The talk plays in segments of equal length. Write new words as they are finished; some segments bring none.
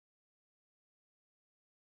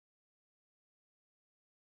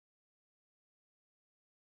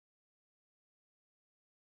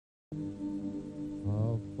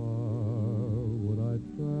How far would I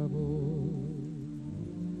travel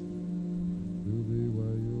to be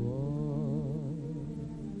where you are?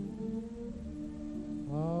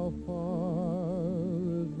 How far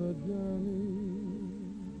is the journey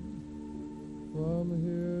from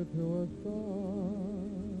here to a star?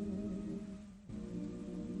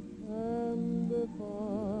 And if I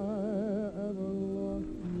ever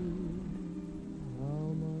lost you,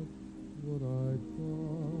 how much would I try?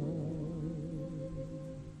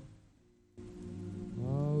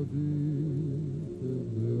 How deep is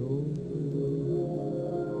the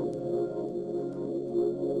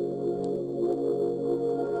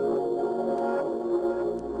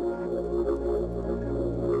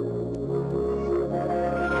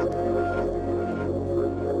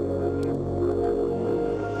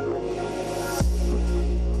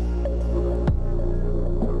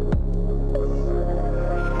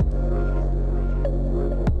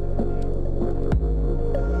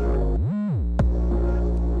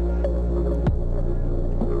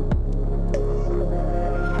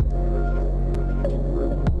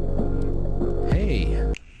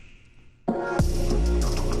Hey.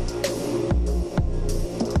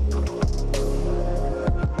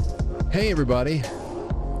 Hey, everybody.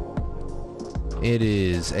 It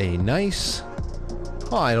is a nice,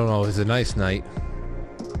 well, I don't know if it's a nice night,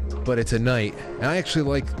 but it's a night. And I actually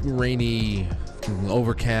like rainy,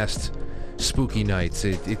 overcast, spooky nights.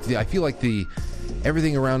 I feel like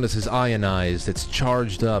everything around us is ionized, it's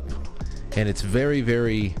charged up, and it's very,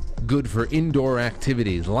 very good for indoor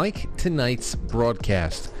activities like tonight's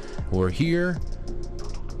broadcast. We're here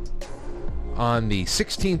on the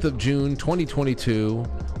 16th of June, 2022,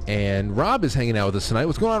 and Rob is hanging out with us tonight.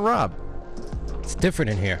 What's going on, Rob? It's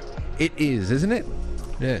different in here. It is, isn't it?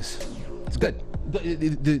 It is. It's good.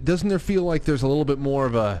 Doesn't there feel like there's a little bit more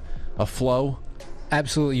of a flow?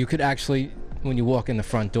 Absolutely. You could actually, when you walk in the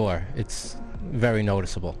front door, it's very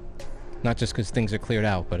noticeable. Not just because things are cleared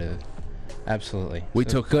out, but absolutely. We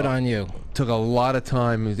So took good on you. Took a lot of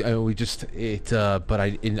time. But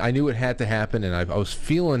I knew it had to happen, and I was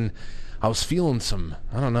feeling some.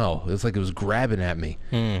 I don't know. It was like it was grabbing at me.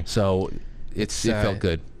 So it felt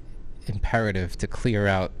good. Imperative to clear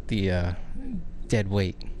out the dead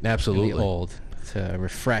weight. Absolutely. And the old to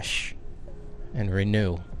refresh and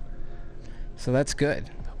renew. So that's good.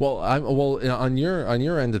 Well, on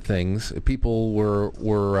your end of things, people were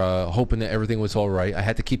hoping that everything was all right. I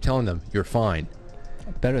had to keep telling them, "You're fine.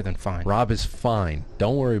 Better than fine. Rob is fine.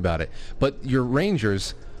 Don't worry about it." But your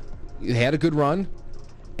Rangers, they had a good run,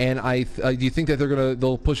 and do you think that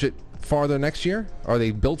they'll push it farther next year? Are they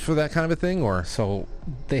built for that kind of a thing, or? So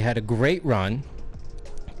they had a great run,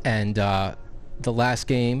 and the last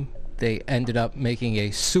game they ended up making a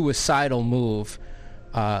suicidal move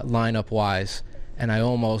lineup-wise, and I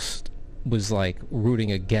almost was like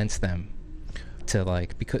rooting against them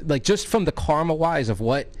because just from the karma-wise of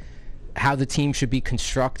how the team should be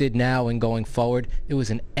constructed now and going forward, it was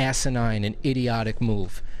an asinine and idiotic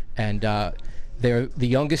move. And they're the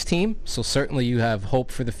youngest team, so certainly you have hope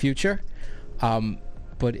for the future.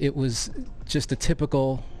 But it was just a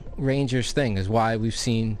typical Rangers thing, is why we've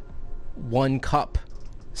seen one cup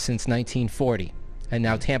since 1940. And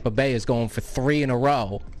now Tampa Bay is going for 3 in a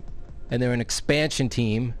row, and they're an expansion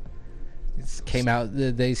team.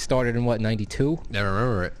 They started in, 92? I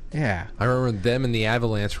remember it. Yeah. I remember them and the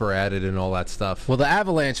Avalanche were at it and all that stuff. Well, the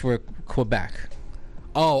Avalanche were Quebec.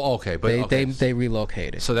 Oh, okay. But they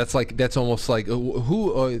relocated. So that's almost like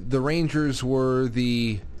the Rangers were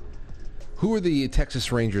who were the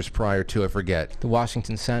Texas Rangers prior to? I forget. The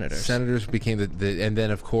Washington Senators. Senators became and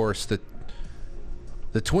then of course the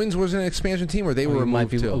Twins was an expansion team, or they were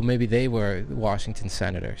moved too. Maybe they were the Washington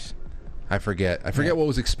Senators. I forget what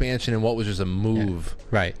was expansion and what was just a move. Yeah.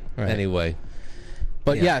 Right. Anyway.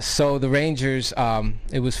 But yes, so the Rangers,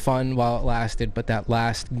 it was fun while it lasted, but that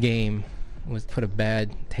last game put a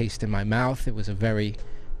bad taste in my mouth. It was a very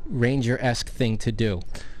Ranger-esque thing to do.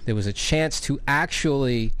 There was a chance to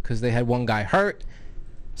actually, because they had one guy hurt,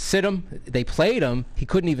 sit him. They played him. He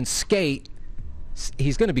couldn't even skate.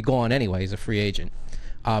 He's going to be gone anyway. He's a free agent.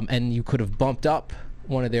 And you could have bumped up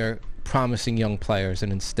one of their promising young players,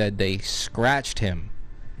 and instead they scratched him.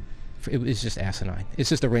 It was just asinine. It's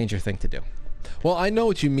just a Ranger thing to do. Well, I know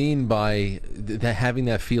what you mean by having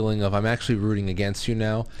that feeling of I'm actually rooting against you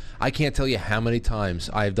now. I can't tell you how many times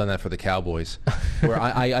I've done that for the Cowboys, where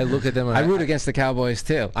I look at them and I root against the Cowboys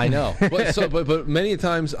too. I know, but many a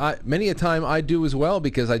time I do as well,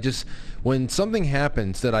 because when something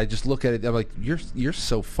happens that I just look at it, I'm like, you're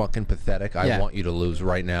so fucking pathetic. I want you to lose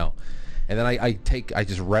right now. and then I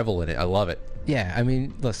just revel in it. I love it. Yeah, I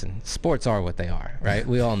mean, listen, sports are what they are, right?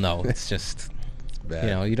 We all know. It's just,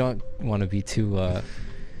 Bad. you don't want to be too,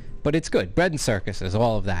 but it's good. Bread and circuses,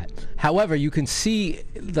 all of that. However, you can see,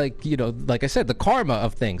 like I said, the karma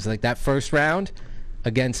of things. Like that first round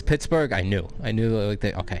against Pittsburgh, I knew,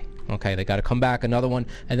 okay, they got to come back, another one.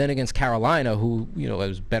 And then against Carolina, who, it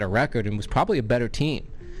was a better record and was probably a better team.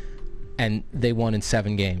 And they won in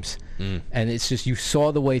 7 games. And it's just, you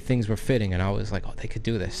saw the way things were fitting, and I was like, oh, they could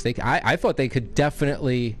do this. I thought they could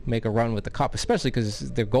definitely make a run with the Cup, especially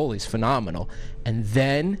because their goalie's phenomenal. And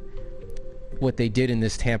then what they did in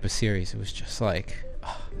this Tampa series, it was just like,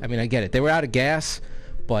 I mean, I get it. They were out of gas,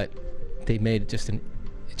 but they made just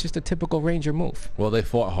a typical Ranger move. Well, they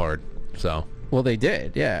fought hard, so. Well, they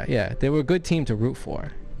did, yeah. They were a good team to root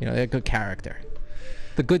for. They had good character.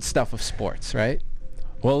 The good stuff of sports, right?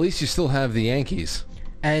 Well, at least you still have the Yankees.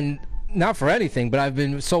 And not for anything, but I've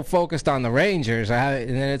been so focused on the Rangers. And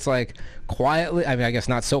then it's like quietly, I mean, I guess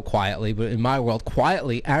not so quietly, but in my world,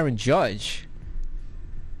 quietly, Aaron Judge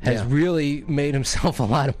has really made himself a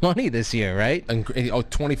lot of money this year, right? And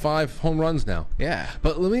 25 home runs now. Yeah.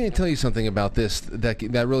 But let me tell you something about this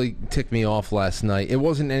that really ticked me off last night. It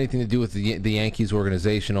wasn't anything to do with the Yankees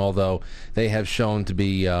organization, although they have shown to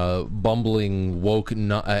be bumbling, woke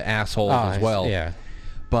assholes as well. Yeah.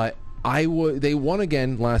 But they won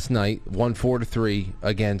again last night, won 4-3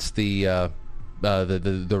 against the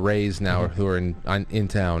Rays now, who are in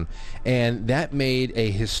town, and that made a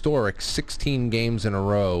historic 16 games in a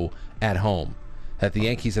row at home. That the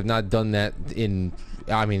Yankees have not done that in,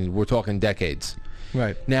 I mean, we're talking decades.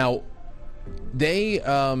 Right. Now, they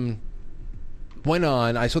went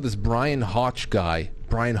on. I saw this Brian Hotch guy,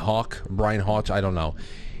 Brian Hotch, I don't know.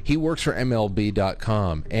 He works for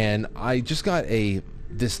MLB.com, and I just got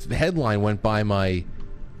this headline went by my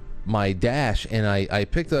dash, and I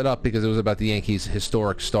picked it up because it was about the Yankees'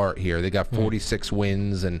 historic start here. They got 46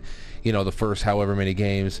 wins, and the first however many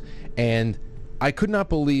games, and I could not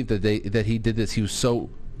believe that he did this. He was so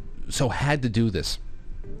had to do this.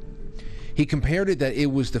 He compared it that it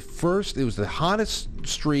was the hottest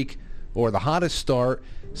streak or the hottest start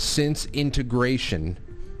since integration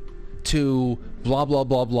to blah blah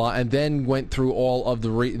blah blah, and then went through all of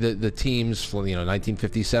the teams from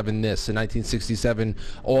 1957 this and 1967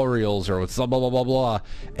 Orioles or blah blah blah blah blah,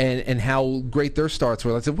 and how great their starts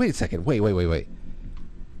were. I said, wait a second, wait.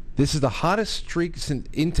 This is the hottest streak since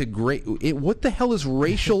what the hell does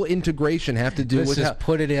racial integration have to do with? Just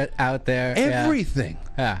put it out there. Everything.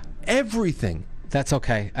 Yeah. Everything. That's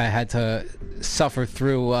okay. I had to suffer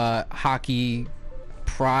through hockey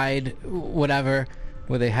pride, whatever,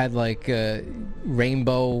 where they had like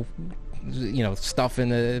rainbow, stuff in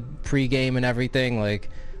the pregame and everything. Like,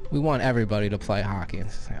 we want everybody to play hockey. And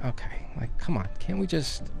it's like, okay, like, come on, can't we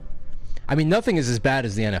just? I mean, nothing is as bad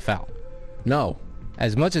as the NFL. No.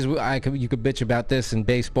 As much as you could bitch about this in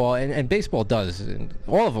baseball, and baseball does, and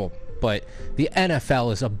all of them, but the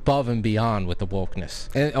NFL is above and beyond with the wokeness.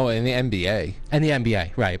 And the NBA. And the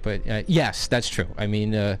NBA, right? But yes, that's true. I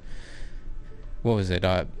mean, what was it?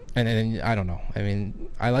 And I don't know. I mean,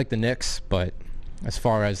 I like the Knicks, but as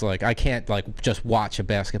far as like, I can't like just watch a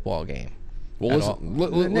basketball game. Well,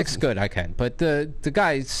 the Knicks good, I can, but the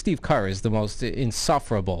guy Steve Kerr is the most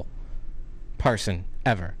insufferable person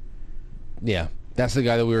ever. Yeah, that's the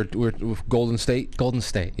guy that we were with Golden State. Golden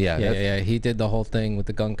State. Yeah. He did the whole thing with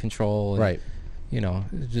the gun control. And, right.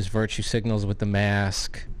 Just virtue signals with the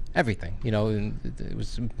mask. Everything. And it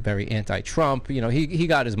was very anti-Trump. He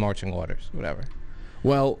got his marching orders. Whatever.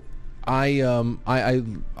 Well, I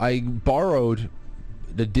borrowed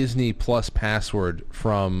the Disney Plus password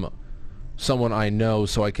from someone I know,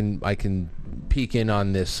 so I can peek in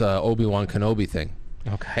on this Obi-Wan Kenobi thing.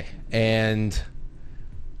 Okay. And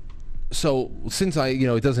so since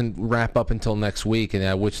it doesn't wrap up until next week, and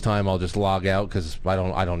at which time I'll just log out because I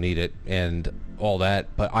don't need it and all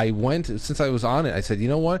that. But I went, since I was on it, I said, you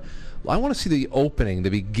know what? I want to see the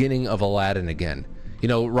beginning of Aladdin again.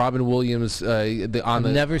 Robin Williams I've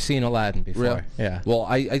never seen Aladdin before. Really? Yeah. Well,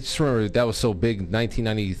 I just remember that was so big,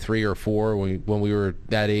 1993 or 4, when we were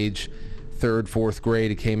that age, 3rd, 4th grade.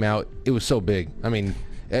 It came out. It was so big. I mean,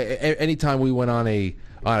 anytime we went on a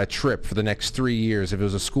trip for the next 3 years, if it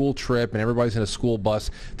was a school trip and everybody's in a school bus,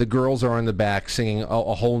 the girls are in the back singing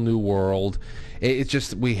a whole new world. It's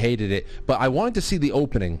just, we hated it. But I wanted to see the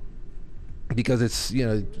opening because it's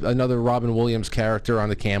another Robin Williams character on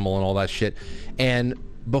the camel and all that shit. And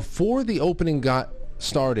before the opening got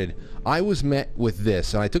started, I was met with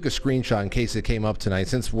this, and I took a screenshot in case it came up tonight,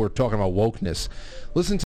 since we're talking about wokeness.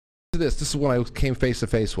 Listen to this. This is what I came face to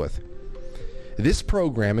face with. This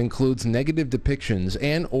program includes negative depictions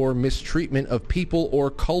and or mistreatment of people or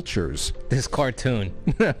cultures. This cartoon.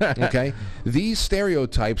 Okay? These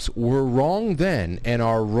stereotypes were wrong then and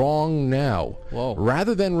are wrong now. Whoa.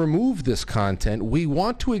 Rather than remove this content, we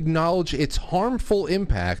want to acknowledge its harmful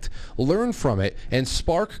impact, learn from it, and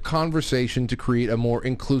spark conversation to create a more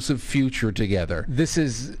inclusive future together. This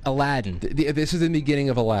is Aladdin. This is the beginning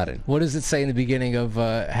of Aladdin. What does it say in the beginning of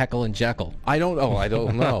Heckle and Jekyll? I don't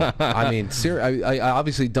know. I mean, I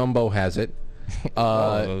obviously Dumbo has it.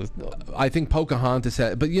 I think Pocahontas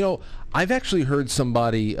has, but I've actually heard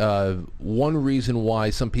somebody, one reason why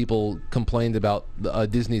some people complained about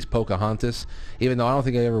Disney's Pocahontas, even though I don't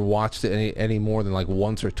think I ever watched it any more than like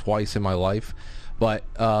once or twice in my life, but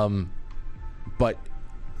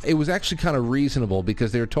it was actually kind of reasonable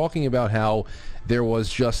because they were talking about how there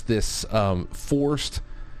was just this forced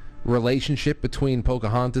relationship between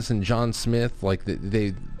Pocahontas and John Smith, like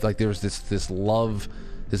there was this love,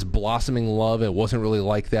 this blossoming love. It wasn't really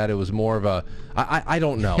like that. It was more of a I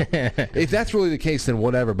don't know. If that's really the case, then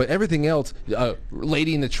whatever. But everything else,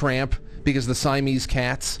 Lady and the Tramp, because the Siamese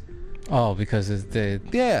cats. Oh, because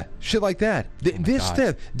Yeah, shit like that.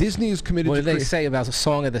 Disney is committed. What to did they say about the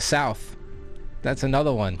Song of the South? That's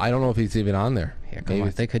another one. I don't know if he's even on there. Yeah, come on.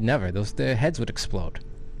 They could never. Their heads would explode.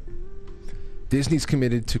 Disney's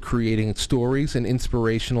committed to creating stories and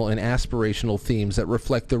inspirational and aspirational themes that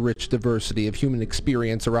reflect the rich diversity of human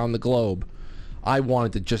experience around the globe. I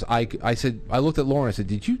wanted to just, I looked at Lauren, I said,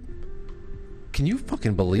 can you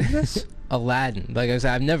fucking believe this? Aladdin. Like I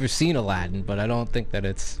said, I've never seen Aladdin, but I don't think that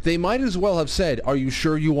it's... They might as well have said, are you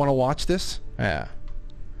sure you want to watch this? Yeah.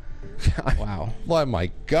 Wow. Oh my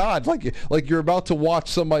God. Like you're about to watch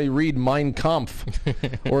somebody read Mein Kampf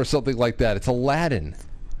or something like that. It's Aladdin.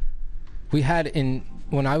 We had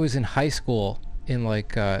when I was in high school, in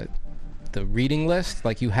like the reading list,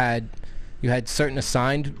 like you had certain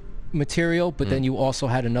assigned material, but then you also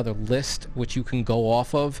had another list which you can go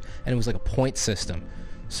off of, and it was like a point system.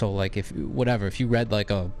 So like if you read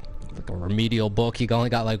like a remedial book, you only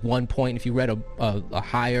got like 1 point. If you read a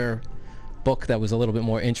higher book that was a little bit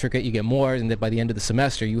more intricate, you get more, and then by the end of the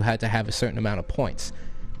semester you had to have a certain amount of points.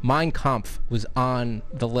 Mein Kampf was on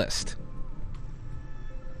the list.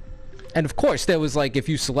 And of course, there was like, if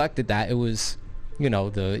you selected that, it was,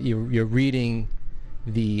 you're reading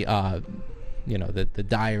the, the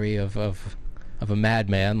diary of a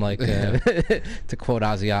madman, like to quote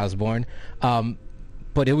Ozzy Osbourne.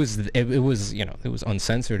 But it was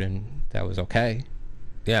uncensored, and that was okay.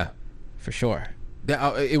 Yeah, for sure.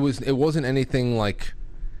 It wasn't anything like,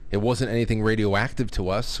 it wasn't anything radioactive to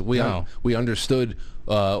us. We understood.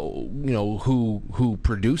 Who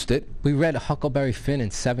produced it. We read Huckleberry Finn in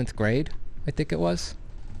 7th grade, I think it was.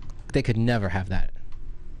 They could never have that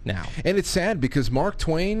now. And it's sad because Mark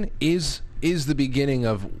Twain is the beginning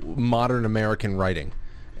of modern American writing.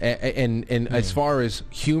 And as far as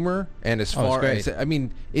humor and as far as, I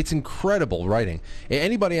mean, it's incredible writing.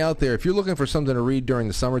 Anybody out there, if you're looking for something to read during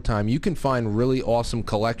the summertime, you can find really awesome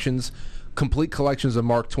collections, complete collections of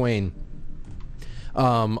Mark Twain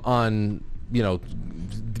on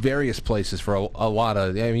various places for a lot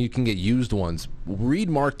of, I mean, you can get used ones. Read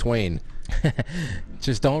Mark Twain.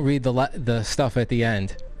 Just don't read the stuff at the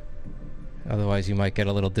end. Otherwise you might get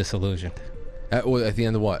a little disillusioned. At the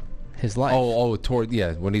end of what? His life.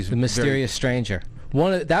 When he's The Mysterious Stranger.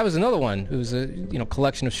 That was another one. It was a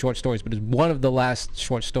collection of short stories, but it's one of the last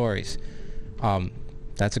short stories.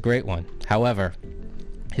 That's a great one. However,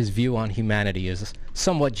 his view on humanity is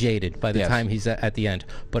somewhat jaded by the time he's at the end,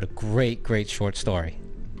 but a great, great short story.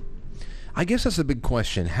 I guess that's a big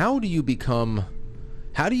question. How do you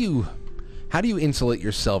insulate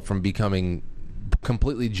yourself from becoming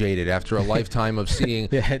completely jaded after a lifetime of seeing...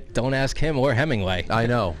 Yeah, don't ask him or Hemingway. I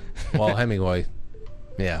know. Well, Hemingway,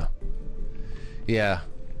 yeah.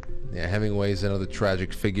 Hemingway's another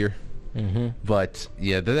tragic figure. Mm-hmm. But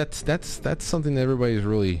yeah, that's something that everybody's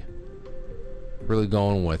really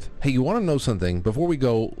going with. Hey, you want to know something? Before we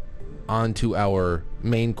go on to our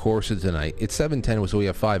main course of tonight, it's 7:10, so we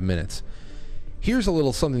have 5 minutes. Here's a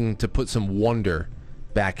little something to put some wonder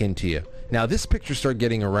back into you. Now, this picture started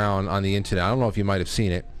getting around on the internet. I don't know if you might have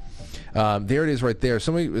seen it. There it is right there.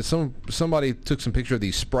 Somebody took some picture of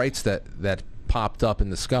these sprites that popped up in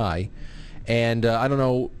the sky. And I don't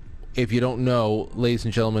know if you don't know, ladies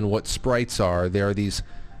and gentlemen, what sprites are. There are these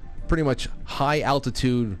pretty much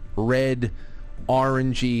high-altitude, red,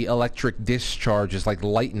 orangey electric discharges like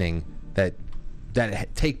lightning that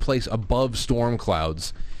take place above storm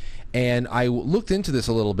clouds. And I looked into this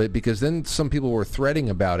a little bit because then some people were threading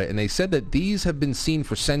about it, and they said that these have been seen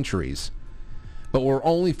for centuries, but were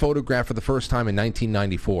only photographed for the first time in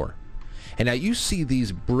 1994. And now you see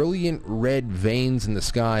these brilliant red veins in the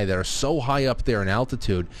sky that are so high up there in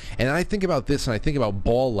altitude. And I think about this, and I think about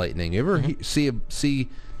ball lightning. You ever see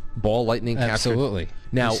ball lightning captured? Absolutely.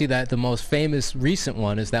 Now, you see that the most famous recent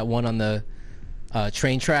one is that one on the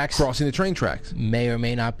train tracks. Crossing the train tracks. May or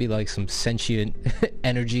may not be like some sentient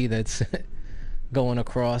energy that's going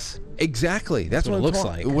across. Exactly. That's what it I'm looks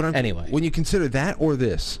talking- like. Anyway. When you consider that or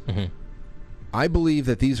this, I believe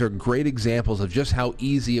that these are great examples of just how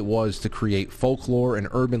easy it was to create folklore and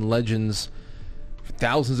urban legends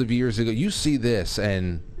thousands of years ago. You see this,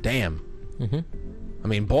 and damn. I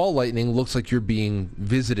mean, ball lightning looks like you're being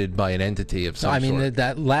visited by an entity of some I mean, sort.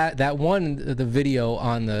 that one, the video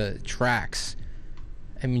on the tracks,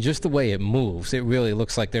 I mean, just the way it moves, it really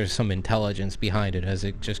looks like there's some intelligence behind it as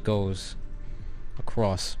it just goes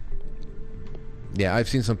across. Yeah, I've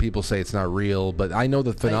seen some people say it's not real, but I know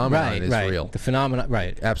the phenomenon is real. The phenomenon,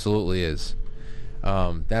 right. Absolutely is.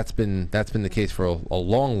 That's been the case for a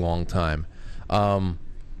long, long time.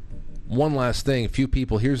 One last thing, a few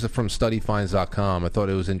people, here's from studyfinds.com. I thought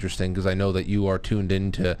it was interesting because I know that you are tuned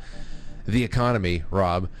into the economy,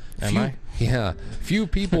 Rob. Am I? Yeah. Few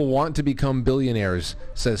people want to become billionaires,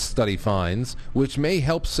 says Study Finds, which may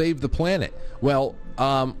help save the planet. Well,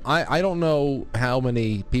 I don't know how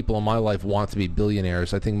many people in my life want to be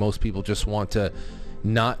billionaires. I think most people just want to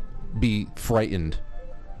not be frightened.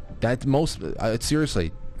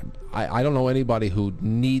 Seriously, I don't know anybody who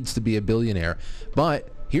needs to be a billionaire. But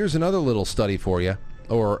here's another little study for you,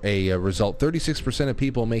 or a result. 36% of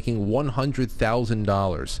people making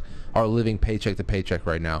 $100,000 are living paycheck to paycheck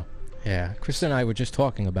right now. Yeah, Krista and I were just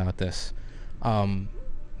talking about this,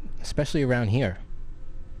 especially around here.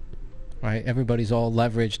 Right, everybody's all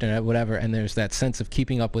leveraged and whatever, and there's that sense of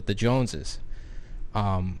keeping up with the Joneses.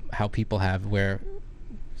 How people have, where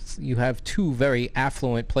you have two very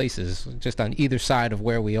affluent places just on either side of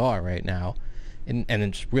where we are right now, and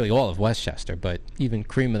it's really all of Westchester, but even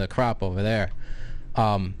cream of the crop over there.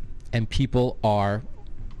 And people are,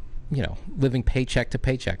 living paycheck to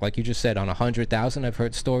paycheck, like you just said, on 100,000. I've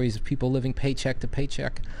heard stories of people living paycheck to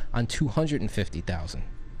paycheck on 250,000.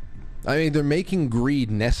 I mean, they're making greed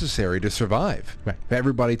necessary to survive. Right.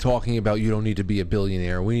 Everybody talking about you don't need to be a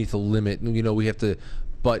billionaire. We need to limit. We have to.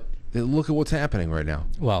 But look at what's happening right now.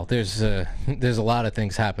 Well, there's a lot of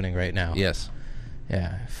things happening right now. Yes.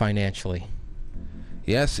 Yeah, financially.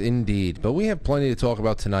 Yes, indeed. But we have plenty to talk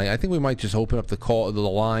about tonight. I think we might just open up the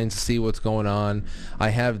lines, see what's going on. I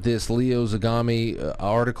have this Leo Zagami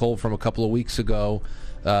article from a couple of weeks ago.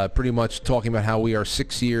 Pretty much talking about how we are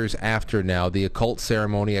 6 years after now the occult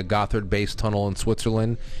ceremony at Gotthard Base Tunnel in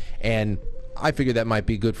Switzerland, and I figured that might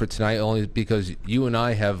be good for tonight only because you and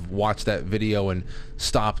I have watched that video and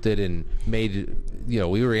stopped it and made it,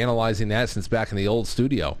 we were analyzing that since back in the old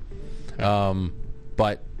studio.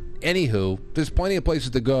 But anywho, there's plenty of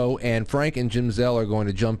places to go, and Frank and Jim Zell are going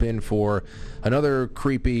to jump in for another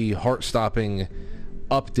creepy, heart-stopping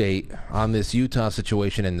update on this Utah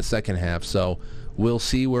situation in the second half, so we'll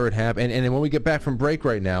see where it happens. And then when we get back from break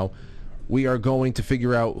right now, we are going to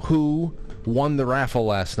figure out who won the raffle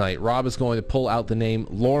last night. Rob is going to pull out the name.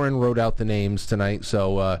 Lauren wrote out the names tonight,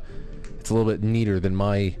 so it's a little bit neater than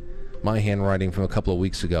my handwriting from a couple of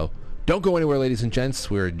weeks ago. Don't go anywhere, ladies and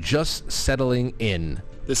gents. We're just settling in.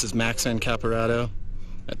 This is Max Ancaparato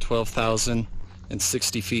at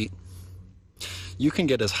 12,060 feet. You can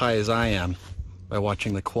get as high as I am by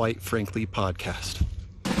watching the Quite Frankly podcast.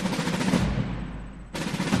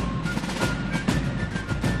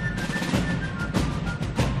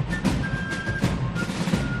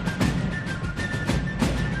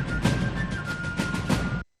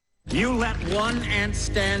 You let one ant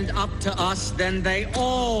stand up to us, then they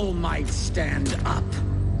all might stand up.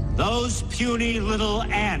 Those puny little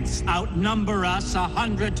ants outnumber us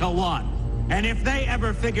 100 to 1. And if they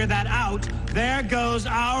ever figure that out, there goes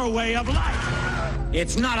our way of life.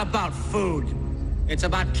 It's not about food. It's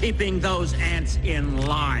about keeping those ants in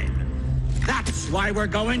line. That's why we're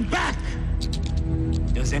going back.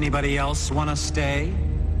 Does anybody else want to stay?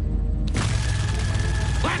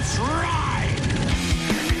 Let's ride!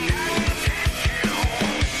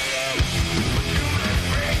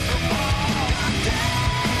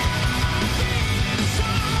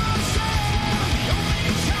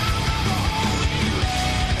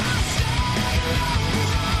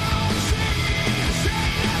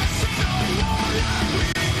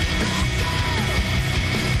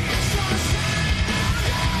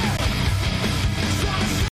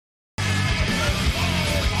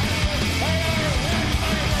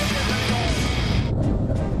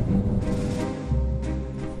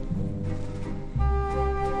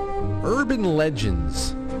 Urban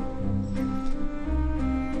legends.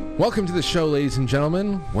 Welcome to the show, ladies and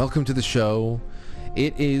gentlemen. Welcome to the show.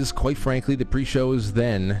 It is, quite frankly, the pre-show is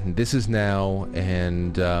then, this is now,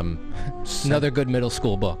 and Another good middle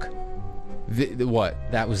school book. what?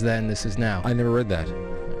 That was then, this is now. I never read that.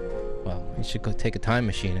 Well, you should go take a time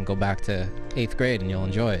machine and go back to 8th grade and you'll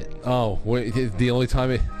enjoy it. Oh, wait, the only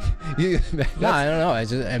time it... No, I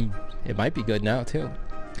don't know. It might be good now, too.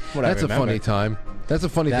 What I That's a remember. funny time. That's a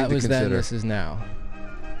funny That thing to was consider. then, this is now.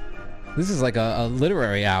 This is like a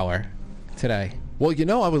literary hour today. Well,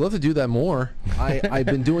 I would love to do that more. I've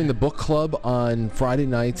been doing the book club on Friday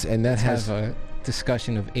nights, and that Let's have a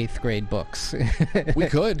discussion of 8th grade books. We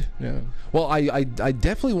could. Yeah. Well, I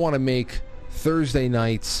definitely want to make Thursday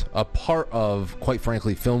nights a part of, quite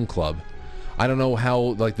frankly, film club. I don't know how,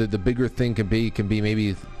 like, the bigger thing can be. It can be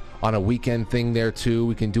maybe on a weekend thing there, too.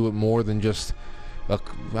 We can do it more than just... I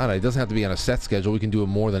don't know, it doesn't have to be on a set schedule. We can do it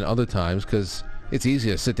more than other times, because it's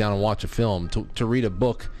easy to sit down and watch a film. To read a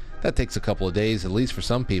book, that takes a couple of days, at least for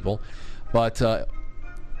some people. But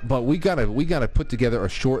we gotta put together a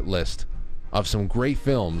short list of some great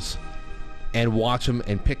films and watch them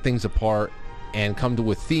and pick things apart and come to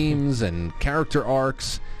with themes and character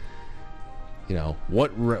arcs.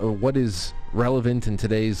 What is relevant in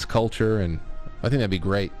today's culture, and I think that'd be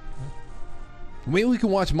great. Maybe we can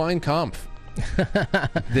watch Mein Kampf.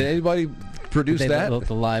 Did anybody produce that?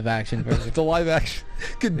 The live action version. The live action.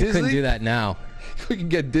 Could They Disney? couldn't do that now. We can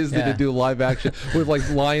get Disney Yeah. to do live action with like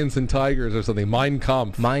lions and tigers or something. Mein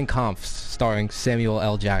Kampf. Mein Kampf, starring Samuel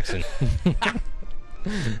L. Jackson. A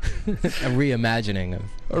reimagining of...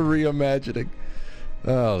 A reimagining.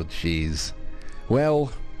 Oh, jeez.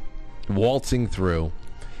 Well, waltzing through.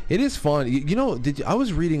 It is fun. I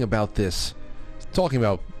was reading about this, talking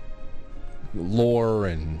about lore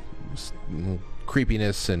and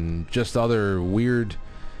creepiness and just other weird,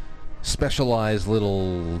 specialized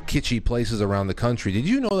little kitschy places around the country. Did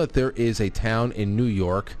you know that there is a town in New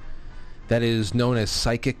York that is known as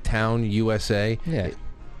Psychic Town, USA? Yeah.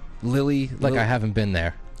 Lily. I haven't been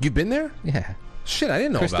there. You've been there? Yeah. Shit, I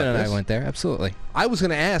didn't know Kristen about and this. I went there, absolutely. I was going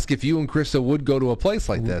to ask if you and Krista would go to a place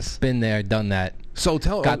like this. Been there, done that. So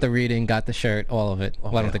tell Got the reading, got the shirt, all of it.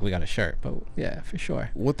 Well, I yeah. don't think we got a shirt, but yeah, for sure.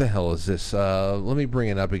 What the hell is this? Let me bring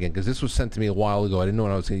it up again, because this was sent to me a while ago. I didn't know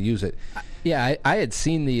when I was going to use it. Yeah, I had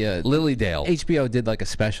seen the... Lilydale. HBO did like a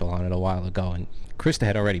special on it a while ago, and Krista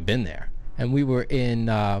had already been there. And we were in...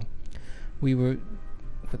 we were...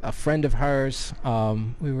 with a friend of hers.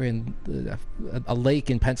 We were in a lake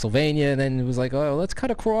in Pennsylvania, and then it was like, oh, let's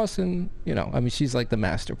cut across, and she's like the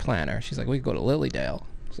master planner. She's like, we could go to Lilydale.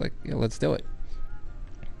 It's like, yeah, let's do it.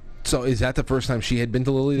 So is that the first time she had been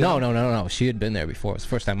to Lilydale? No. She had been there before. It was the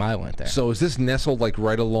first time I went there. So is this nestled like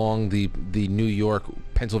right along the New York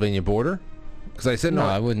Pennsylvania border? Because I said no,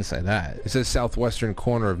 I wouldn't say that. It says southwestern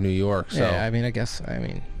corner of New York. So Yeah, like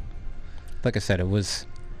I said, it was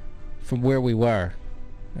from where we were.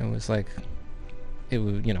 It was like, it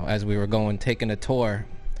was, as we were taking a tour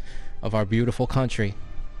of our beautiful country,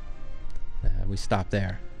 we stopped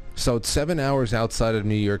there. So it's 7 hours outside of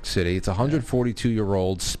New York City. It's a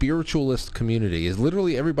 142-year-old spiritualist community. Is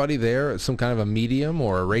literally everybody there some kind of a medium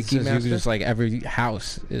or a Reiki master? Just like every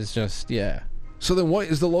house is just, yeah. So then what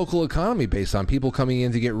is the local economy based on? People coming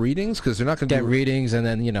in to get readings? Because they're not going to Get readings and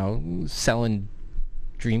then, selling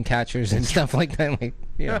dream catchers and stuff like that.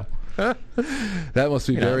 That must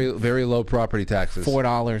be very, very low property taxes.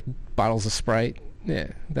 $4 bottles of Sprite. Yeah,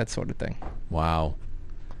 that sort of thing. Wow.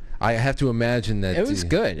 I have to imagine that... It was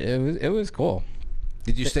good. It was cool.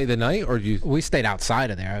 Did you stay the night, or did you... We stayed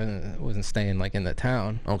outside of there. I wasn't staying, in the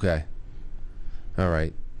town. Okay. All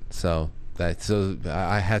right. So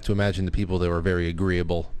I had to imagine the people there were very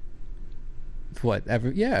agreeable.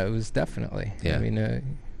 Yeah, it was definitely. Yeah.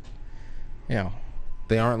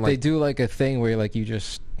 They aren't they do a thing where you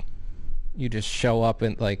just show up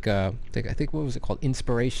and I think what was it called,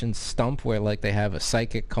 Inspiration Stump, where they have a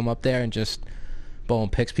psychic come up there and just boom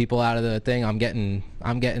picks people out of the thing. I'm getting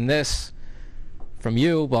this from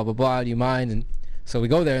you, blah blah blah, do you mind? And so we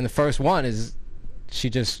go there, and the first one is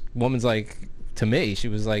woman's like, to me, she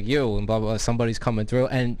was like, you and blah blah, somebody's coming through.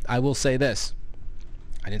 And I will say this,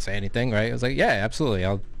 I didn't say anything, right? I was like, yeah, absolutely,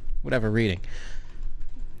 I'll whatever reading.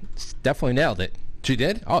 Definitely nailed it. She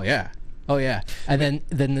did? Oh yeah. And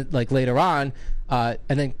then later on, and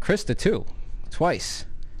then Krista too, twice.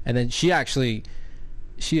 And then she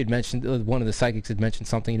had mentioned, one of the psychics had mentioned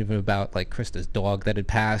something even about Krista's dog that had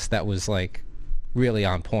passed that was really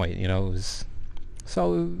on point. It was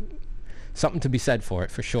so something to be said for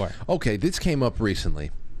it, for sure. Okay, this came up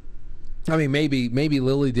recently. I mean, maybe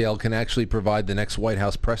Lilydale can actually provide the next White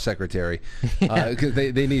House press secretary, because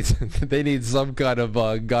they need some kind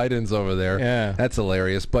of guidance over there. Yeah. That's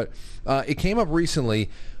hilarious. But it came up recently.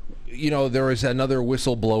 There was another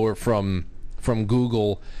whistleblower from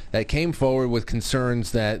Google that came forward with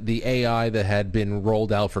concerns that the AI that had been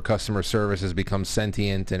rolled out for customer service has become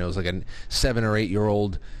sentient, and it was like a 7 or 8 year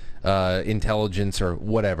old intelligence or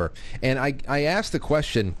whatever. And I asked the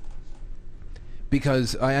question.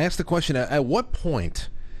 Because I asked the question: at what point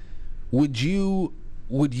would you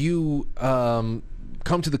come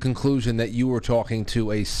to the conclusion that you were talking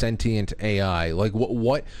to a sentient AI? Like,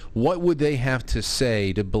 what would they have to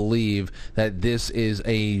say to believe that this is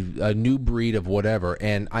a new breed of whatever?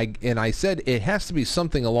 And I said it has to be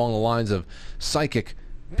something along the lines of psychic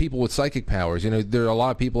people with psychic powers. There are a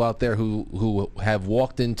lot of people out there who have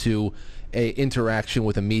walked into a interaction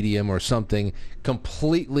with a medium or something,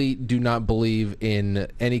 completely do not believe in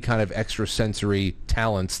any kind of extrasensory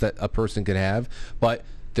talents that a person could have, but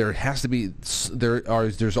there has to be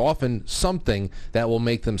there's often something that will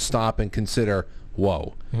make them stop and consider,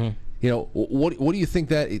 whoa. Mm-hmm. What do you think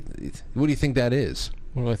that what do you think that is?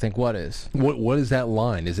 What do I think what is? What is that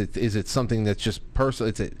line? Is it something that's just personal?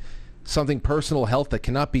 It's something personal health that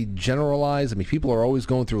cannot be generalized? I mean, people are always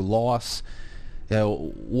going through loss.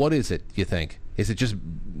 What is it, you think? Is it just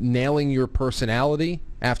nailing your personality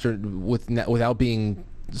without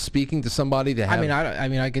speaking to somebody to have? I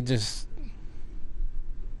mean, I could just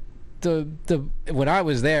when I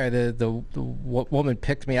was there, the woman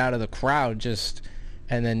picked me out of the crowd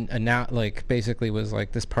and then announced, like, basically was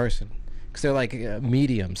like, this person, because they're like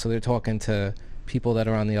medium, so they're talking to people that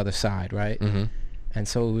are on the other side, right? Mm-hmm. And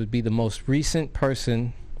so it would be the most recent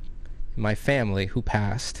person in my family who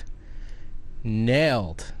passed.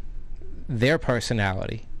 Nailed their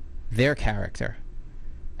personality, their character,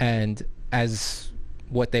 and as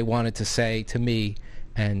what they wanted to say to me,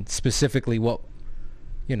 and specifically what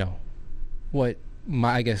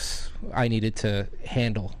I guess I needed to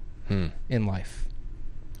handle in life,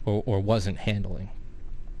 or wasn't handling.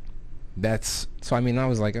 So I mean, I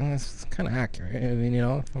was like, that's kind of accurate. I mean,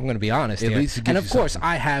 I'm going to be honest. At least it gives and of you course, something.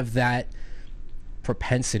 I have that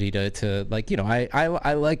propensity to like,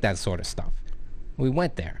 I like that sort of stuff. We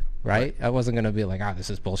went there, right? I wasn't going to be like,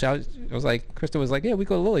 this is bullshit. I was like, Krista was like, yeah, we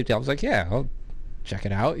go to Lilydale. I was like, yeah, I'll check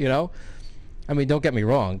it out, I mean, don't get me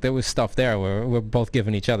wrong. There was stuff there where we're both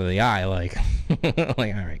giving each other the eye, like, like,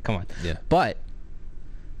 all right, come on. Yeah. But,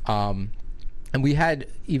 and we had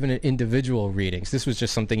even individual readings. This was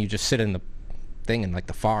just something you just sit in the thing in, like,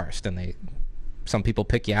 the forest, and some people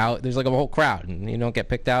pick you out. There's like a whole crowd, and you don't get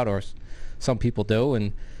picked out, or some people do.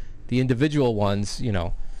 And the individual ones,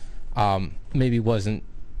 maybe wasn't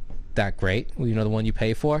that great. The one you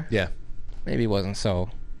pay for. Yeah. Maybe it wasn't so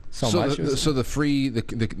much. The free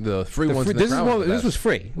ones. This was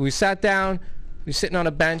free. We sat down. We were sitting on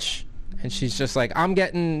a bench, and she's just like, I'm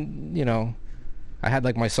getting, I had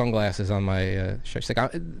like my sunglasses on my shirt. She's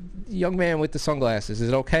like, young man with the sunglasses, is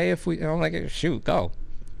it okay if we? And I'm like, shoot, go.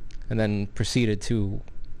 And then proceeded to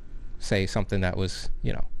say something that was,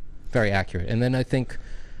 very accurate. And then I think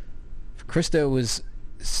Krista was,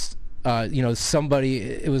 somebody.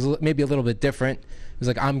 It was maybe a little bit different. It was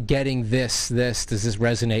like, I'm getting this. Does this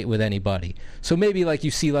resonate with anybody? So maybe like you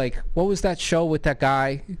see, like, what was that show with that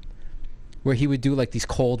guy where he would do like these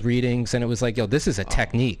cold readings, and it was like, yo, this is a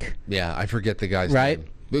technique. Yeah, I forget the guy's right?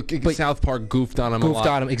 name. But South Park goofed on him a lot. Goofed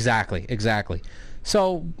on him, exactly.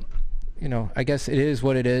 So, I guess it is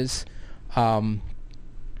what it is.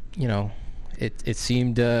 It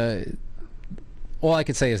seemed... all I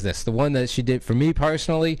could say is this. The one that she did for me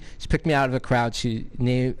personally, she picked me out of a crowd. She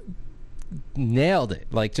nailed it.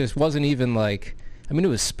 Like, just wasn't even like... I mean, it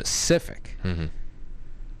was specific. Mm-hmm.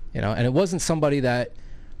 And it wasn't somebody that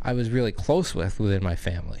I was really close with within my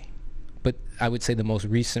family. But I would say the most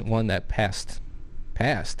recent one that passed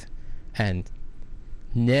and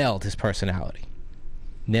nailed his personality.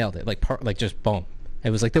 Nailed it. Like just boom. It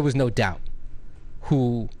was like there was no doubt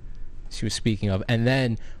who she was speaking of. And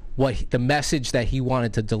then the message that he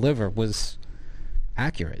wanted to deliver was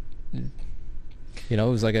accurate. It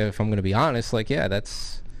was like, if I'm going to be honest, like, yeah,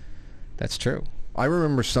 that's true. I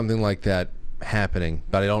remember something like that happening,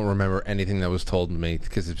 but I don't remember anything that was told to me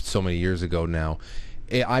because it's so many years ago now.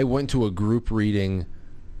 I went to a group reading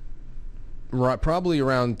probably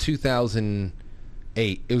around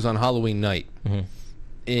 2008. It was on Halloween night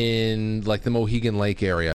in like the Mohegan Lake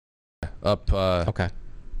area,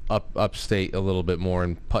 upstate a little bit more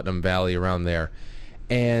in Putnam Valley, around there.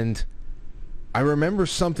 And I remember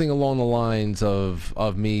something along the lines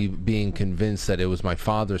of me being convinced that it was my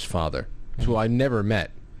father's father, who I never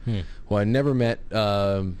met. Well, I never met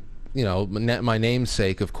my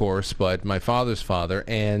namesake, of course, but my father's father,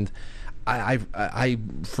 and I've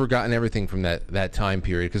forgotten everything from that time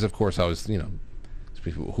period because, of course, I was,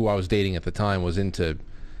 who I was dating at the time was into.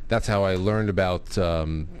 That's how I learned about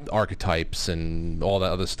archetypes and all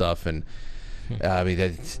that other stuff, and I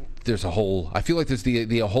mean, there's a whole. I feel like there's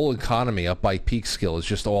the whole economy up by Peekskill is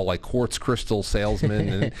just all like quartz crystal salesmen,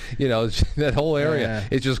 and it's that whole area. Yeah.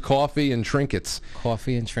 It's just coffee and trinkets.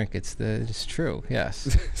 Coffee and trinkets. That is true.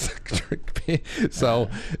 Yes. So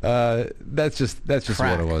that's just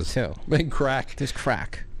Crack, what it was. too. And crack. There's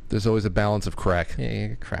crack. There's always a balance of crack.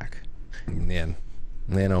 Yeah, crack. Man,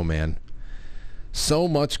 oh man. So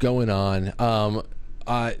much going on.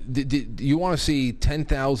 Do you want to see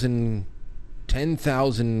 10,000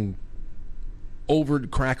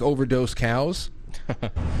 crack overdose cows?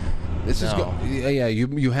 This is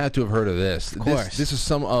you had to have heard of this. Of course. This is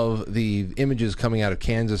some of the images coming out of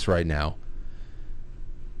Kansas right now.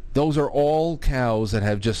 Those are all cows that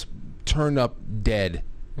have just turned up dead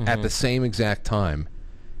at the same exact time.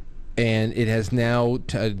 And it has now,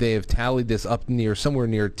 they have tallied this up somewhere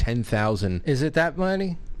near 10,000. Is it that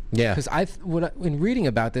many? Yeah. Because in reading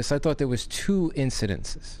about this, I thought there was 2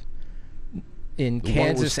 incidences in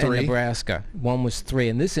Kansas and Nebraska. One was 3,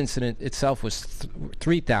 and this incident itself was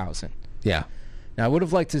 3,000. Yeah. Now, I would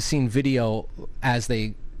have liked to have seen video as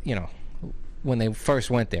they, when they first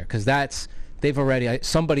went there, because they've already,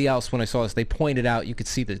 somebody else, when I saw this, they pointed out, you could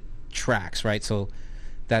see the tracks, right? So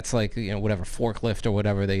that's like, whatever forklift or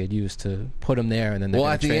whatever they had used to put them there, and then well,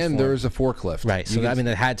 at the end there is a forklift, right? So I mean,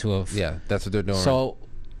 they had to have. Yeah, that's what they're doing. So,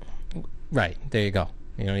 right there you go.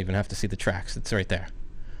 You don't even have to see the tracks; it's right there.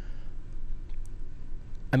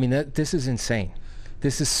 I mean, this is insane.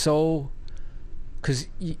 This is so, because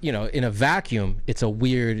in a vacuum, it's a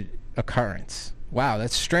weird occurrence. Wow,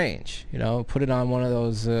 that's strange. Put it on one of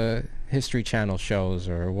those History Channel shows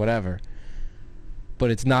or whatever. But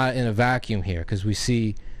it's not in a vacuum here because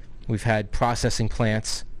we've had processing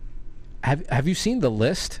plants. Have you seen the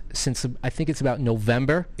list since I think it's about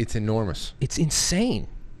November? It's enormous. It's insane.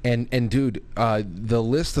 And dude, the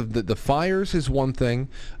list of the fires is one thing.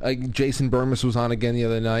 Jason Burmis was on again the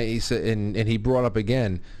other night. He said, and he brought up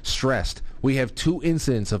again, stressed. We have 2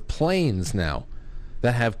 incidents of planes now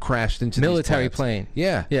that have crashed into military these plane.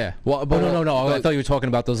 Yeah. Well, but no. I thought you were talking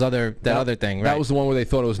about those other thing. Right? That was the one where they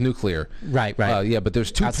thought it was nuclear. Right. Yeah, but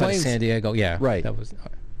there's 2 outside planes. of San Diego. Yeah. Right. That was.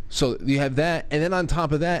 So you have that, and then on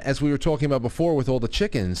top of that, as we were talking about before with all the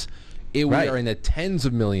chickens, we are in the tens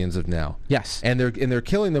of millions of now. Yes. And they're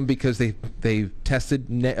killing them because they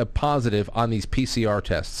tested positive on these PCR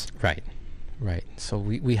tests. Right. So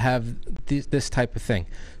we have this type of thing.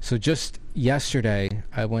 So just yesterday,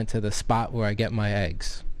 I went to the spot where I get my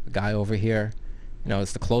eggs. The guy over here,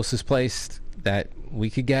 it's the closest place that we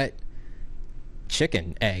could get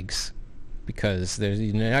chicken eggs because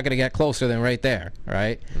you're not going to get closer than right there,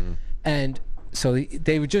 right? Mm. And so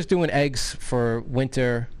they were just doing eggs for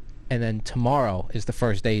winter, and then tomorrow is the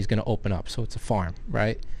first day he's going to open up. So it's a farm,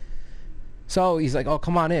 right? So he's like, oh,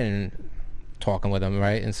 come on in, and talking with him,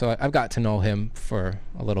 right? And so I've got to know him for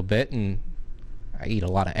a little bit, and I eat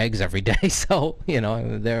a lot of eggs every day, so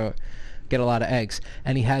there get a lot of eggs.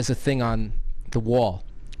 And he has a thing on the wall,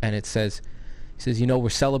 and he says, we're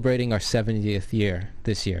celebrating our 70th year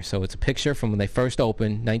this year. So it's a picture from when they first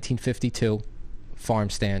opened, 1952, farm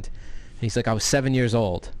stand. And he's like, I was 7 years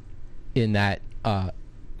old in that,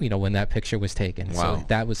 when that picture was taken. Wow. So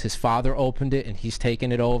that was his father opened it, and he's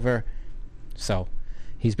taken it over. So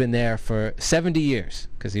he's been there for 70 years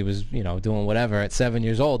because he was, doing whatever at 7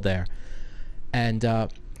 years old there. And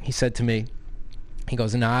he said to me, he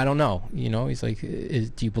goes, no, I don't know. He's like,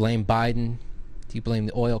 do you blame Biden? Do you blame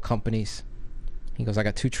the oil companies? He goes, I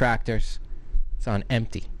got 2 tractors. It's on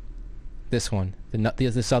empty. This one.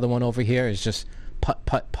 This other one over here is just putt,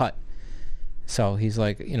 putt, putt. So he's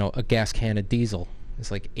like, a gas can of diesel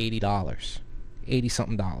is like $80.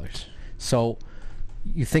 $80-something. So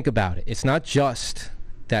you think about it. It's not just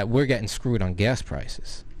that we're getting screwed on gas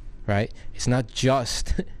prices, right? It's not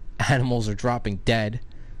just animals are dropping dead.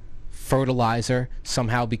 Fertilizer,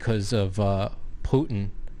 somehow because of Putin,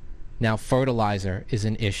 now fertilizer is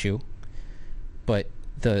an issue. But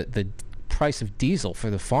the price of diesel for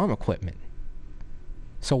the farm equipment.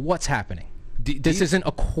 So what's happening? This isn't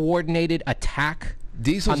a coordinated attack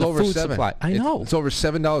Diesel's on the over food $7. supply. I know. It's over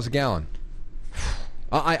 $7 a gallon.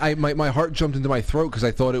 My heart jumped into my throat because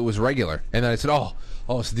I thought it was regular, and then I said, "Oh,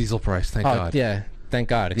 it's the diesel price. Thank God." Yeah, thank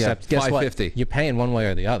God. Except guess what? $5.50. You're paying one way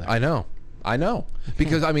or the other. I know,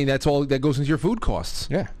 because that's all that goes into your food costs.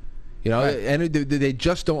 Yeah. Right. And they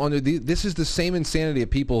just don't this is the same insanity of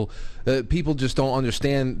people. People just don't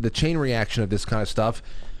understand the chain reaction of this kind of stuff.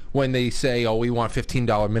 when they say, "Oh, we want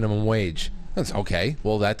 $15 minimum wage." That's okay.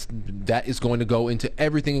 Well, that is going to go into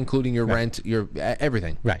everything, including your rent, your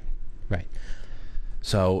everything. Right.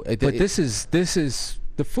 So, But this is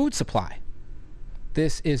the food supply.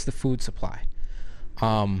 This is the food supply.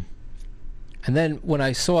 And then when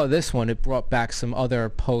I saw this one, it brought back some other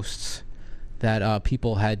posts that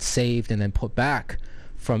people had saved and then put back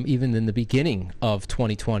from even in the beginning of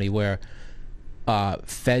 2020, where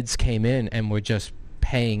feds came in and were just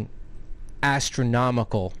paying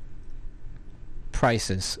astronomical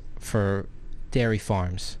prices for dairy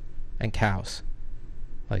farms and cows.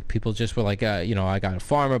 Like, people just were like, I got a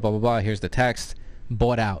farmer, blah, blah, blah, here's the text,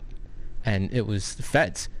 bought out. And it was the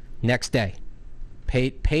feds. Next day.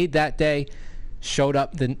 Paid that day, showed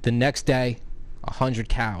up the next day, 100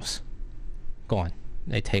 cows. Gone.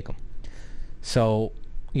 They take them. So,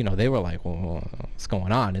 they were like, well, what's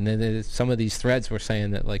going on? And then some of these threads were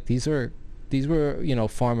saying that, like, these were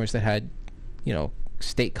farmers that had,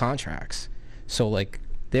 state contracts. So, like,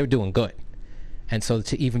 they were doing good. And so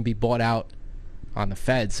to even be bought out on the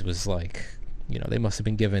feds was like, they must have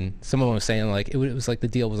been given, some of them were saying, like, it was like the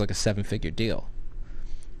deal was like a 7-figure deal.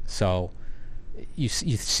 So you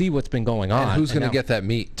see what's been going on. And who's going to get that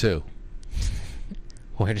meat, too?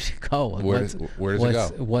 Where does it go? Where does it go?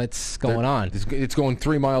 What's going on? It's going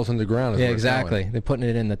 3 miles underground. Yeah, exactly. They're putting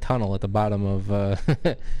it in the tunnel at the bottom of,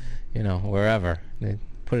 wherever. They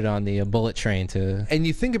put it on the bullet train to... And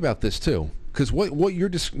you think about this, too. Because what you're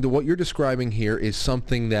describing here is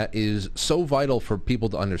something that is so vital for people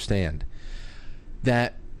to understand,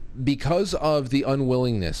 that because of the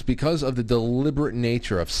unwillingness, because of the deliberate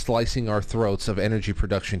nature of slicing our throats of energy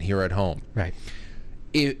production here at home, right?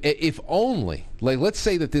 If only, like, let's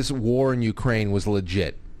say that this war in Ukraine was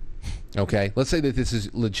legit. Okay, let's say that this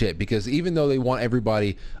is legit, because even though they want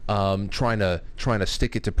everybody trying to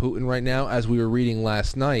stick it to Putin right now, as we were reading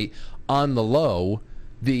last night, on the low,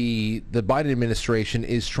 the Biden administration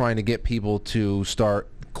is trying to get people to start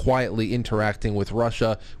quietly interacting with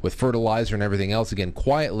Russia, with fertilizer and everything else, again,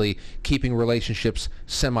 quietly keeping relationships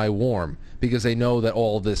semi-warm, because they know that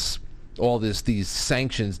these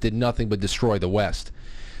sanctions did nothing but destroy the West.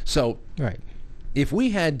 So, right. If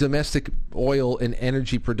we had domestic oil and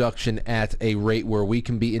energy production at a rate where we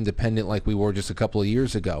can be independent like we were just a couple of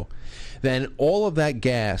years ago, then all of that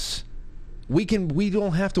gas, we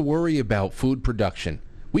don't have to worry about food production.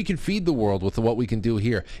 We can feed the world with what we can do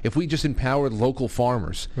here. If we just empowered local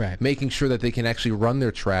farmers, right, making sure that they can actually run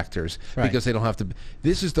their tractors, right, because they don't have to.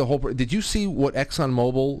 This is the whole. Did you see what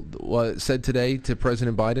ExxonMobil said today to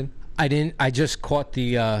President Biden? I didn't. I just caught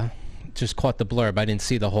the blurb. I didn't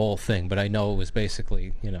see the whole thing, but I know it was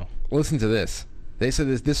basically, Listen to this. They said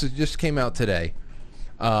this just came out today,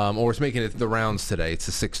 or it's making it the rounds today. It's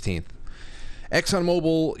the 16th.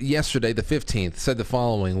 ExxonMobil yesterday, the 15th, said the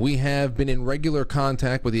following: "We have been in regular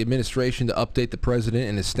contact with the administration to update the president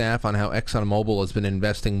and his staff on how ExxonMobil has been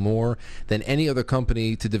investing more than any other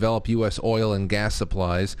company to develop U.S. oil and gas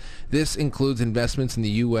supplies. This includes investments in the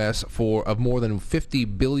U.S. of more than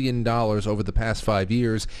 $50 billion over the past 5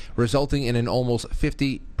 years, resulting in an almost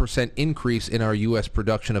 50% increase in our U.S.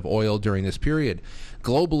 production of oil during this period.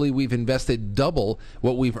 Globally, we've invested double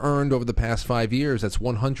what we've earned over the past 5 years. That's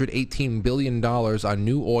 $118 billion on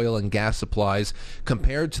new oil and gas supplies,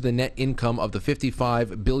 compared to the net income of the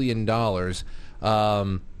 $55 billion.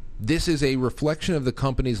 This is a reflection of the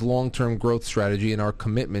company's long-term growth strategy and our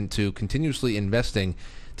commitment to continuously investing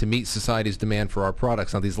to meet society's demand for our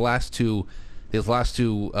products." Now, these last two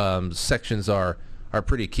sections are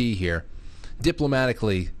pretty key here.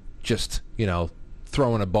 Diplomatically, just,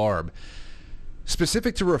 throwing a barb.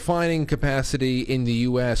 Specific to refining capacity in the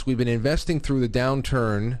U.S., we've been investing through the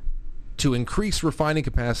downturn to increase refining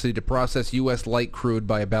capacity to process U.S. light crude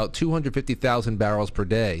by about 250,000 barrels per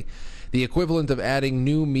day, the equivalent of adding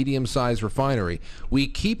new medium-sized refinery. We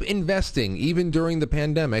keep investing even during the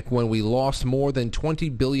pandemic, when we lost more than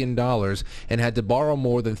 $20 billion and had to borrow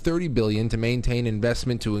more than $30 billion to maintain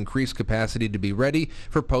investment to increase capacity to be ready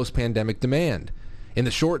for post-pandemic demand. In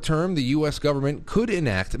the short term, the U.S. government could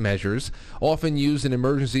enact measures often used in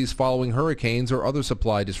emergencies following hurricanes or other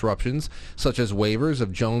supply disruptions, such as waivers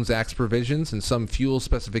of Jones Act provisions and some fuel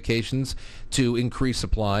specifications to increase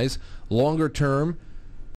supplies. Longer term,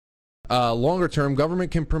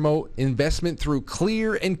 government can promote investment through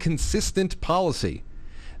clear and consistent policy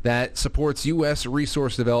that supports U.S.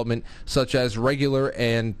 resource development, such as regular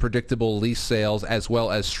and predictable lease sales, as well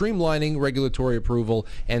as streamlining regulatory approval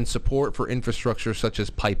and support for infrastructure such as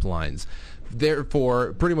pipelines.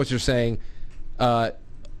 Therefore, pretty much you're saying, we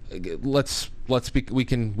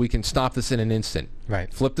can stop this in an instant.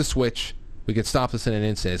 Right. Flip the switch, We could stop this in an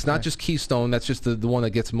instant. It's not just Keystone. That's just the one that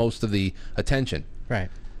gets most of the attention. Right.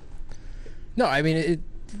 No, I mean,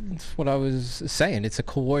 it's what I was saying. It's a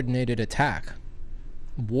coordinated attack.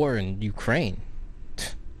 War in Ukraine.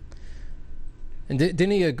 And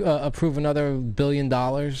didn't he approve another $1 billion?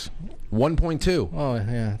 1.2. Oh,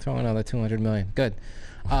 yeah. Throw another $200 million. Good.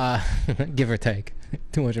 Give or take.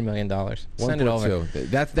 $200 million. Send it over.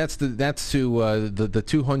 That's to the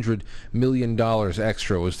 $200 million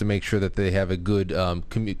extra was to make sure that they have a good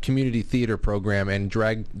community theater program and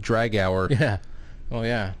drag hour. Yeah. Oh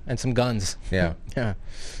yeah, and some guns. Yeah. Yeah.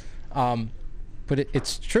 But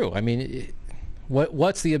it's true. I mean,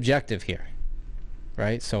 what's the objective here,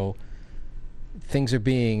 right? So things are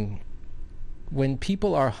being, when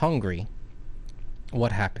people are hungry,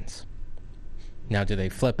 what happens? Now, do they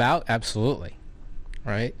flip out? Absolutely.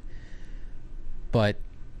 Right? But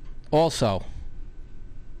also,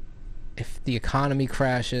 if the economy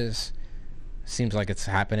crashes, seems like it's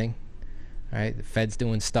happening, right? The Fed's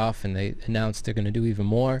doing stuff, and they announced they're going to do even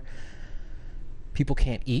more. People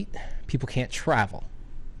can't eat. People can't travel.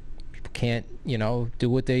 People can't, do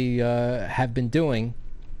what they have been doing.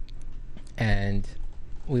 And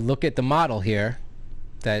we look at the model here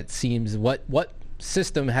that seems, what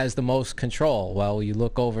system has the most control? Well, you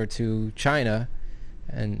look over to China,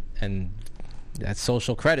 and that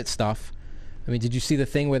social credit stuff. I mean, did you see the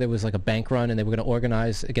thing where there was like a bank run and they were going to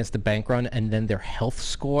organize against the bank run, and then their health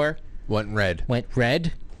score went red?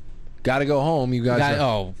 Got to go home. You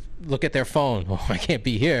guys. Look at their phone. Oh, I can't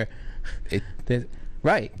be here.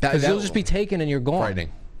 Right. Because you'll just be taken and you're gone.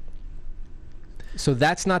 Frightening. So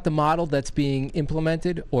that's not the model that's being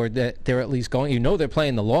implemented, or that they're at least going. They're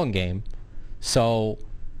playing the long game. So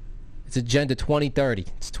it's Agenda 2030.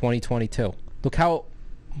 It's 2022. Look how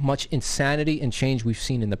much insanity and change we've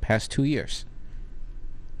seen in the past 2 years.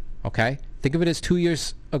 Okay? Think of it as 2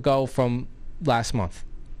 years ago from last month,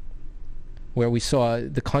 where we saw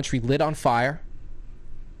the country lit on fire,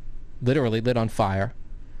 literally lit on fire.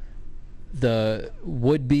 The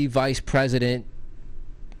would-be vice president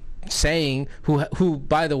saying, who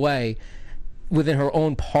by the way, within her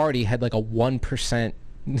own party had like a 1%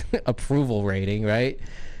 approval rating, right?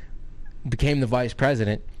 Became the vice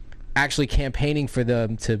president, actually campaigning for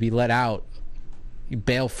them to be let out,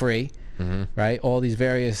 bail free, right? All these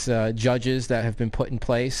various judges that have been put in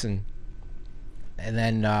place, and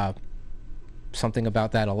then something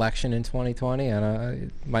about that election in 2020,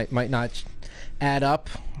 and it might not add up,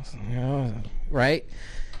 right?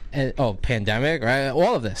 And pandemic, right?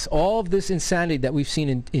 All of this insanity that we've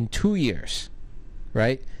seen in 2 years,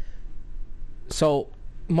 right? So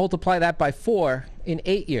multiply that by 4 in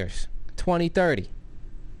 8 years, 2030.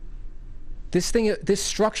 This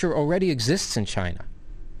structure already exists in China.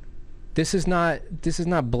 This is not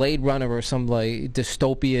Blade Runner or some like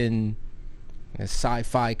dystopian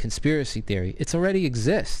sci-fi conspiracy theory. It already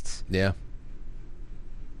exists. Yeah.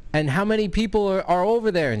 And how many people are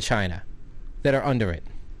over there in China that are under it?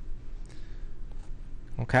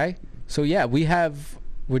 Okay? So yeah,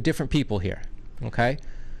 we're different people here. Okay?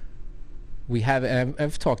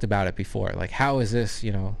 I've talked about it before. Like, how is this,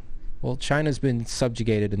 well, China's been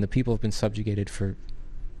subjugated, and the people have been subjugated for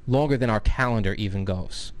longer than our calendar even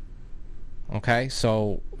goes. Okay?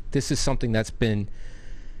 So this is something that's been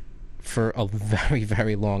for a very,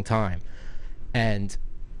 very long time. And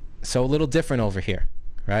so a little different over here,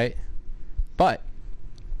 right? But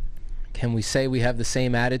can we say we have the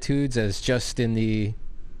same attitudes as just in the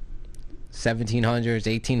 1700s,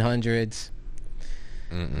 1800s,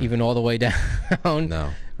 even all the way down? No.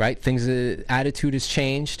 Right? Attitude has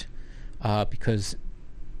changed because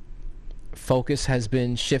focus has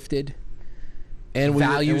been shifted, and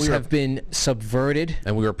values have been subverted.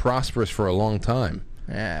 And we were prosperous for a long time.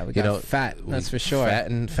 Yeah, we got fat. That's for sure. Fat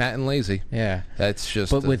and lazy. Yeah, that's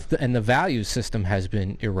just. But and the value system has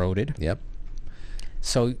been eroded. Yep.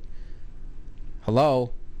 So,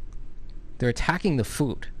 hello, they're attacking the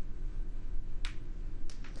food.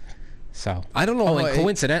 So I don't know. Oh, and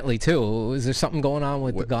coincidentally too, is there something going on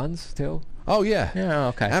with the guns too? Oh yeah. Yeah.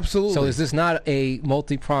 Okay. Absolutely. So is this not a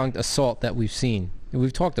multi-pronged assault that we've seen?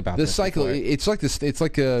 We've talked about this cycle. Before. It's like this. It's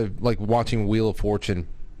like watching Wheel of Fortune.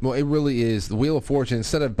 Well, it really is. The Wheel of Fortune,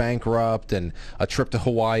 instead of Bankrupt and a trip to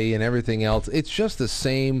Hawaii and everything else, it's just the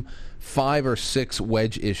same 5 or 6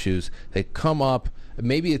 wedge issues. They come up.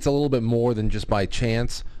 Maybe it's a little bit more than just by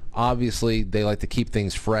chance. Obviously, they like to keep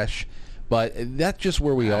things fresh. But that's just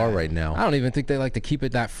where we are right now. I don't even think they like to keep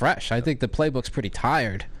it that fresh. I think the playbook's pretty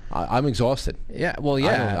tired. I'm exhausted. Yeah, well,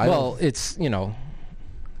 yeah. It's,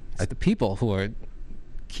 it's the people who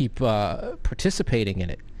keep participating in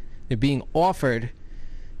it. They're being offered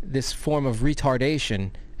this form of retardation,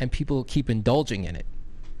 and people keep indulging in it.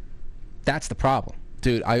 That's the problem.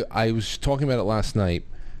 Dude, I was talking about it last night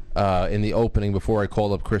in the opening before I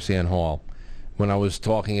called up Chris Ann Hall, when I was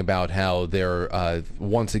talking about how they're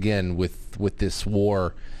once again with this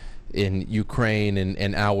war in Ukraine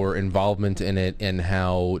and our involvement in it, and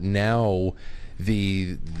how now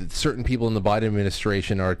the certain people in the Biden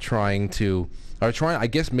administration are trying, I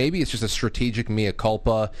guess maybe it's just a strategic mea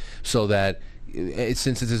culpa, so that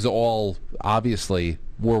since this is all, obviously,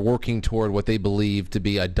 we're working toward what they believe to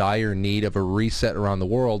be a dire need of a reset around the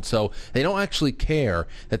world. So they don't actually care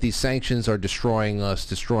that these sanctions are destroying us,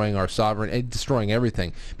 destroying our sovereignty, destroying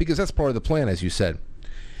everything, because that's part of the plan, as you said.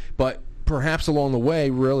 But perhaps along the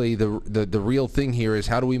way, really, the real thing here is,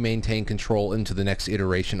 how do we maintain control into the next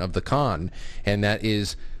iteration of the con? And that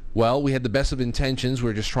is, well, we had the best of intentions. We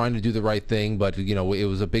were just trying to do the right thing, but it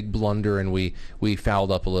was a big blunder, and we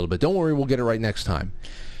fouled up a little bit. Don't worry, we'll get it right next time.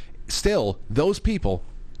 Still, those people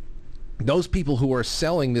who are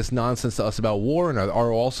selling this nonsense to us about war and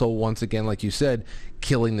are also, once again, like you said,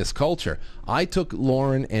 killing this culture. I took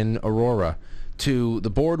Lauren and Aurora to the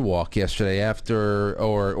boardwalk yesterday after,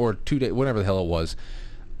 or 2 days, whatever the hell it was,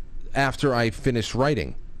 after I finished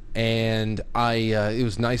writing. And it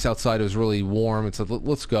was nice outside. It was really warm. It's like,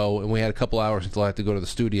 let's go. And we had a couple hours until I had to go to the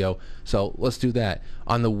studio. So let's do that.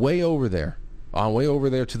 On the way over there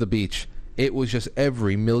to the beach, it was just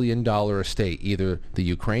every $1 million estate, either the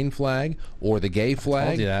Ukraine flag or the gay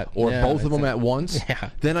flag, or both of them at once. Yeah.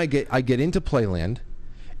 Then I get into Playland,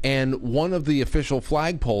 and one of the official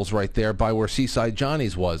flagpoles right there by where Seaside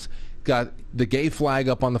Johnny's was got the gay flag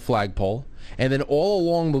up on the flagpole, and then all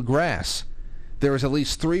along the grass there was at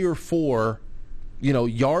least 3 or 4,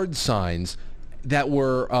 yard signs that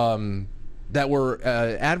were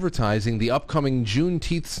advertising the upcoming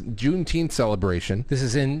Juneteenth celebration. This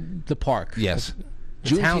is in the park. Yes,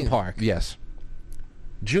 the town park. Yes,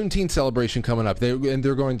 Juneteenth celebration coming up. They're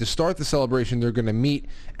going to start the celebration. They're going to meet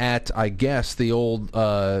at, I guess, the old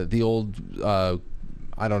I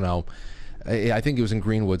don't know. I think it was in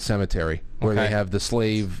Greenwood Cemetery, where they have the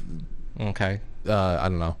slave. Okay. I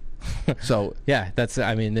don't know. So yeah, that's.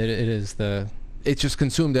 I mean, it is the. It just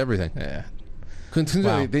consumed everything. Yeah.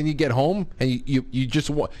 Wow. Then you get home and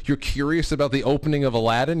you're curious about the opening of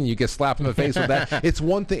Aladdin, and you get slapped in the face with that. It's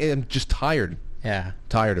one thing. I'm just tired. Yeah.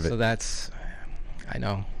 Tired of it. So that's. I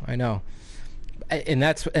know. And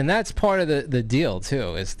that's part of the deal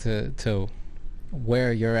too, is to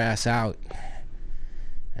wear your ass out,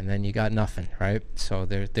 and then you got nothing, right? So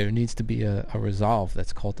there needs to be a resolve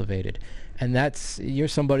that's cultivated. And you're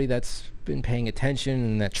somebody that's been paying attention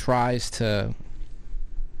and that tries to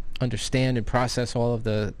understand and process all of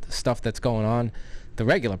the stuff that's going on. The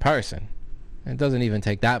regular person, it doesn't even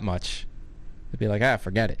take that much to be like,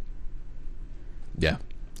 forget it. Yeah.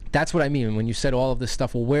 That's what I mean when you said all of this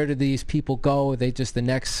stuff. Well, where do these people go? Are they just the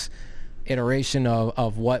next iteration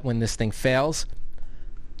of what when this thing fails?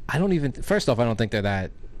 First off, I don't think they're that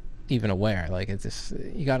even aware. Like, it's just,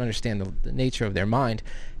 you got to understand the nature of their mind.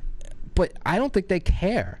 But I don't think they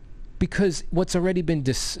care, because what's already been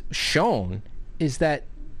shown is that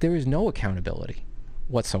there is no accountability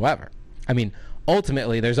whatsoever. I mean,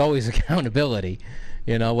 ultimately, there's always accountability,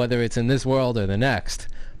 whether it's in this world or the next.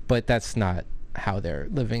 But that's not how they're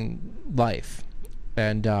living life.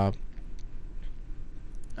 And I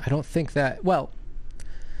don't think that... Well,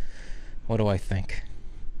 what do I think?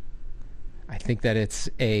 I think that it's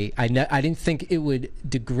I didn't think it would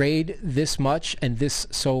degrade this much and this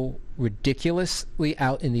so ridiculously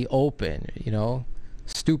out in the open,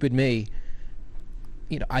 Stupid me,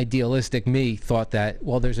 idealistic me thought that,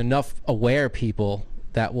 well, there's enough aware people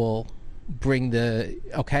that will bring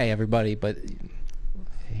okay, everybody, but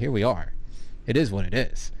here we are. It is what it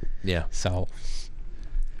is. Yeah. So...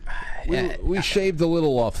 We shaved a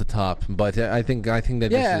little off the top, but I think that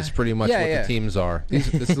this is pretty much what the teams are.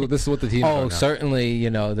 This is what the teams are now. Certainly,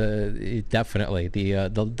 definitely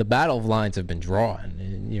the battle of lines have been drawn,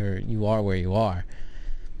 and you are where you are.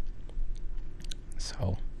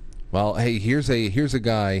 So, well, hey, here's a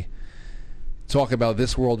guy talk about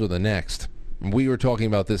this world or the next. We were talking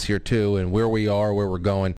about this here too, and where we are, where we're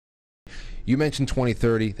going. You mentioned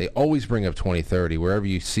 2030. They always bring up 2030 wherever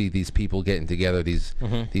you see these people getting together, these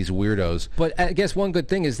weirdos. But I guess one good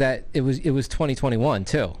thing is that it was 2021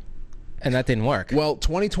 too, and that didn't work. Well,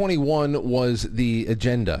 2021 was the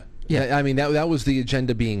agenda. Yeah, I mean that was the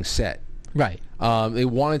agenda being set. Right. They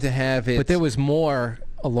wanted to have it, but there was more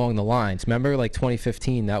along the lines. Remember, like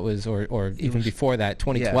 2015, that was, or even before that,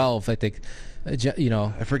 2012. Yeah. I think,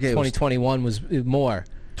 I forget. 2021 was more.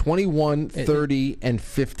 21, 30, and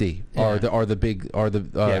 50 are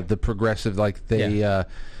the progressive, like they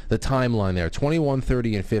the timeline there, 21,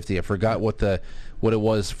 30, and 50. I forgot what it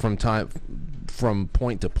was from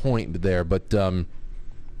point to point there, but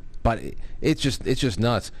it's just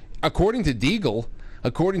nuts. According to Deagle,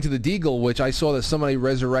 which I saw that somebody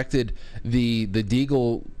resurrected the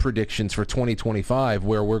Deagle predictions for 2025,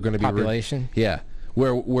 where we're going to be population.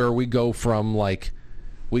 Where we go from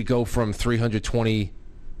 320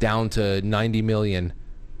 down to 90 million,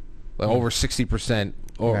 over 60%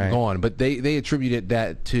 gone. But they attributed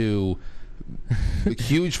that to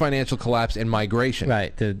huge financial collapse and migration.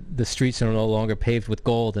 Right. The streets are no longer paved with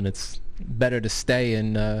gold, and it's better to stay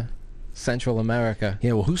in Central America.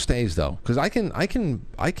 Yeah. Well, who stays though? Because I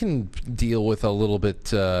can deal with a little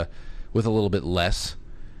bit less.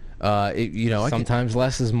 Sometimes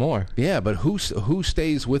less is more. Yeah, but who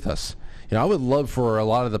stays with us? I would love for a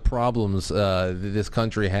lot of the problems this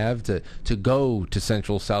country have to go to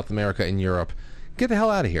Central, South America, and Europe. Get the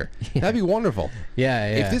hell out of here. Yeah. That'd be wonderful.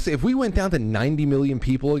 Yeah. If we went down to 90 million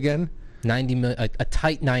people again, 90 million, a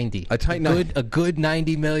tight 90, a good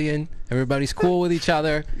 90 million. Everybody's cool with each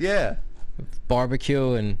other. Yeah,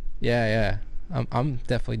 barbecue and yeah. I'm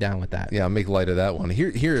definitely down with that. Yeah, I'll make light of that one.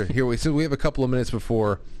 Here. We have a couple of minutes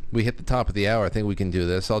before we hit the top of the hour. I think we can do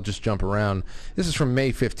this. I'll just jump around. This is from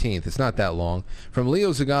May 15th. It's not that long. From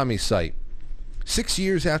Leo Zagami's site. 6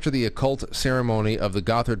 years after the occult ceremony of the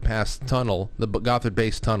Gotthard Pass Tunnel, the Gotthard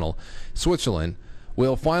Base Tunnel, Switzerland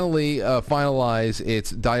will finally finalize its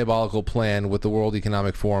diabolical plan with the World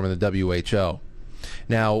Economic Forum and the WHO.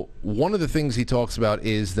 Now, one of the things he talks about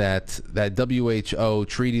is that WHO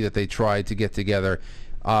treaty that they tried to get together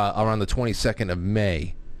around the 22nd of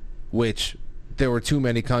May, which there were too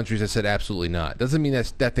many countries that said absolutely not. Doesn't mean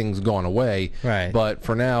that thing's gone away. Right. But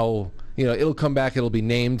for now, it'll come back. It'll be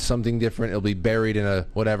named something different. It'll be buried in a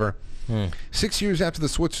whatever. 6 years after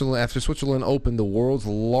Switzerland opened the world's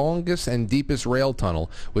longest and deepest rail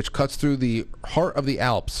tunnel, which cuts through the heart of the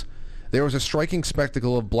Alps, there was a striking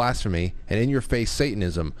spectacle of blasphemy and in-your-face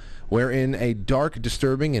Satanism, wherein a dark,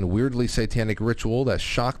 disturbing, and weirdly satanic ritual that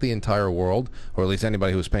shocked the entire world, or at least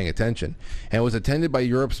anybody who was paying attention, and was attended by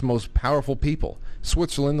Europe's most powerful people.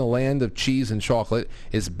 Switzerland, the land of cheese and chocolate,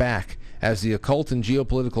 is back as the occult and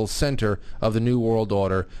geopolitical center of the New World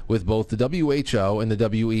Order, with both the WHO and the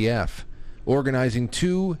WEF organizing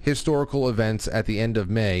two historical events at the end of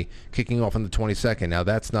May, kicking off on the 22nd. Now,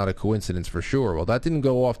 that's not a coincidence for sure. Well, that didn't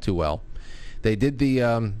go off too well. They did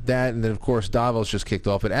that, and then, of course, Davos just kicked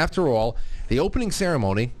off. But after all, the opening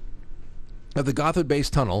ceremony of the Gotthard Base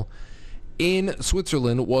Tunnel in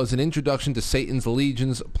Switzerland was an introduction to Satan's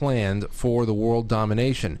legions planned for the world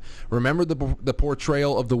domination. Remember the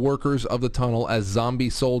portrayal of the workers of the tunnel as zombie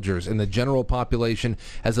soldiers and the general population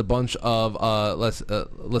as a bunch of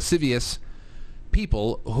lascivious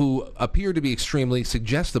people who appear to be extremely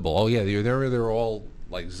suggestible. Oh yeah, they're all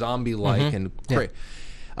like zombie-like and great.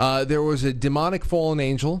 There was a demonic fallen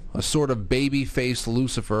angel, a sort of baby-faced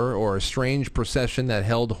Lucifer, or a strange procession that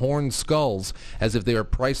held horned skulls as if they were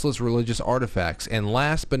priceless religious artifacts, and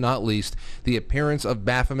last but not least, the appearance of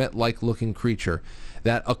Baphomet-like looking creature.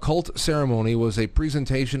 That occult ceremony was a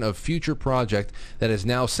presentation of future project that is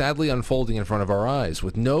now sadly unfolding in front of our eyes,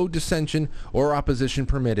 with no dissension or opposition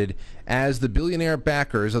permitted, as the billionaire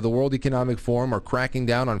backers of the World Economic Forum are cracking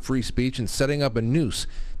down on free speech and setting up a noose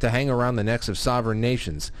to hang around the necks of sovereign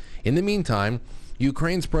nations. In the meantime,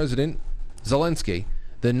 Ukraine's President Zelensky,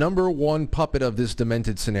 the number one puppet of this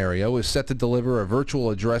demented scenario, is set to deliver a virtual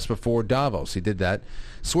address before Davos. He did that.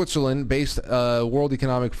 Switzerland-based World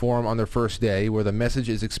Economic Forum on their first day, where the message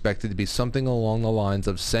is expected to be something along the lines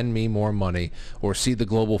of "send me more money" or "see the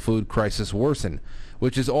global food crisis worsen,"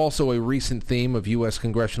 which is also a recent theme of U.S.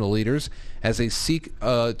 congressional leaders as they seek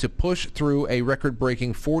to push through a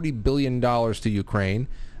record-breaking $40 billion to Ukraine.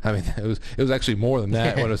 I mean, it was actually more than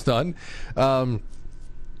that when it's done.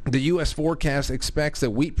 The U.S. forecast expects that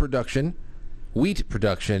wheat production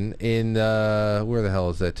in where the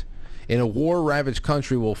hell is it? In a war-ravaged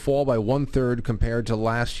country will fall by 1/3 compared to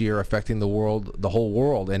last year, affecting the whole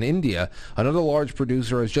world. And India, another large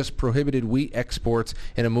producer, has just prohibited wheat exports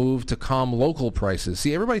in a move to calm local prices.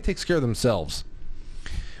 See, everybody takes care of themselves.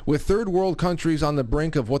 With third world countries on the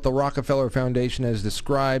brink of what the Rockefeller Foundation has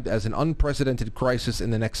described as an unprecedented crisis in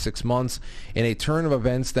the next 6 months, in a turn of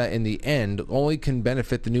events that in the end only can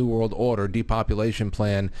benefit the New World Order depopulation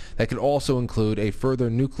plan that could also include a further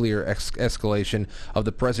nuclear escalation of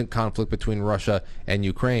the present conflict between Russia and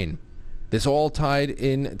Ukraine. This all tied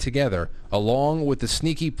in together, along with the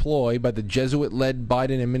sneaky ploy by the Jesuit-led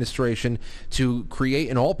Biden administration to create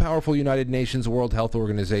an all-powerful United Nations World Health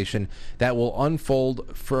Organization that will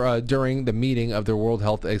unfold during the meeting of their World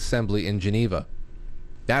Health Assembly in Geneva.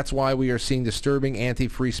 That's why we are seeing disturbing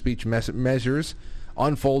anti-free speech measures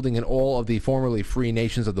unfolding in all of the formerly free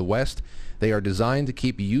nations of the West. They are designed to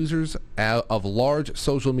keep users of large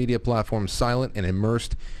social media platforms silent and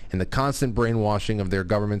immersed in the constant brainwashing of their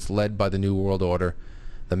governments led by the New World Order.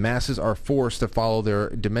 The masses are forced to follow their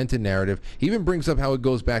demented narrative. He even brings up how it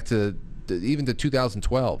goes back to even to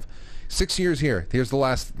 2012. 6 years here. Here's the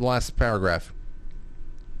last paragraph.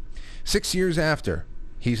 6 years after,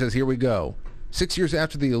 he says, here we go. 6 years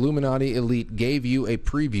after the Illuminati elite gave you a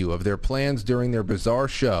preview of their plans during their bizarre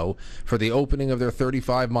show for the opening of their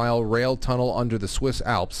 35-mile rail tunnel under the Swiss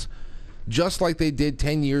Alps, just like they did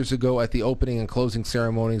 10 years ago at the opening and closing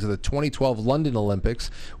ceremonies of the 2012 London Olympics,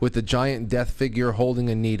 with the giant death figure holding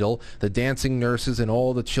a needle, the dancing nurses, and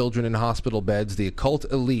all the children in hospital beds, the occult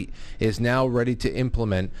elite is now ready to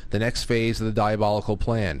implement the next phase of the diabolical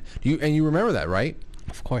plan. You remember that, right?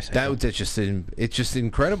 Of course I do. It's just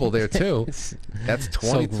incredible there, too. That's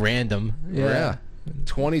 20... So random. Yeah.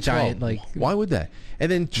 2012. Giant, why would that?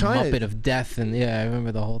 And then China... Muppet of death, and I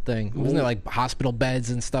remember the whole thing. Wasn't there like hospital beds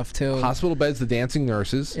and stuff too? Hospital beds, the dancing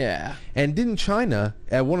nurses. Yeah. And didn't China,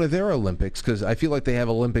 at one of their Olympics, because I feel like they have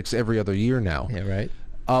Olympics every other year now. Yeah, right.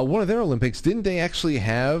 One of their Olympics, didn't they actually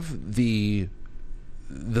have the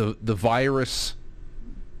virus...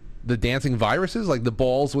 The dancing viruses, like the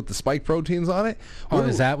balls with the spike proteins on it? Oh,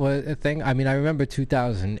 is that what a thing? I mean, I remember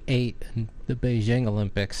 2008 in the Beijing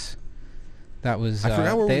Olympics. That was. I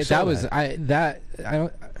forgot where we saw that. I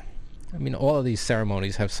mean, all of these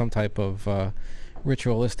ceremonies have some type of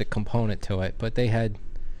ritualistic component to it, but they had.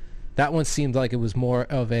 That one seemed like it was more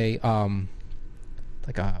of a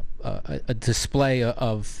like a display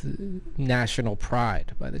of national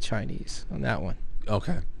pride by the Chinese on that one.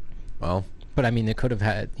 Okay, well. But I mean, they could have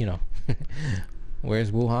had,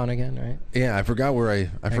 where's Wuhan again, right? Yeah, I forgot where I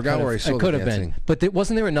saw the dancing. It could have been. But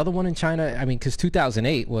wasn't there another one in China? I mean, because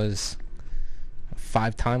 2008 was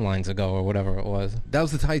 5 timelines ago or whatever it was. That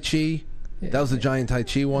was the Tai Chi. Yeah, that was the giant Tai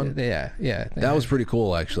Chi one. Yeah. That was pretty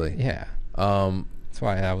cool, actually. Yeah. That's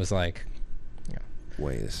why I was like,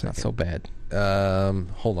 wait a second. Not so bad.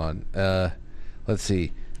 Hold on. Let's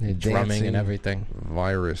see. Drumming and everything.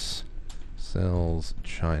 Virus. Sells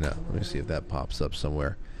China. Let me see if that pops up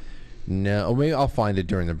somewhere. No, maybe I'll find it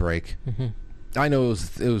during the break. Mm-hmm. I know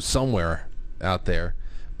it was somewhere out there,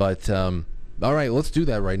 but all right, let's do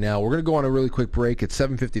that right now. We're gonna go on a really quick break. It's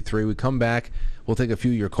 7:53. We come back. We'll take a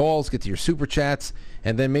few of your calls, get to your super chats,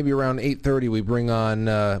 and then maybe around 8:30 we bring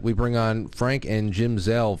on Frank and Jim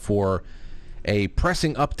Zell for a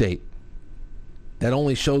pressing update that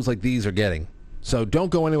only shows like these are getting. So don't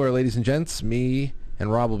go anywhere, ladies and gents. Me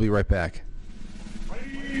and Rob will be right back.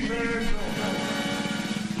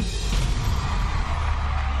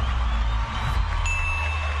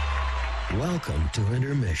 Welcome to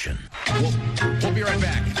intermission. We'll be right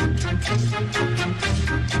back.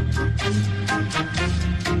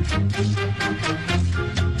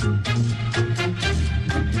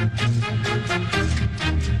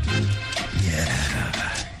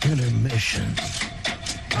 Yeah, intermission.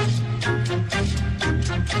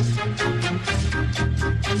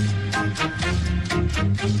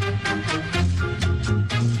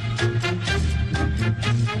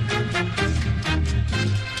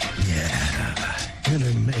 Yeah,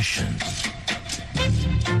 intermission.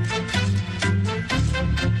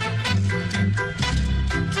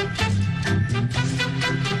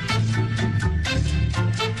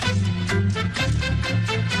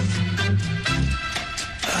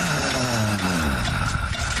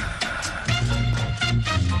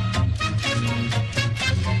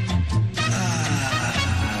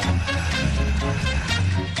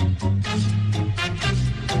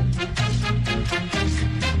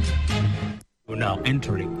 Now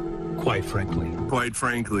entering, quite frankly. Quite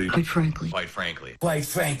frankly. Quite frankly. Quite frankly. Quite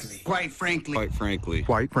frankly. Quite frankly. Quite frankly. Quite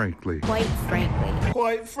frankly. Quite frankly.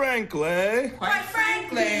 Quite frankly. Quite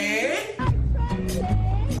frankly.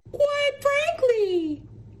 Quite frankly.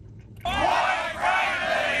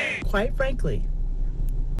 Quite frankly.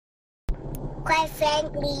 Quite frankly.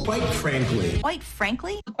 Quite frankly. Quite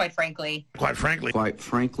frankly? Quite frankly. Quite frankly. Quite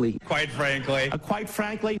frankly. Quite frankly. Quite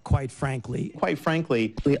frankly. Quite frankly. Quite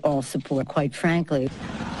frankly. We all support quite frankly.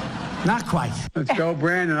 Not quite. Let's go,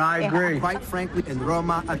 Brandon. I agree. Quite frankly, in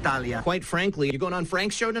Roma, Italia. Quite frankly, you going on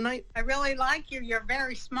Frank's show tonight? I really like you. You're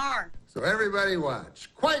very smart. So everybody watch.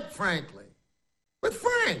 Quite frankly. With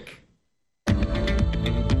Frank.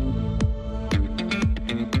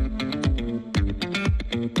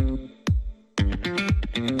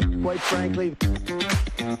 Quite frankly.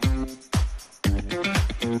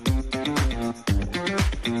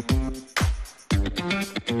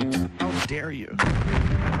 How dare you?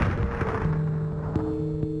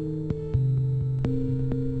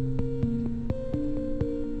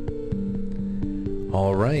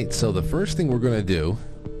 All right, so the first thing we're going to do,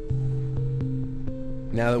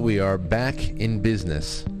 now that we are back in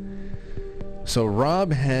business, so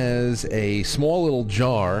Rob has a small little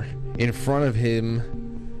jar in front of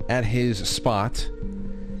him at his spot,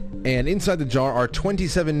 and inside the jar are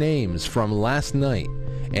 27 names from last night.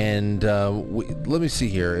 And let me see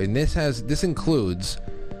here, and this includes,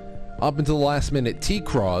 up until the last minute, T.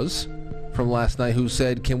 Cross from last night, who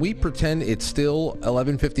said, "Can we pretend it's still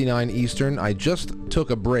 11:59 Eastern? I just took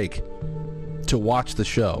a break to watch the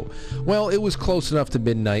show." Well, it was close enough to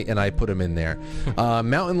midnight, and I put him in there.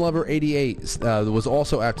 Mountain Lover 88 was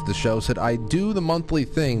also after the show, said, "I do the monthly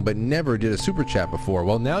thing, but never did a super chat before."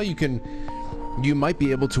 Well, now you might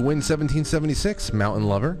be able to win 1776, Mountain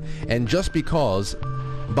Lover. And Just Because,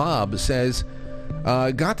 Bob says,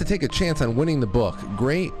 got to take a chance on winning the book.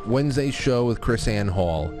 Great Wednesday show with Chris Ann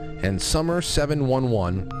Hall. And Summer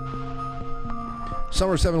 711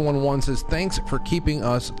 says, "Thanks for keeping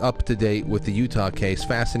us up to date with the Utah case.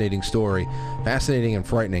 Fascinating story. Fascinating and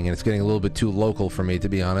frightening, and it's getting a little bit too local for me, to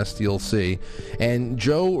be honest. You'll see." And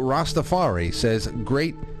Joe Rastafari says,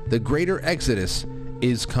 "The greater exodus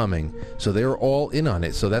is coming." So they're all in on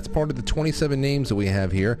it. So that's part of the 27 names that we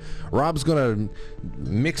have here. Rob's going to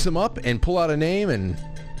mix them up and pull out a name, and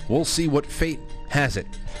we'll see what fate has it.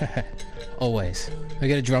 Always. We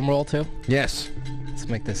get a drum roll too? Yes. Let's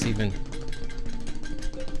make this even.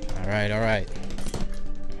 All right.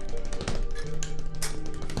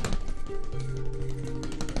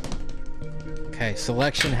 Okay,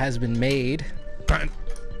 selection has been made.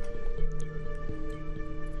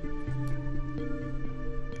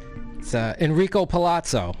 It's Enrico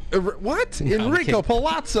Palazzo. What? No, Enrico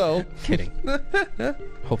Palazzo? Kidding.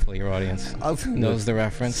 Hopefully your audience knows the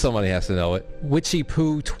reference. Somebody has to know it. Witchy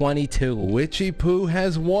Poo 22. Witchy Poo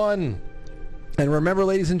has won. And remember,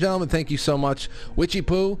 ladies and gentlemen, thank you so much. Witchy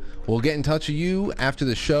Poo, we'll get in touch with you after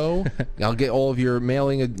the show. I'll get all of your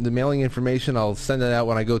mailing information. I'll send it out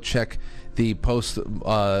when I go check the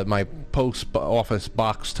my post office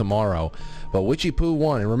box tomorrow. But Witchy Poo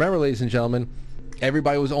won. And remember, ladies and gentlemen,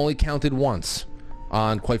 everybody was only counted once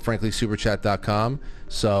on, quite frankly, superchat.com.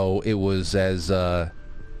 So it was as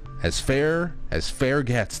fair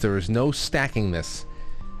gets. There is no stacking this.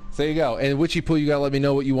 So there you go. And Witchy Poo, you got to let me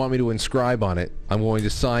know what you want me to inscribe on it. I'm going to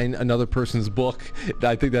sign another person's book.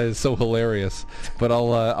 I think that is so hilarious. But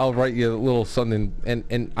I'll write you a little something,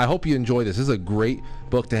 and I hope you enjoy this. This is a great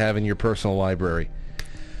book to have in your personal library.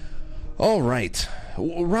 All right.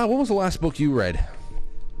 Rob, what was the last book you read?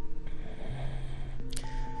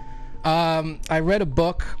 I read a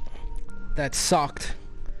book that sucked,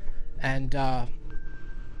 and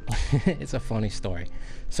it's a funny story.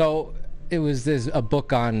 So there's a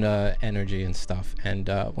book on energy and stuff, and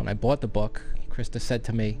when I bought the book, Krista said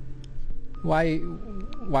to me, why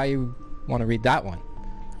you want to read that one?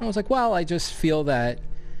 And I was like, well, I just feel that.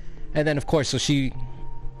 And then, of course, so she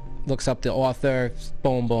looks up the author,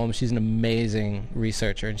 boom, she's an amazing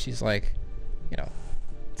researcher, and she's like,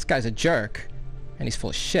 this guy's a jerk, and he's full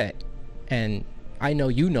of shit, and I know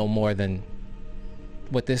you know more than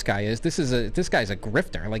what this guy is. This guy's a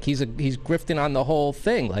grifter. Like, he's grifting on the whole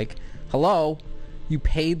thing. Like, hello, you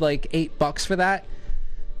paid like $8 for that?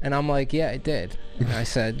 And I'm like, yeah, I did. And I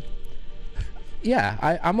said,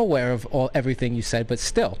 yeah, I'm aware of everything you said, but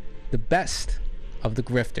still, the best of the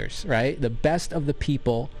grifters, right? The best of the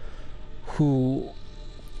people who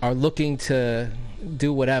are looking to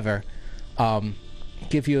do whatever,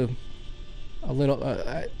 give you a little,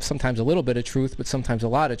 sometimes a little bit of truth, but sometimes a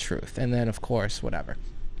lot of truth. And then, of course, whatever.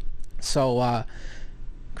 So,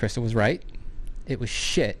 Krista was right. It was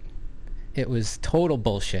shit. It was total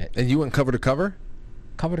bullshit. And you went cover to cover?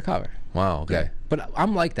 Cover to cover. Wow, okay. Yeah. But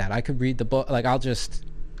I'm like that. I could read the book. Like,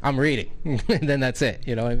 I'm reading. And then that's it.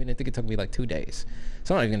 You know what I mean? I think it took me like 2 days.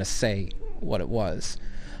 So I'm not even going to say what it was.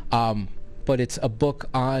 But it's a book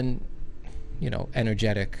on,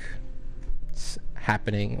 energetic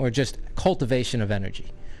happening, or just cultivation of energy.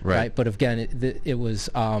 Right? But again, it was,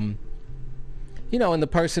 and the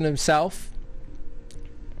person himself,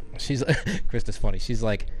 she's, Krista's funny. She's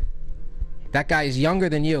like, that guy is younger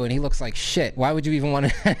than you, and he looks like shit. Why would you even want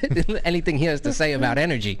to anything he has to say about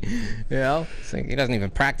energy? It's like he doesn't even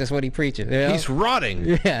practice what he preaches. He's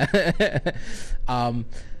rotting. Yeah.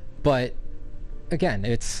 But again,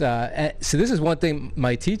 it's so this is one thing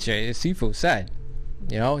my teacher Sifu said.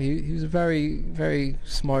 He was a very, very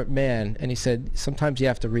smart man, and he said sometimes you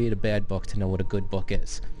have to read a bad book to know what a good book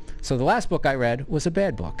is. So the last book I read was a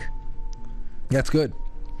bad book. That's good.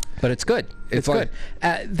 But it's good. It's good.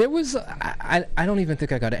 There was, I don't even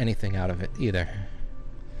think I got anything out of it either.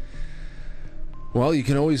 Well, you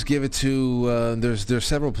can always give it to. There's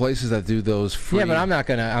several places that do those free. Yeah, but I'm not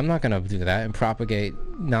gonna do that and propagate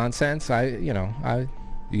nonsense. You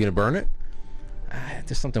gonna burn it?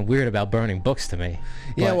 There's something weird about burning books to me.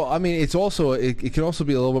 Yeah, But- well, I mean, it's also it can also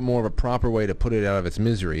be a little bit more of a proper way to put it out of its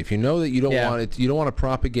misery. If you know that you don't want it, you don't want to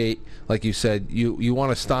propagate, like you said, you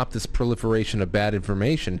want to stop this proliferation of bad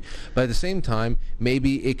information. But at the same time,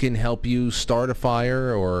 maybe it can help you start a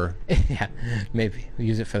fire or yeah, maybe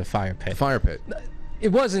use it for the fire pit. fire pit.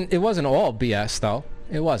 It wasn't all BS though.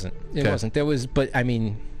 It wasn't. It Okay. wasn't. There was, but I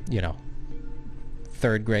mean,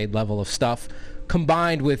 third grade level of stuff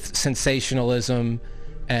combined with sensationalism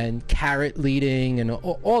and carrot leading and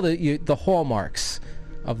all the hallmarks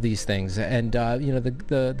of these things. And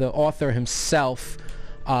the author himself,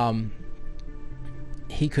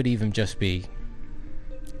 he could even just be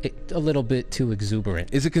a little bit too exuberant.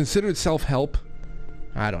 Is it considered self-help?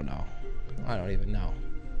 I don't know. I don't even know.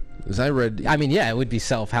 As I read, I mean, yeah, it would be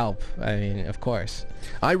self-help. I mean, of course.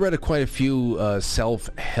 I read quite a few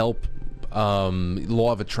self-help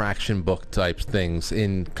law of attraction book type things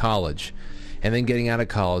in college, and then getting out of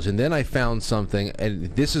college, and then I found something,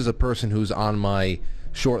 and this is a person who's on my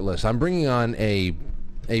short list. I'm bringing on a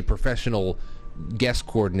professional guest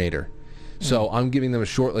coordinator, so I'm giving them a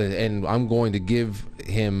short list, and I'm going to give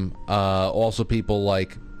him also people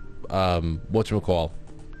like whatchamacall,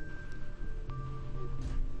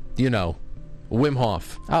 Wim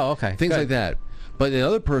Hof. Oh, okay. Things Good. like that. But the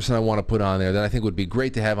other person I want to put on there that I think would be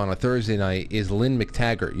great to have on a Thursday night is Lynn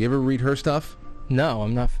McTaggart. You ever read her stuff? No,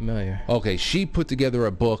 I'm not familiar. Okay, she put together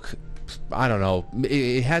a book. I don't know.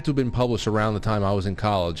 It had to have been published around the time I was in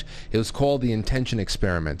college. It was called The Intention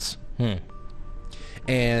Experiments.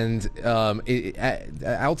 And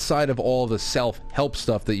outside of all the self-help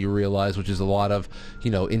stuff that you realize, which is a lot of,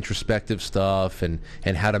 introspective stuff and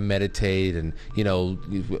how to meditate and,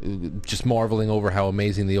 just marveling over how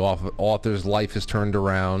amazing the author's life has turned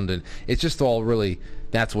around. And it's just all really,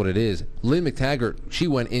 that's what it is. Lynn McTaggart, she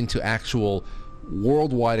went into actual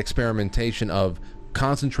worldwide experimentation of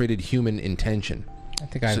concentrated human intention. I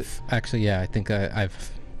think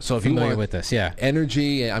I've So if you familiar want with this, yeah.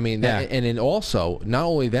 energy, I mean, Yeah. and then also, not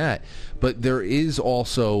only that, but there is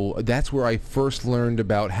also, that's where I first learned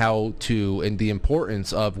about how to, and the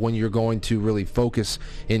importance of when you're going to really focus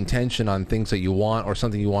intention on things that you want or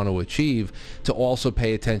something you want to achieve, to also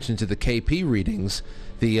pay attention to the KP readings,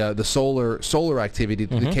 the solar activity,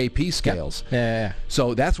 the KP scales. Yeah.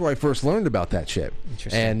 So that's where I first learned about that shit.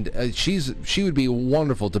 Interesting. And she would be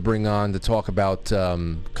wonderful to bring on to talk about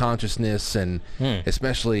consciousness and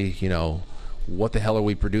especially, what the hell are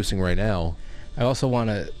we producing right now? I also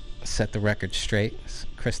want to set the record straight.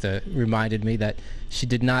 Krista reminded me that she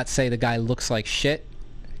did not say the guy looks like shit,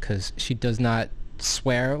 because she does not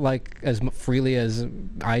swear like as freely as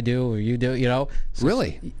I do or you do, So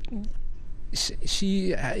Really?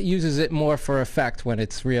 She uses it more for effect when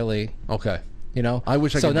it's really, Okay. I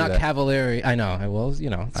wish I so could do not that. cavalier. I know. Well, it's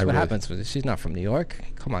what really- happens with it. She's not from New York.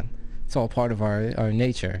 Come on, it's all part of our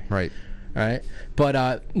nature. Right. Right.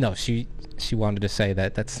 But no, she wanted to say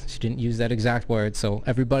she didn't use that exact word. So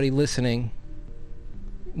everybody listening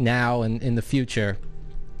now and in the future,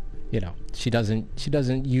 she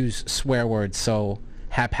doesn't use swear words so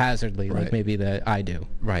haphazardly like Right. maybe that I do.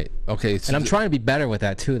 Right. Okay. And I'm trying to be better with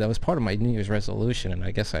that too. That was part of my New Year's resolution, and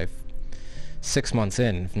I guess I've 6 months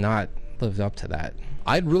in have not lived up to that.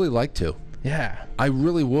 I'd really like to. Yeah. I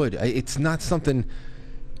really would. It's not something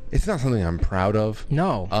I'm proud of.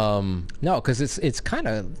 No. No, because it's kind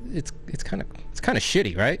of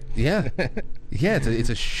shitty, right? Yeah. Yeah. It's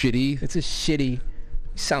a shitty. It's a shitty. You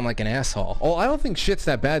sound like an asshole. Oh, I don't think shit's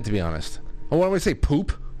that bad, to be honest. Oh, what do I say?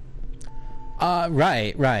 Poop.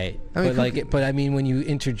 Right. I mean, But I mean, when you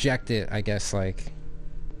interject it, I guess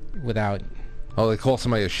without. Oh, they call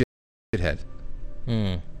somebody a shithead.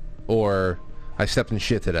 Or I stepped in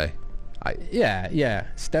shit today. Yeah.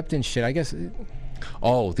 Stepped in shit. I guess.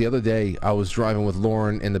 Oh, the other day I was driving with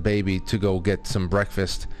Lauren and the baby to go get some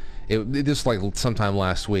breakfast. This was like sometime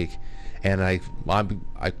last week, and I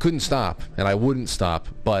couldn't stop, and I wouldn't stop,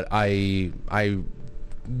 but I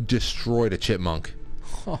destroyed a chipmunk.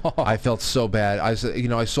 I felt so bad. I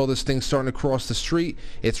saw this thing starting to cross the street.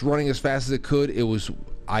 It's running as fast as it could.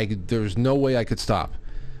 There's no way I could stop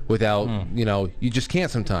without, you just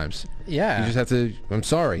can't sometimes. Yeah. You just have to, I'm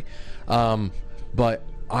sorry. But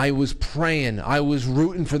I was praying. I was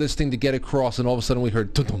rooting for this thing to get across, and all of a sudden we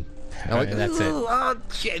heard, dum-dum. And I'm like, That's it. Oh,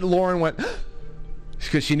 shit. Lauren went,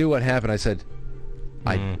 because she knew what happened. I said,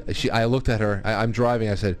 I looked at her. I'm driving.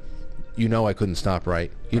 I said, I couldn't stop,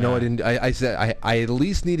 right? I didn't. I said I at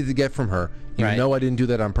least needed to get from her. I didn't do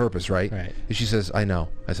that on purpose, right? Right. And she says, I know.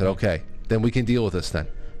 I said, okay. then we can deal with this then.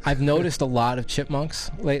 I've noticed a lot of chipmunks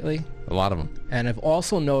lately. A lot of them. And I've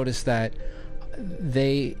also noticed that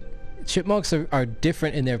chipmunks are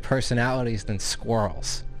different in their personalities than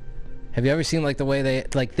squirrels. Have you ever seen like the way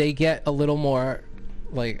they get a little more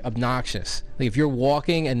like obnoxious? Like if you're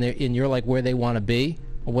walking and you're like where they want to be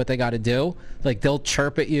or what they got to do, like they'll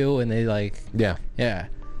chirp at you and they like yeah.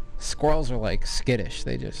 Squirrels are like skittish.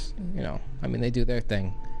 They just they do their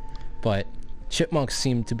thing, but chipmunks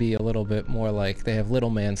seem to be a little bit more like they have little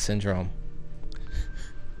man syndrome.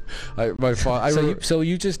 So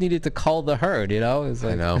you just needed to cull the herd, It's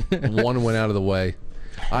like, I know. One went out of the way.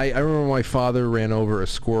 I remember my father ran over a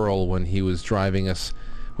squirrel when he was driving us.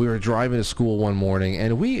 We were driving to school one morning,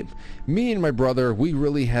 and me and my brother,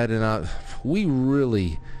 we had it out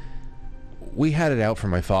for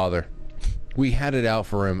my father. We had it out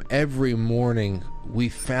for him every morning. We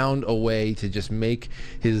found a way to just make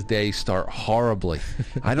his day start horribly.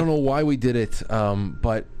 I don't know why we did it,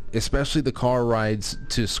 but especially the car rides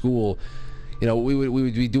to school. We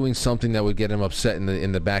would be doing something that would get him upset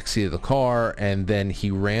in the back seat of the car, and then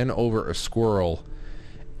he ran over a squirrel,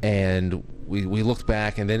 and we looked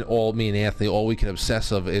back, and then me and Anthony, all we could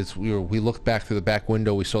obsess of is we looked back through the back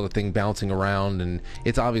window, we saw the thing bouncing around, and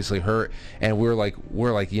it's obviously hurt, and we're like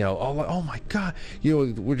oh my god,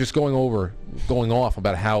 we're just going off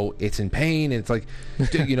about how it's in pain, and it's like,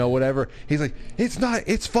 whatever. He's like, it's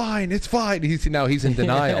fine. He's in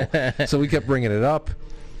denial. So we kept bringing it up.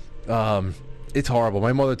 It's horrible.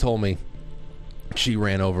 My mother told me she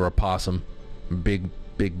ran over a possum, big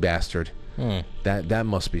bastard. That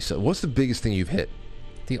must be so. What's the biggest thing you've hit?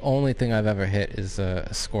 The only thing I've ever hit is a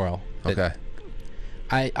squirrel. Okay.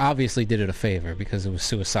 I obviously did it a favor because it was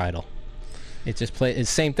suicidal. It just played. It's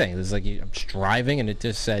the same thing. It was like I'm just driving and it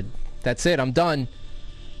just said, "That's it, I'm done,"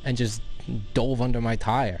 and just dove under my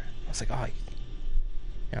tire. I was like,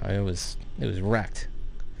 it was wrecked.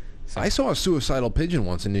 So. I saw a suicidal pigeon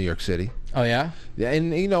once in New York City. Oh yeah? Yeah,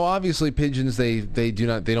 and obviously pigeons they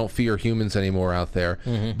don't fear humans anymore out there.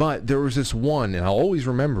 Mm-hmm. But there was this one, and I'll always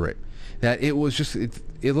remember it, that it was just it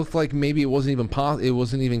looked like maybe it wasn't even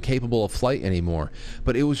capable of flight anymore.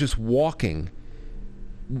 But it was just walking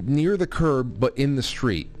near the curb but in the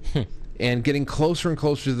street and getting closer and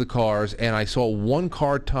closer to the cars, and I saw one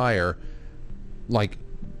car tire like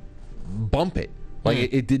bump it. Like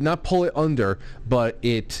it did not pull it under, but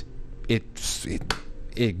it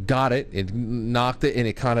got it, it knocked it, and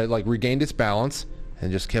it kind of like regained its balance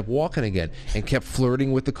and just kept walking again and kept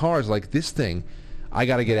flirting with the cars like, this thing, I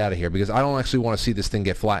got to get out of here because I don't actually want to see this thing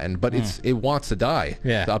get flattened, but it wants to die.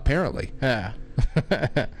 Yeah. Apparently. Yeah.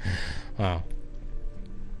 Wow.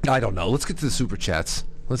 I don't know. Let's get to the super chats.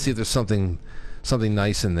 Let's see if there's something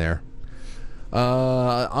nice in there.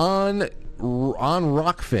 On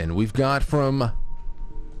Rockfin, we've got from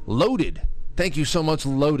Loaded. Thank you so much,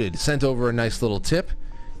 Loaded. Sent over a nice little tip.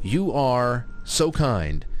 You are so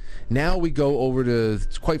kind. Now we go over to,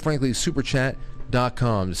 quite frankly,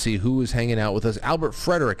 superchat.com to see who is hanging out with us. Albert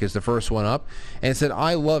Frederick is the first one up and said,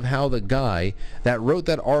 I love how the guy that wrote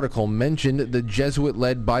that article mentioned the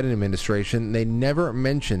Jesuit-led Biden administration. They never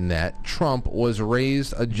mentioned that Trump was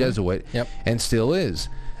raised a Jesuit and still is.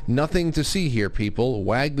 Nothing to see here, people.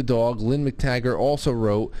 Wag the dog. Lynn McTaggart also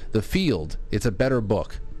wrote The Field. It's a better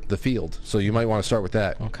book. The Field. So you might want to start with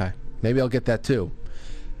that. Okay. Maybe I'll get that too.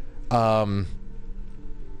 Well,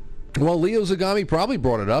 Leo Zagami probably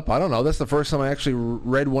brought it up. I don't know. That's the first time I actually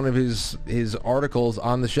read one of his articles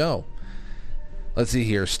on the show. Let's see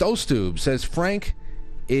here. Stostube says, Frank,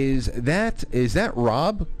 is that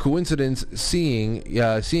Rob? Coincidence seeing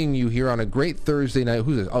you here on a great Thursday night.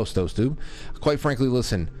 Who's this? Oh, Stostube. Quite frankly,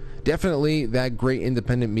 listen. Definitely that great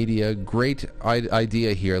independent media, great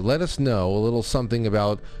idea here. Let us know a little something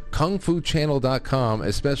about KungFuChannel.com,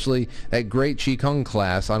 especially that great Qigong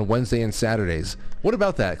class on Wednesday and Saturdays. What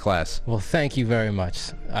about that class? Well, thank you very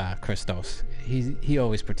much, Christos. He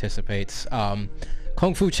always participates.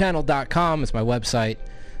 KungFuChannel.com is my website.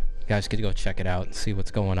 You guys could go check it out and see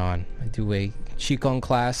what's going on. I do a Qigong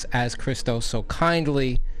class as Christos so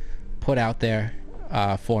kindly put out there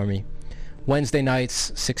for me. Wednesday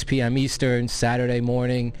nights, 6 p.m. Eastern, Saturday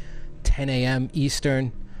morning, 10 a.m.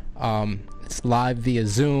 Eastern. It's live via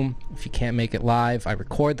Zoom. If you can't make it live, I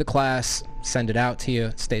record the class, send it out to you.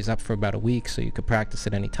 It stays up for about a week, so you can practice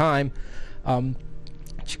at any time.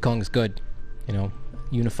 Qigong is good.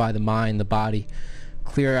 Unify the mind, the body,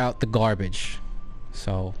 clear out the garbage.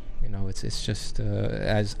 So, it's just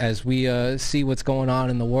as we see what's going on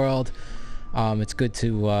in the world, it's good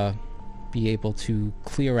to be able to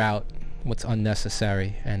clear out what's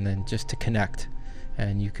unnecessary and then just to connect,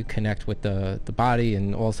 and you could connect with the body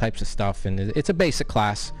and all types of stuff. And it's a basic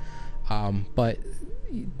class. But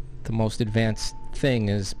the most advanced thing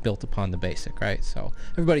is built upon the basic, right? So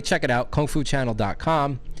everybody check it out,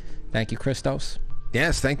 kungfuchannel.com. Thank you, Christos.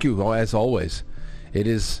 Yes, thank you, as always. It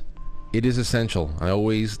is essential. I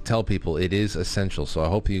always tell people it is essential. So I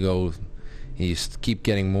hope you keep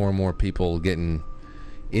getting more and more people getting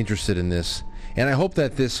interested in this. And I hope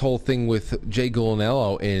that this whole thing with Jay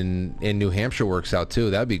Gulinello in New Hampshire works out too.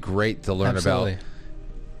 That'd be great to learn about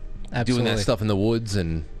doing that stuff in the woods.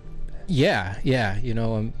 And yeah.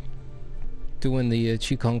 I'm doing the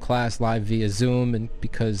Qigong class live via Zoom, and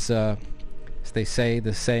because as they say,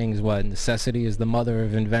 the saying is what, necessity is the mother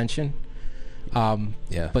of invention.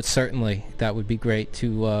 But certainly that would be great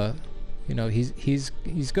to he's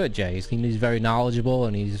good, Jay. He's very knowledgeable,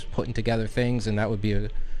 and he's putting together things, and that would be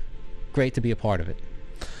great to be a part of it.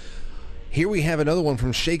 Here we have another one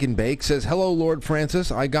from Shake and Bake. Says, hello, Lord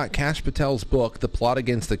Francis. I got Kash Patel's book, The Plot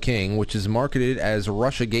Against the King, which is marketed as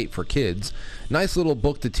Russiagate for kids. Nice little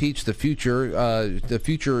book to teach the future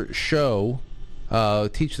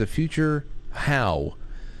how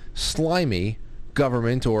slimy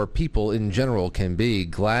government or people in general can be.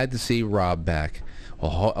 Glad to see Rob back.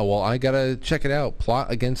 Well, I gotta check it out.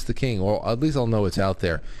 Plot Against the King, or at least I'll know it's out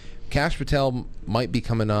there. Kash Patel might be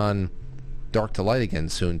coming on Dark to Light again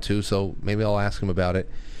soon too, so maybe I'll ask him about it.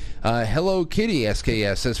 Hello Kitty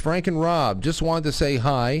SKS says, Frank and Rob, just wanted to say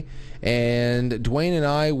hi, and Dwayne and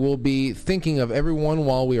I will be thinking of everyone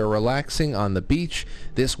while we are relaxing on the beach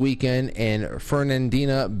this weekend in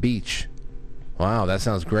Fernandina Beach. Wow, that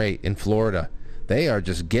sounds great. In Florida. They are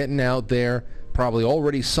just getting out there, probably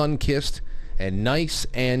already sun-kissed and nice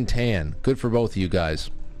and tan. Good for both of you guys.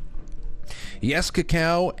 Yes,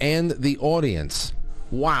 Cacao and the audience.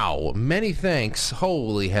 Wow, many thanks.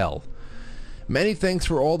 Holy hell. Many thanks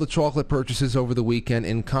for all the chocolate purchases over the weekend.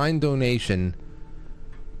 In-kind donation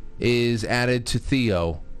is added to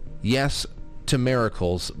Theo. Yes, to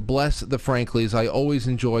miracles. Bless the Franklies. I always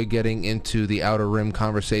enjoy getting into the Outer Rim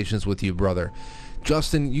conversations with you, brother.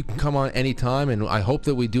 Justin, you can come on anytime, and I hope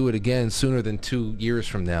that we do it again sooner than 2 years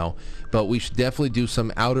from now. But we should definitely do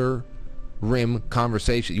some Outer Rim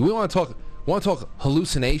conversation. We want to talk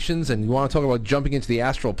hallucinations, and you want to talk about jumping into the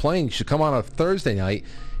astral plane. You should come on a Thursday night,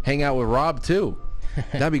 hang out with Rob too.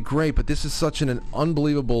 That'd be great. But this is such an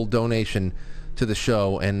unbelievable donation to the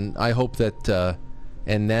show, and I hope that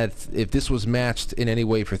if this was matched in any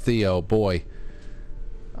way for Theo, boy,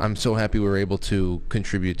 I'm so happy we were able to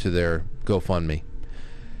contribute to their GoFundMe.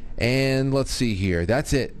 And let's see here.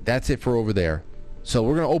 That's it for over there. So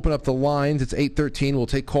we're going to open up the lines. It's 8:13. We'll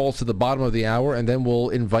take calls to the bottom of the hour, and then we'll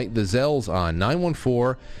invite the Zells on.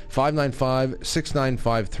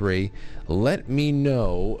 914-595-6953. Let me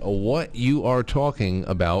know what you are talking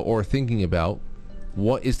about or thinking about.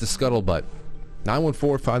 What is the scuttlebutt?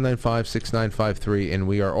 914-595-6953. And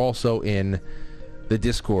we are also in the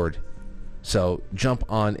Discord. So jump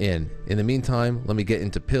on in. In the meantime, let me get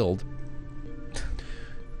into Pilled.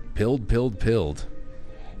 Pilled.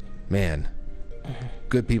 Man.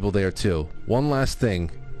 Good people there too. One last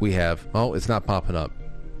thing we have. Oh, it's not popping up.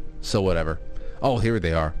 So whatever. Oh, here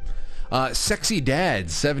they are. Sexy Dad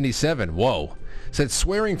 77. Whoa. Said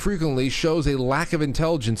swearing frequently shows a lack of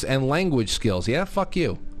intelligence and language skills. Yeah, fuck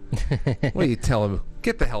you. What do you tell him?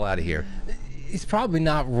 Get the hell out of here. He's probably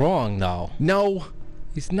not wrong though. No,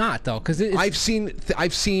 he's not though, because I've seen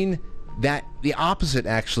that the opposite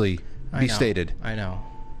actually be stated. I know.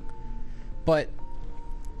 But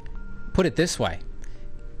put it this way.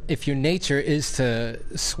 If your nature is to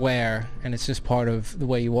swear and it's just part of the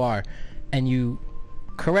way you are, and you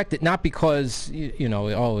correct it, not because,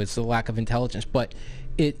 it's a lack of intelligence, but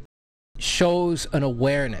it shows an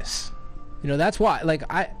awareness. That's why,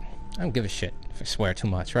 I don't give a shit if I swear too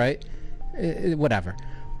much, right? Whatever.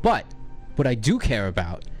 But what I do care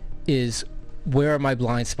about is where are my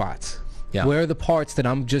blind spots? Yeah. Where are the parts that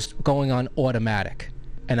I'm just going on automatic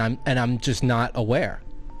and I'm just not aware?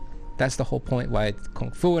 That's the whole point why it's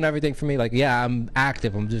Kung Fu and everything for me. I'm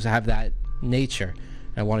active. I have that nature.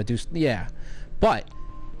 I want to do, But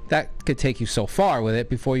that could take you so far with it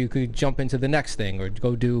before you could jump into the next thing or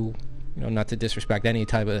go do, not to disrespect any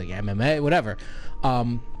type of MMA, whatever.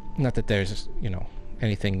 Not that there's,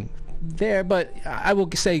 anything there, but I will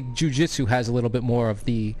say jiu-jitsu has a little bit more of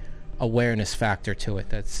the awareness factor to it.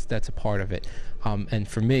 That's a part of it. And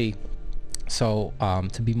for me, so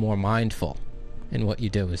to be more mindful in what you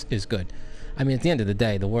do is good. I mean, at the end of the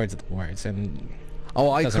day, the words are the words, and it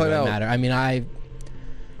doesn't really matter. I mean,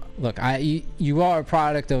 you are a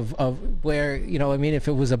product of where, if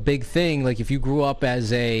it was a big thing, if you grew up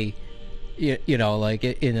as a, in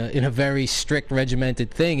a very strict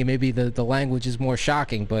regimented thing, and maybe the language is more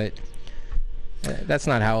shocking, but That's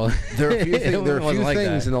not how. There are a few, there are a It few wasn't like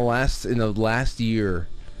things that. in the last year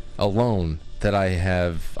alone that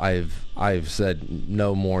I've said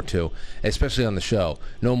no more to, especially on the show.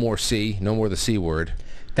 No more the C word.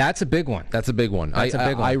 That's a big one. That's a big one. That's a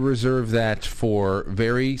big one. I reserve that for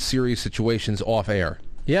very serious situations off air.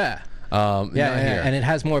 Yeah. Not here. And it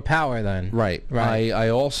has more power then. Right. I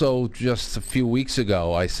also just a few weeks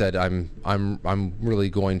ago I said I'm really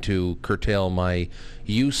going to curtail my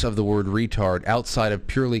use of the word retard outside of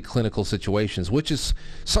purely clinical situations, which is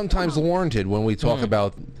sometimes warranted when we talk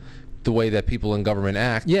about the way that people in government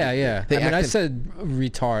act. Yeah. I said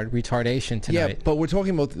retardation tonight. Yeah, but we're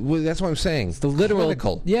talking about, that's what I'm saying. It's the literal,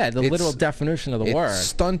 clinical. literal definition of the word. It's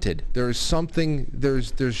stunted. There's something,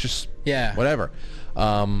 there's just, whatever.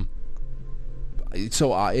 So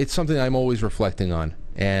it's something I'm always reflecting on.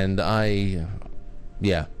 And when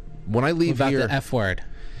I leave what about here. the F word?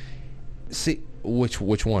 See, which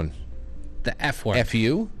one? The F word.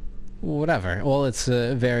 F-U? Whatever. All its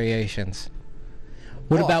variations.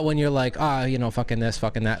 What about when you're like, fucking this,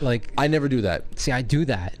 fucking that? Like, I never do that. See, I do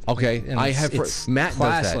that. Okay, And I have. it's Matt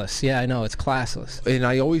classless. does that. Yeah, I know it's classless. And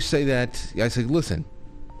I always say that. I say, listen.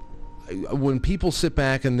 When people sit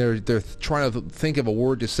back and they're trying to think of a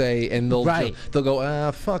word to say, and they'll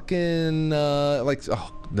go fucking like,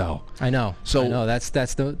 oh no. I know. So I know. That's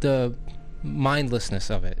the mindlessness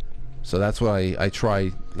of it. So that's what I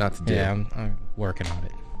try not to do. Yeah, I'm working on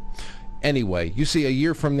it. Anyway, you see, a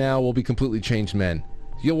year from now we'll be completely changed men.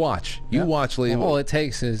 You'll watch. You watch, Lee. All it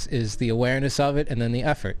takes is the awareness of it and then the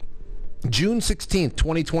effort. June 16th,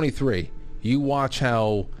 2023. You watch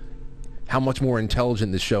how much more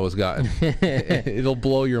intelligent this show has gotten. It'll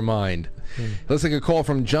blow your mind. Let's take a call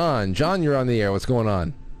from John. John, you're on the air. What's going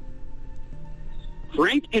on?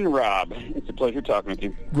 Frank and Rob, it's a pleasure talking with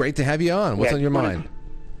you. Great to have you on. What's on your mind?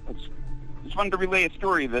 Just wanted to relay a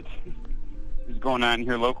story that is going on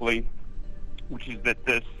here locally, which is that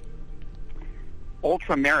this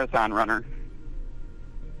ultra marathon runner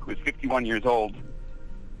who is 51 years old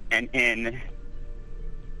and in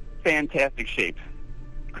fantastic shape,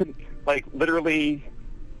 couldn't, like, literally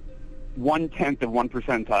 1/10 of 1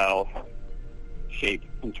 percentile shape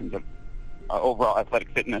in terms of overall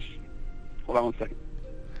athletic fitness. Hold on one second.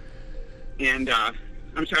 And I'm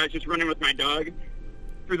sorry, I was just running with my dog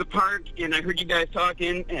through the park, and I heard you guys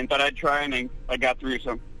talking, and thought I'd try, and I got through.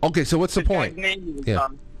 So okay, so what's the point? His name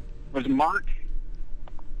was Mark.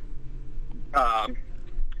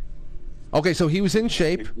 Okay, so he was in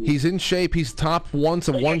shape. He's in shape. He's top once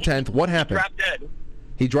of 1/10. What happened? He dropped dead.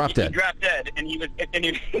 He dropped dead. He dropped dead, and he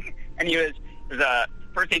was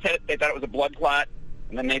first they thought it was a blood clot,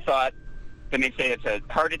 and then they say it's a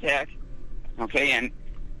heart attack. Okay, and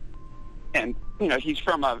you know, he's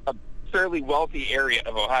from a fairly wealthy area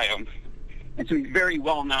of Ohio, and so he's very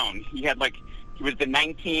well known. He was the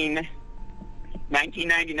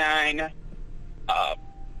 1999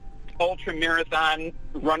 ultra marathon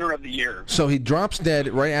runner of the year. So he drops dead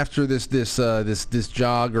right after this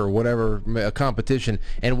jog or whatever competition.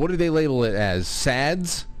 And what do they label it as?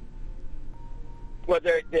 SADS? Well,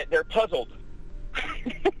 they're puzzled.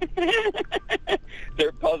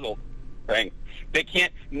 They're puzzled, right? They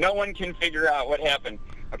can't. No one can figure out what happened.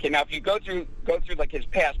 Okay, now if you go through like his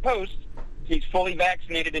past posts, he's fully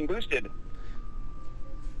vaccinated and boosted.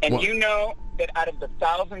 And you know that out of the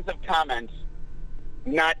thousands of comments,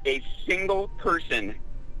 not a single person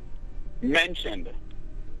mentioned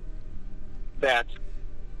that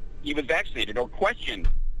he was vaccinated or questioned.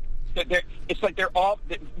 It's like they're all,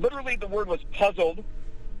 literally the word was puzzled.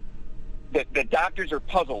 The doctors are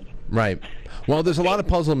puzzled. Right. Well, there's a lot of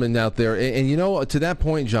puzzlement out there, and you know, to that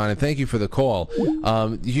point, John, and thank you for the call.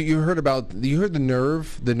 You heard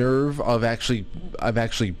the nerve of actually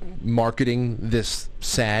marketing this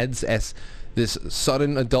SADS as this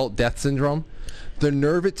sudden adult death syndrome. The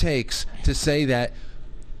nerve it takes to say that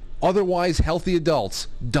otherwise healthy adults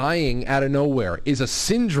dying out of nowhere is a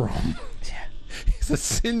syndrome. It's a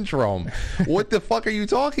syndrome. What the fuck are you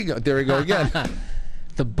talking about? There we go again.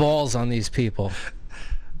 The balls on these people.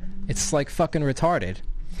 It's like fucking retarded.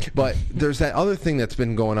 But there's that other thing that's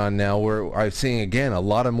been going on now where I'm seeing, again, a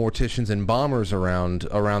lot of morticians and bombers around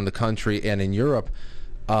the country and in Europe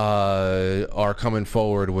are coming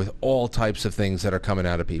forward with all types of things that are coming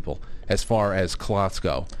out of people as far as clots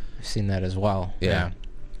go. I've seen that as well. Yeah.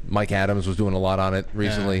 Mike Adams was doing a lot on it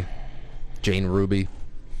recently. Yeah. Jane Ruby.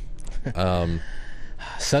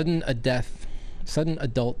 Sudden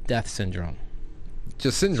adult death syndrome.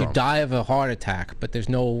 Just syndrome. You die of a heart attack, but there's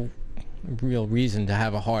no real reason to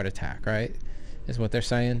have a heart attack, right? Is what they're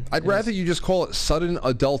saying. I'd rather you just call it sudden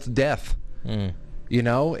adult death. You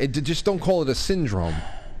know, just don't call it a syndrome.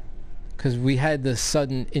 Because we had the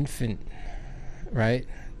sudden infant, right?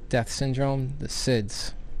 Death syndrome, the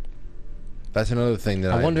SIDS. That's another thing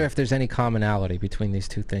that I wonder if there's any commonality between these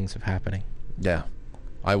two things of happening. Yeah,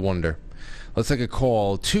 I wonder. Let's take a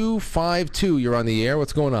call. 252, you're on the air.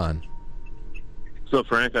 What's going on? What's up,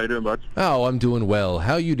 Frank? How you doing, bud? Oh, I'm doing well.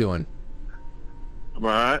 How you doing? I'm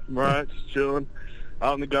all right. Just chilling.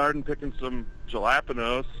 Out in the garden picking some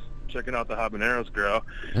jalapenos, checking out the habaneros grow.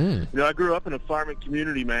 You know, I grew up in a farming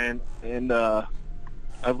community, man, and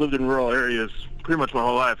I've lived in rural areas pretty much my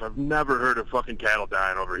whole life. I've never heard of fucking cattle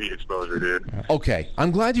dying over heat exposure, dude. Okay, I'm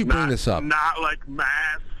glad you bring this up. Not like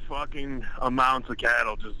mass fucking amounts of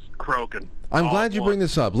cattle just croaking. I'm glad you bring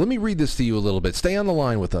this up. Let me read this to you a little bit. Stay on the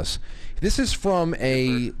line with us. This is from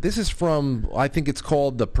I think it's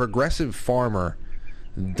called the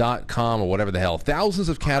progressivefarmer.com or whatever the hell. Thousands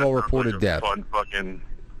of cattle reported death. Fun fucking,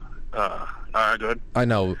 all right, good. I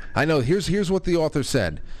know. Here's what the author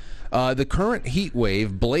said. The current heat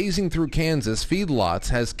wave blazing through Kansas feedlots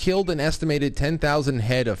has killed an estimated 10,000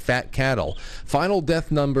 head of fat cattle. Final death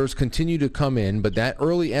numbers continue to come in, but that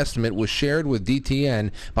early estimate was shared with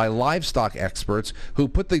DTN by livestock experts who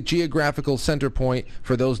put the geographical center point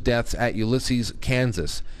for those deaths at Ulysses,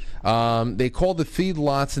 Kansas. They called the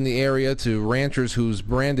feedlots in the area to ranchers whose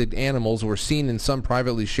branded animals were seen in some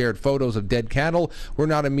privately shared photos of dead cattle were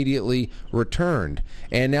not immediately returned.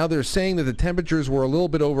 And now they're saying that the temperatures were a little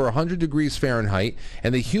bit over 100 degrees Fahrenheit,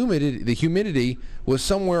 and the humidity was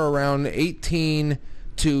somewhere around 18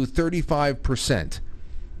 to 35%.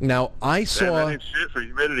 Now, I saw... That ain't shit for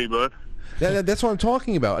humidity, bud. That's what I'm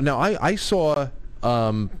talking about. Now, I saw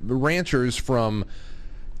ranchers from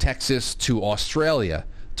Texas to Australia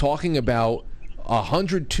talking about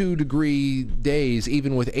 102-degree days,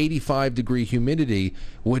 even with 85-degree humidity,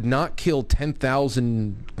 would not kill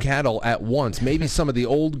 10,000 cattle at once. Maybe some of the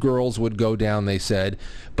old girls would go down, they said.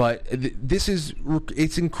 But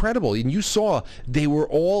it's incredible. And you saw they were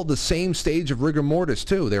all the same stage of rigor mortis,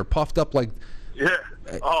 too. They're puffed up like... Yeah,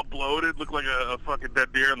 all bloated, look like a fucking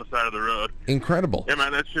dead deer on the side of the road. Incredible. Yeah,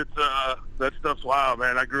 man, that stuff's wild,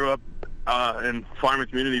 man. I grew up in farming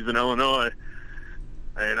communities in Illinois.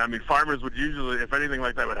 And, I mean, farmers would usually, if anything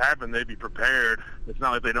like that would happen, they'd be prepared. It's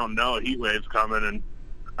not like they don't know a heat wave's coming. And,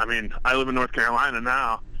 I mean, I live in North Carolina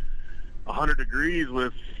now. 100 degrees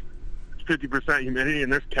with 50% humidity,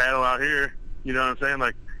 and there's cattle out here. You know what I'm saying?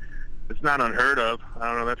 Like, it's not unheard of. I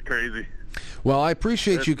don't know. That's crazy. Well, I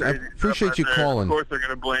appreciate you. I appreciate you calling. Of course, they're going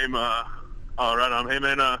to blame. Right on. Hey,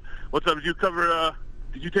 man. What's up? Did you cover?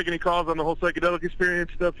 Did you take any calls on the whole psychedelic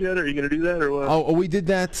experience stuff yet? Are you going to do that or what? Oh, we did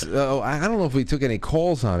that. I don't know if we took any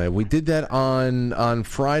calls on it. We did that on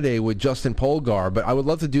Friday with Justin Polgar, but I would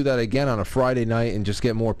love to do that again on a Friday night and just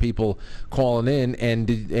get more people calling in and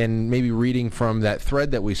maybe reading from that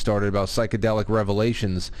thread that we started about psychedelic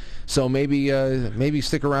revelations. So maybe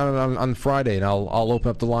stick around on Friday and I'll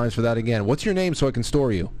open up the lines for that again. What's your name so I can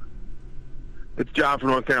store you? It's John from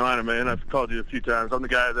North Carolina, man. I've called you a few times. I'm the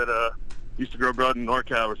guy that used to grow bud in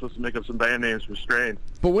NorCal. We're supposed to make up some band names for strains.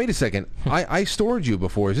 But wait a second. I stored you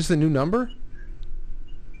before. Is this the new number?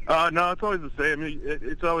 No, it's always the same.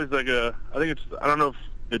 It's always like I don't know if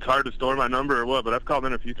it's hard to store my number or what, but I've called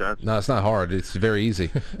in a few times. No, it's not hard. It's very easy.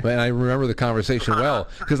 But I remember the conversation well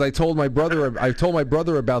because I told my brother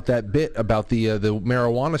about that bit about the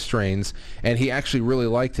marijuana strains, and he actually really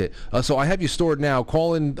liked it. So I have you stored now.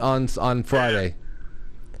 Call in on Friday. Yeah.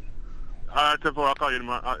 All right, 10-4, I'll call you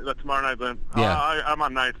tomorrow. Tomorrow night, then. Yeah. I'm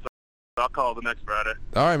on nights, so I'll call the next Friday.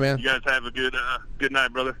 All right, man. You guys have a good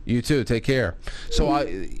night, brother. You too. Take care. So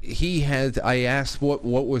I asked what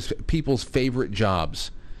was people's favorite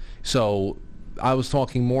jobs. So I was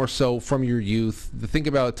talking more so from your youth. Think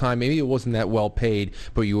about a time, maybe it wasn't that well paid,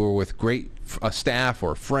 but you were with great staff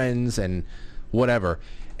or friends and whatever.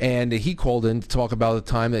 And he called in to talk about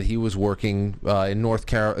the time that he was working in North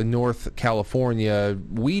California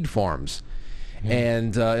weed farms,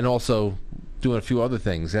 and also doing a few other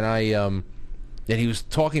things. And and he was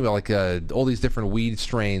talking about like all these different weed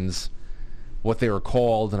strains, what they were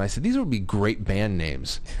called. And I said, these would be great band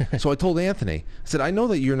names. So I told Anthony, I said, I know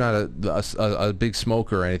that you're not a big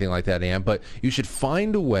smoker or anything like that, Ant, but you should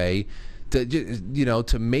find a way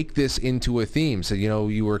to make this into a theme. So,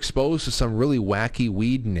 you were exposed to some really wacky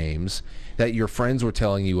weed names that your friends were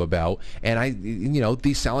telling you about, and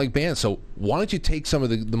these sound like bands. So why don't you take some of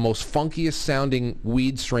the most funkiest sounding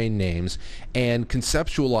weed strain names and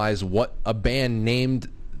conceptualize what a band named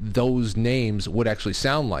those names would actually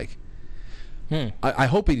sound like? I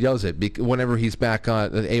hope he does it whenever he's back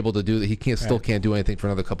able to do that. He still can't do anything for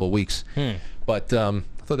another couple of weeks. But I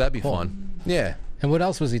thought that'd be fun. Yeah. And what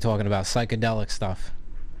else was he talking about? Psychedelic stuff.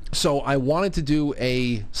 So I wanted to do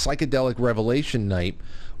a psychedelic revelation night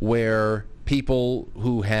where people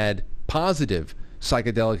who had positive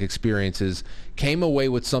psychedelic experiences came away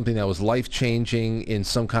with something that was life-changing in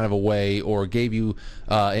some kind of a way, or gave you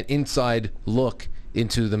an inside look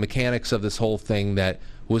into the mechanics of this whole thing that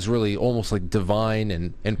was really almost like divine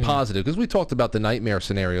and positive. Because we talked about the nightmare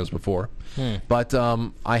scenarios before. But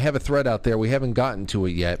I have a thread out there. We haven't gotten to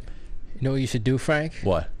it yet. You know what you should do, Frank?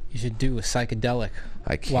 What? You should do a psychedelic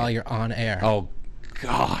while you're on air. Oh,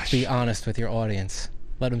 gosh. Be honest with your audience.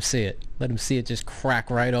 Let them see it. Let them see it just crack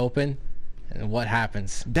right open. And what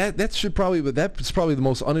happens? That's probably the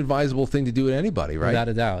most unadvisable thing to do to anybody, right? Without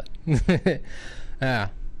a doubt. Yeah.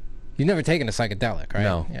 You've never taken a psychedelic, right?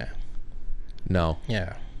 No. Yeah. No.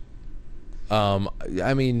 Yeah.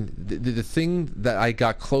 I mean, the thing that I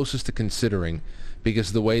got closest to considering, because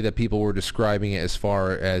of the way that people were describing it as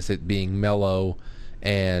far as it being mellow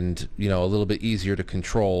and, a little bit easier to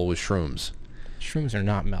control, was shrooms. Shrooms are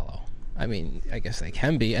not mellow. I mean, I guess they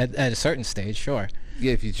can be at a certain stage, sure.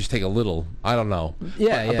 Yeah, if you just take a little. I don't know.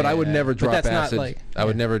 Yeah, but I would never drop that's acid. Not like, I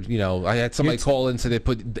would never, I had somebody call in and say they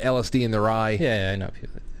put LSD in their eye. Yeah, I know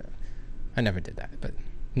people. I never did that, but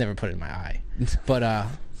never put it in my eye. But I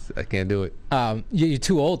can't do it. You're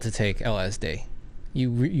too old to take LSD.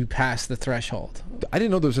 You pass the threshold. I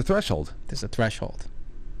didn't know there was a threshold. There's a threshold.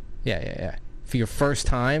 Yeah. For your first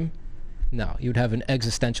time, no, you'd have an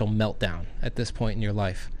existential meltdown at this point in your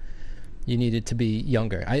life. You needed to be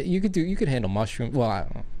younger. You could handle mushrooms. Well, I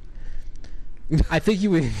don't know. I think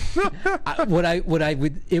you would.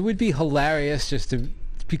 It would be hilarious just to,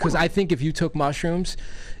 because I think if you took mushrooms,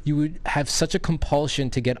 you would have such a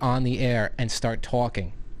compulsion to get on the air and start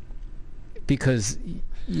talking. Because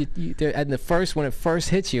when it first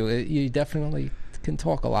hits you, you definitely can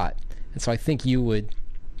talk a lot, and so I think you would,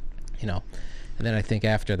 and then I think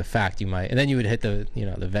after the fact you might, and then you would hit the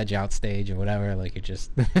the veg out stage or whatever, like it just,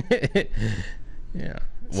 yeah.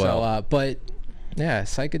 Well, so, but yeah,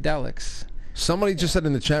 psychedelics. Somebody just said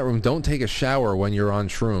in the chat room, don't take a shower when you're on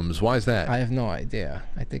shrooms. Why is that? I have no idea.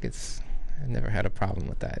 I think I've never had a problem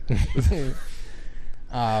with that.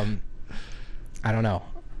 I don't know.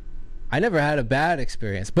 I never had a bad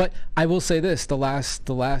experience, but I will say this: the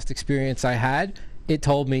last experience I had, it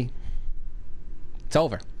told me it's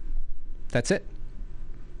over. That's it.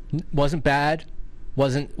 Wasn't bad,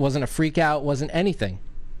 wasn't a freak out, wasn't anything.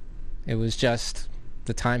 It was just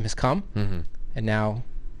the time has come, and now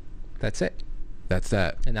that's it. That's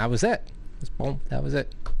that. And that was it. Boom. That was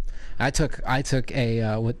it. I took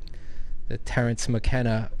a what the Terence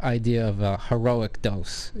McKenna idea of a heroic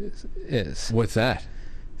dose is. What's that?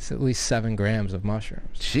 It's at least 7 grams of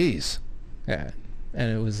mushrooms. Jeez. Yeah,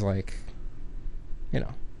 and it was like,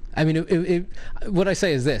 I mean, it what I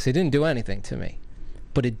say is this: it didn't do anything to me,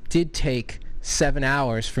 but it did take 7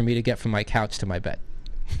 hours for me to get from my couch to my bed.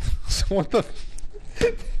 So what the?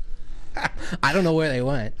 I don't know where they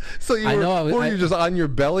went. So were you just on your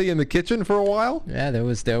belly in the kitchen for a while? Yeah, there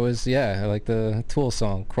was like the Tool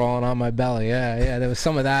song, "Crawling on My Belly." Yeah, there was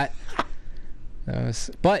some of that.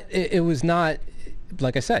 But it was not,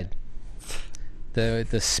 like I said.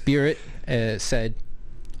 The spirit said,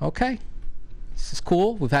 "Okay, this is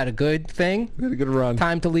cool. We've had a good thing. We had a good run.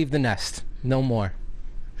 Time to leave the nest. No more."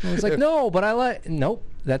 I was like, "No, but nope.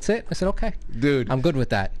 That's it." I said, "Okay, dude, I'm good with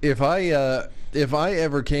that." If I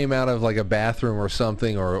ever came out of like a bathroom or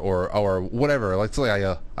something or whatever, let's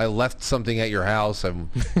say I left something at your house, I'm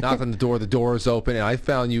knocked on the door is open, and I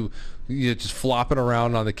found you just flopping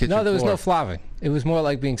around on the kitchen floor. No, there was no flopping. It was more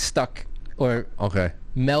like being stuck or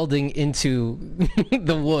melding into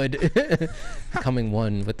the wood, becoming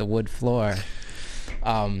one with the wood floor.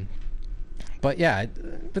 But yeah,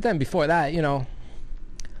 but then before that,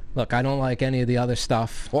 look, I don't like any of the other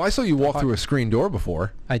stuff. Well, I saw you walk through a screen door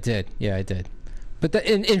before. I did. Yeah, I did. But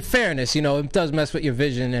in fairness, it does mess with your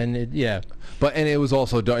vision, and and it was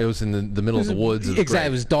also dark. It was in the middle of the woods. Exactly,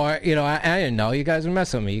 it was dark. I didn't know you guys were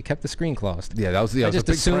messing with me. You kept the screen closed. Yeah, that was I just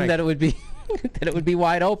assumed that it would be that it would be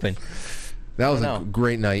wide open. That was a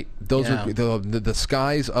great night. Those are the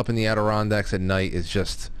skies up in the Adirondacks at night is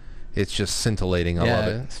just scintillating. I love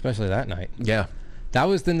it, especially that night. Yeah, that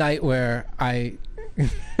was the night where I.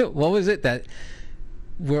 What was it that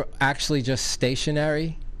we're actually just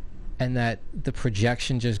stationary, and that the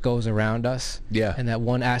projection just goes around us? Yeah, and that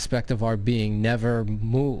one aspect of our being never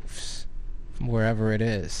moves from wherever it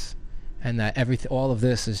is, and that all of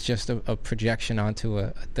this is just a projection onto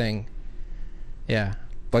a thing. Yeah,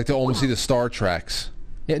 like to almost see the star tracks.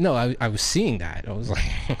 Yeah, no, I was seeing that. I was like,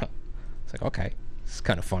 it's like, okay, this is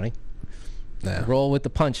kind of funny. Yeah. Roll with the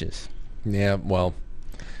punches. Yeah, well,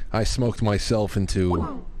 I smoked myself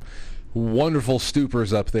into wonderful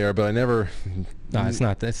stupors up there, but I never. No, it's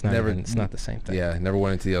not. It's not. Never, It's not the same thing. Yeah, never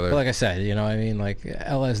went into the other. But like I said, I mean, like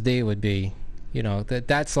LSD would be,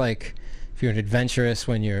 that's like if you're an adventurous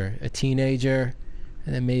when you're a teenager,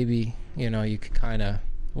 and then maybe you could kind of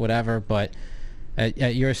whatever. But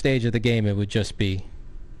at your stage of the game, it would just be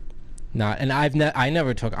not. And I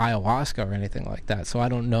never took ayahuasca or anything like that, so I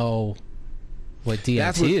don't know what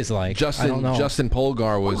DMT is like. I don't know. Justin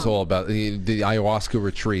Polgar was all about the ayahuasca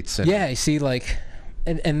retreats. And yeah, see, like,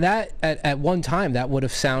 and that at one time that would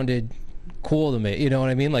have sounded cool to me. You know what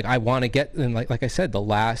I mean? Like, I want to get, and like I said, the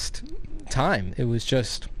last time it was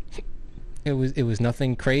just, it was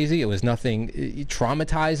nothing crazy. It was nothing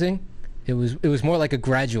traumatizing. It was more like a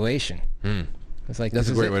graduation. It's like, that's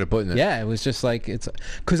a great way to put it. Yeah, it was just like, it's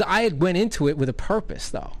because I had went into it with a purpose,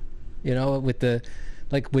 though. I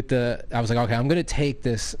was like, okay, I'm gonna take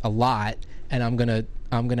this a lot, and I'm gonna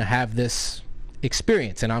have this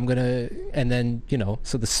experience, and then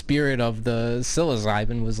so the spirit of the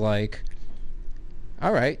psilocybin was like,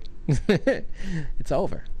 all right, it's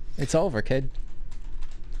over, kid.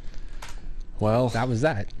 Well, that was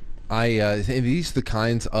that. These are the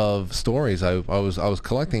kinds of stories I was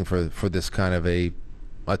collecting for this kind of a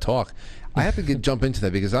talk. I have to jump into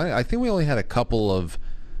that because I think we only had a couple of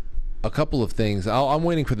things. I'm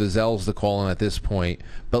waiting for the Zells to call in at this point,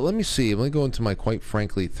 but let me see. Let me go into my Quite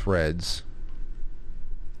Frankly threads,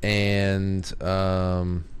 and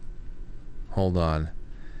hold on.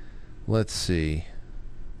 Let's see.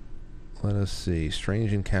 Let us see.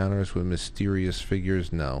 Strange encounters with mysterious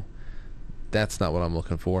figures. No, that's not what I'm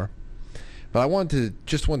looking for. But I wanted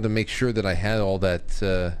to make sure that I had all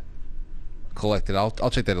that collected. I'll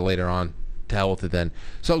check that later on. To hell with it then.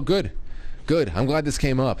 So good. I'm glad this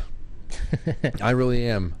came up. I really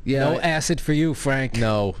am. Yeah. No acid for you, Frank.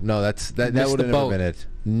 No, that would have never been it.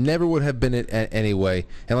 Never would have been it anyway.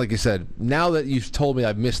 And like you said, now that you've told me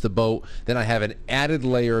I've missed the boat, then I have an added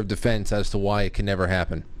layer of defense as to why it can never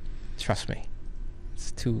happen. Trust me,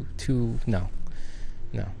 it's too no.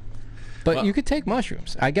 But you could take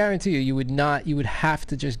mushrooms. I guarantee you would not. You would have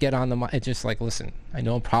to just get on the. It's just like, listen, I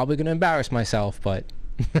know I'm probably going to embarrass myself, but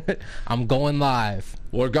I'm going live.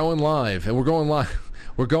 We're going live, and we're going live.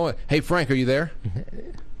 We're going. Hey, Frank, are you there?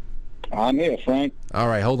 I'm here, Frank. All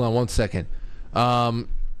right, hold on 1 second. 1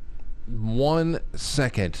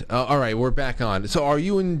 second. All right, we're back on. So, are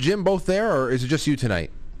you and Jim both there, or is it just you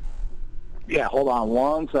tonight? Yeah, hold on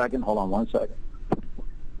 1 second.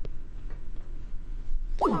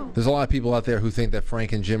 There's a lot of people out there who think that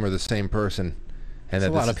Frank and Jim are the same person. And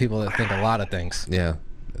there's a lot of people that think a lot of things. Yeah.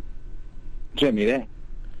 Jim, you there?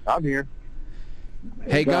 I'm here.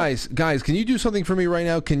 Hey, guys, can you do something for me right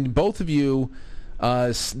now? Can both of you,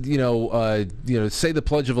 say the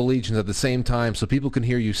Pledge of Allegiance at the same time so people can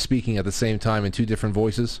hear you speaking at the same time in two different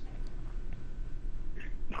voices?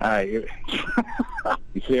 You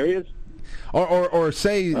serious? Or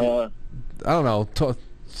say, I don't know,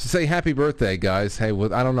 say happy birthday, guys. Hey,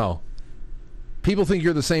 I don't know. People think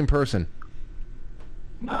you're the same person.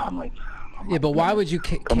 Yeah, but why would you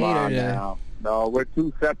cater to... Now. No, we're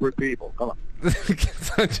two separate people. Come on. I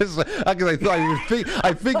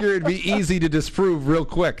figure it'd be easy to disprove real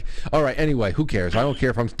quick. All right, anyway, who cares? I don't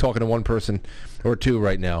care if I'm talking to one person or two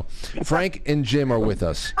right now. Frank and Jim are with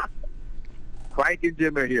us. Frank and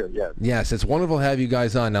Jim are here, yes. Yes, it's wonderful to have you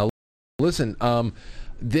guys on. Now, listen,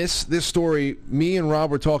 this story, me and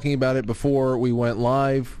Rob were talking about it before we went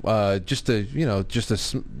live, just to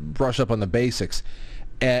brush up on the basics.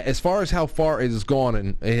 As far as how far it has gone,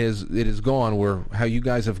 and it has gone, where how you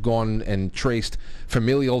guys have gone and traced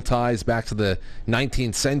familial ties back to the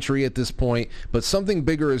 19th century at this point, but something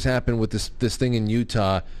bigger has happened with this thing in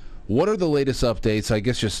Utah. What are the latest updates? I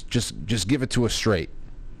guess just give it to us straight.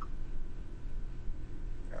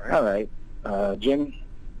 All right, Jim.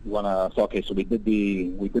 Okay, so we did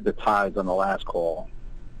the ties on the last call.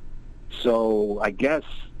 So I guess,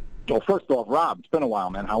 well, first off, Rob, it's been a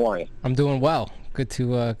while, man. How are you? I'm doing well. Good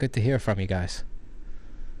to hear from you guys.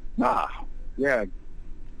 Yeah.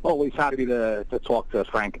 Always happy to talk to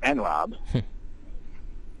Frank and Rob.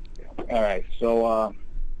 All right, so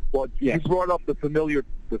you brought up the familial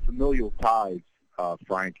ties,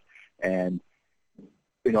 Frank, and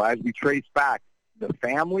as we trace back, the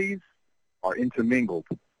families are intermingled.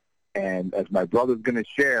 And as my brother's going to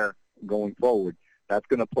share going forward, that's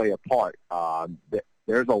going to play a part.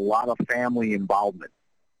 There's a lot of family involvement.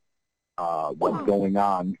 What's going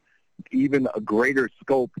on, even a greater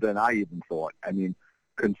scope than I even thought. I mean,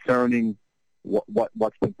 concerning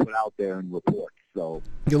what's been put out there in reports. So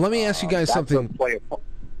let me ask you guys something.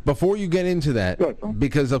 Before you get into that,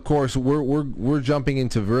 because of course we're jumping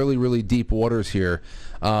into really, really deep waters here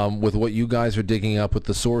with what you guys are digging up, with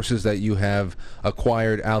the sources that you have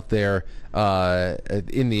acquired out there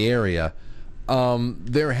in the area.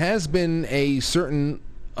 There has been a certain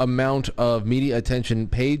amount of media attention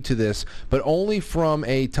paid to this, but only from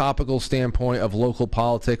a topical standpoint of local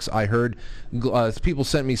politics. I heard people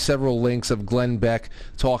sent me several links of Glenn Beck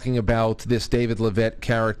talking about this David Levitt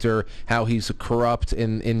character, how he's corrupt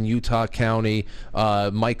in Utah County.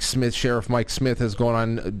 Mike Smith, Sheriff Mike Smith, has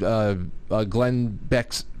gone on Glenn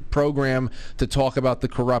Beck's program to talk about the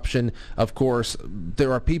corruption. Of course,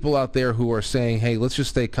 there are people out there who are saying, hey, let's just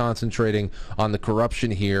stay concentrating on the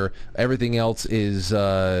corruption here. Everything else is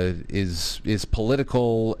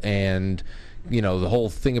political, and the whole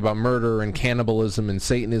thing about murder and cannibalism and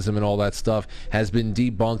Satanism and all that stuff has been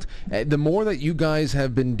debunked. The more that you guys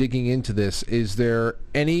have been digging into this, is there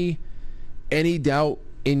any doubt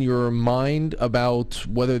in your mind about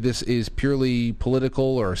whether this is purely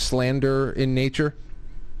political or slander in nature?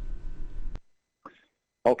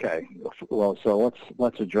 Okay, well, so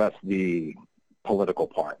let's address the political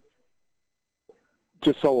part,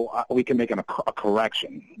 just so we can make a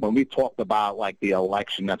correction. When we talked about like the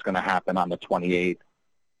election that's going to happen on the 28th,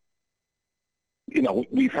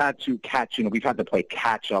 we've had to play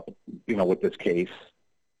catch up, with this case,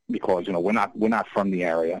 because we're not from the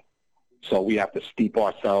area, so we have to steep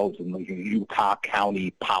ourselves in the Utah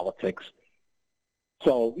County politics.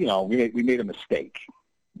 So we made a mistake.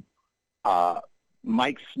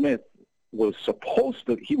 Mike Smith was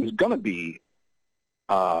he was going to be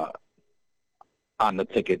on the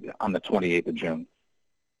ticket on the 28th of June.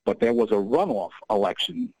 But there was a runoff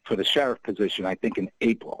election for the sheriff position, I think, in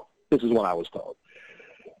April. This is what I was told.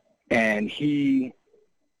 And he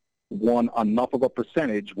won enough of a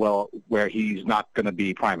percentage, where he's not going to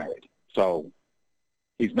be primaried. So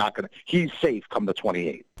he's safe come the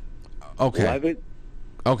 28th.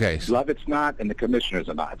 Okay. Levitt's not, and the commissioners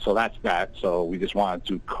are not. So that's that. So we just wanted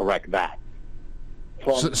to correct that.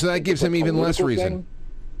 So that gives him even less reason.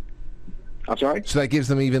 I'm sorry? So that gives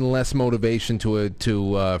them even less motivation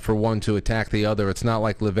for one to attack the other. It's not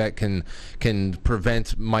like Levitt can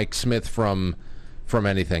prevent Mike Smith from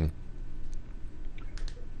anything.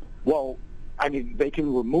 Well, I mean, they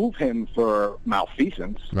can remove him for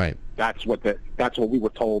malfeasance. Right. That's what we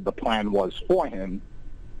were told the plan was for him.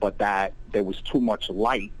 But that there was too much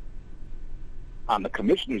light on the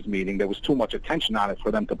commissioners' meeting. There was too much attention on it for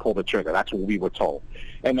them to pull the trigger. That's what we were told.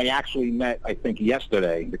 And they actually met, I think,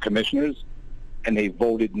 yesterday, the commissioners, and they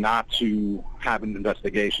voted not to have an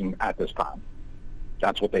investigation at this time.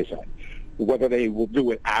 That's what they said. Whether they will do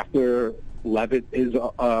it after Levitt is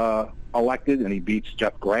elected and he beats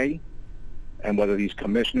Jeff Gray, and whether these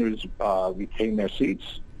commissioners retain their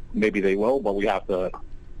seats, maybe they will, but we have to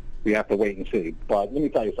wait and see. But let me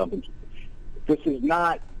tell you something. This is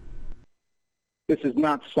not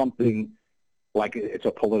something like it's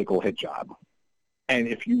a political hit job.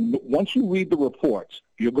 And once you read the reports,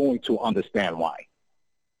 you're going to understand why.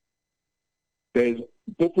 There's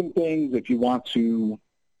different things. If you want to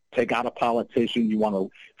take out a politician, you're going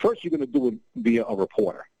to do it via a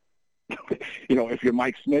reporter. If you're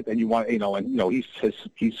Mike Smith and you want,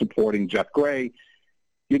 he's supporting Jeff Gray,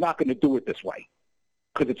 you're not going to do it this way.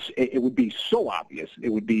 Because it would be so obvious. It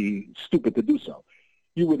would be stupid to do so.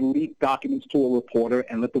 You would leak documents to a reporter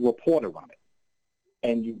and let the reporter run it.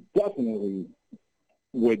 And you definitely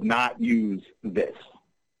would not use this,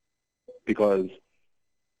 because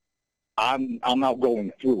I'm not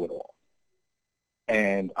going through it all.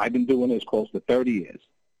 And I've been doing this close to 30 years.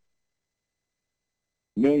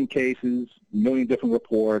 A million cases, a million different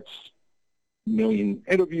reports, a million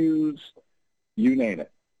interviews, you name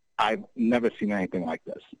it. I've never seen anything like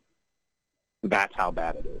this. That's how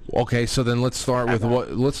bad it is. Okay, so then let's start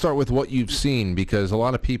with what you've seen, because a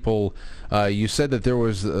lot of people, you said that there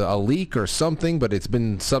was a leak or something, but it's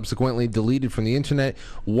been subsequently deleted from the internet.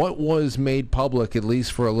 What was made public, at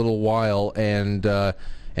least for a little while, and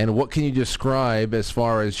what can you describe as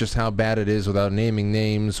far as just how bad it is without naming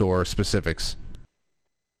names or specifics?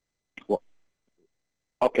 Well,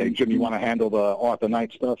 okay, Jim, you want to handle the Arthur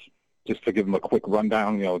Knight stuff? Just to give him a quick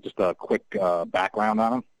rundown, just a quick background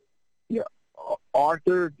on him. Yeah.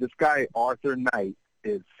 This guy, Arthur Knight,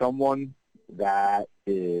 is someone that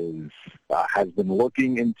has been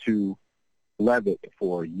looking into Levitt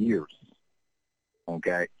for years.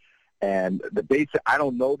 Okay? And I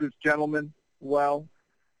don't know this gentleman well,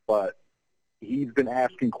 but he's been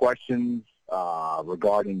asking questions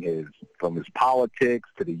regarding from his politics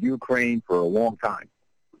to the Ukraine for a long time.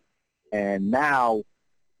 And now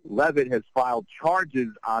Levitt has filed charges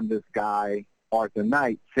on this guy Arthur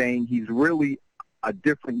Knight, saying he's really a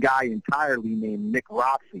different guy entirely named Nick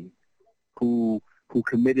Rossi, who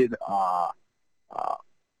committed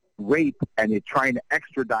rape, and they're trying to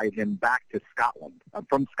extradite him back to Scotland,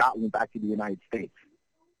 from Scotland back to the United States.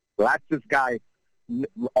 So that's this guy,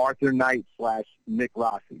 Arthur Knight / Nick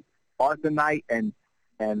Rossi. Arthur Knight and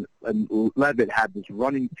Levitt have this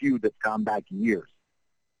running feud that's gone back years.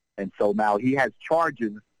 And so now he has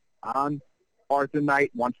charges on Arthur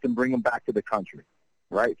Knight, wants to bring him back to the country,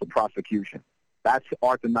 right, for prosecution. That's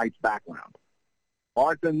Arthur Knight's background.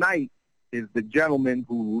 Arthur Knight is the gentleman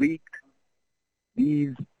who leaked he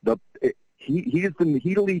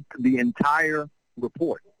leaked the entire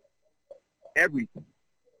report, everything.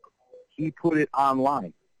 He put it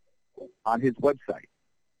online on his website.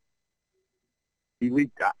 He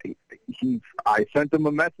leaked. I sent him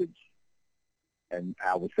a message, and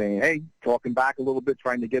I was saying, hey, talking back a little bit,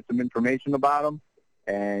 trying to get some information about him,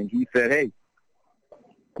 and he said, hey,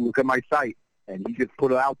 look at my site, and he just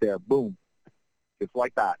put it out there, boom, just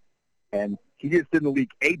like that. And he just didn't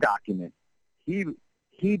leak a document.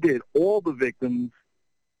 He did all the victims,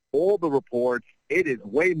 all the reports. It is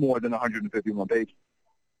way more than 151 pages.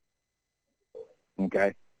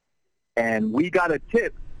 Okay? And we got a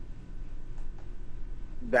tip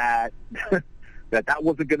that that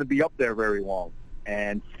wasn't going to be up there very long.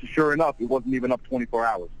 And sure enough, it wasn't even up 24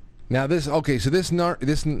 hours. Now this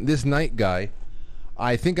Knight guy,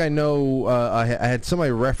 I think I know. I had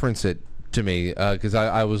somebody reference it to me because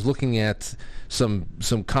I was looking at some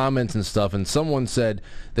comments and stuff, and someone said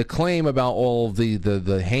the claim about all of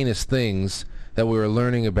the heinous things that we were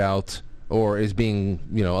learning about, or is being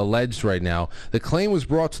alleged right now. The claim was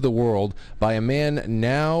brought to the world by a man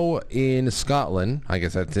now in Scotland, I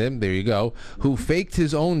guess that's him, there you go, who faked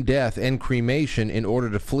his own death and cremation in order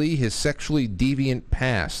to flee his sexually deviant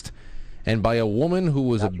past, and by a woman who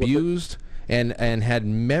was abused and had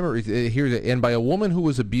memories. And by a woman who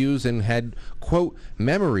was abused and had, quote,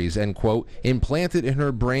 memories, end quote, implanted in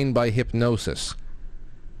her brain by hypnosis.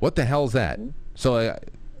 What the hell is that? So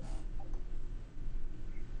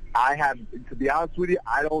I have, to be honest with you,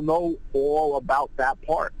 I don't know all about that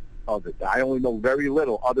part of it. I only know very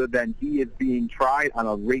little, other than he is being tried on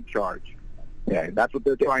a rape charge. Yeah, that's what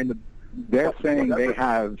they're trying to. They're saying they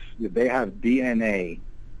have DNA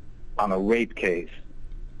on a rape case,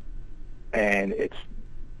 and it's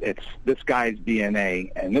this guy's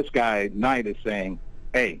DNA, and this guy Knight is saying,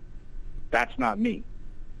 "Hey, that's not me."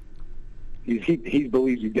 He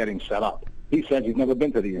believes he's getting set up. He says he's never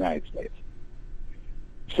been to the United States.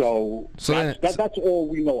 So that's all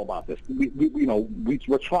we know about this.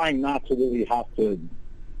 We're trying not to really have to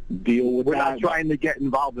deal with that. We're not trying to get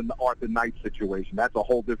involved in the Arthur Knight situation. That's a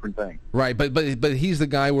whole different thing. Right, but he's the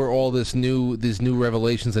guy where all these new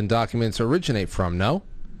revelations and documents originate from. No.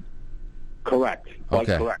 Correct.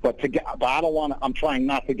 Okay. Correct. But I don't want. I'm trying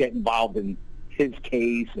not to get involved in his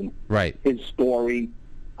case and his story.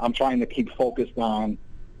 I'm trying to keep focused on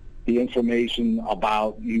the information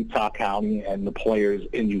about Utah County and the players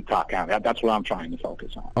in Utah County. That's what I'm trying to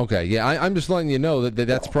focus on. Okay, yeah, I'm just letting you know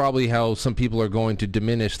that's probably how some people are going to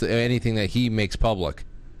diminish anything that he makes public.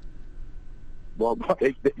 Well,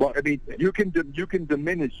 I mean, you can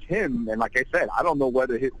diminish him, and like I said, I don't know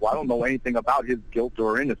I don't know anything about his guilt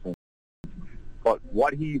or innocence. But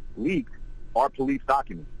what he leaked are police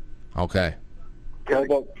documents. Okay.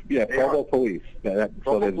 Provo Police.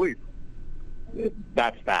 Provo Police.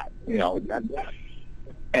 That's that, and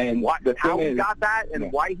how he got that and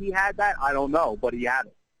why he had that, I don't know, but he had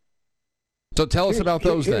it. So tell us about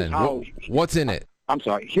those then. What's in it? I'm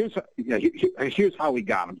sorry. Here's how we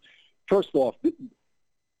got them. First off,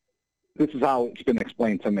 this is how it's been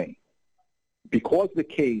explained to me. Because the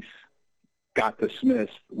case got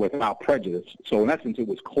dismissed without prejudice, so in essence it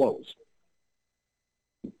was closed.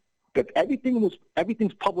 But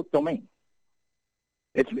everything's public domain.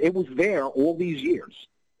 It was there all these years,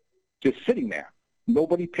 just sitting there.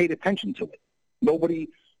 Nobody paid attention to it. Nobody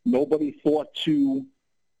thought to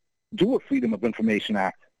do a Freedom of Information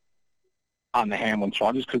Act on the Hamlin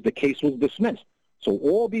charges because the case was dismissed. So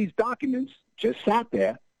all these documents just sat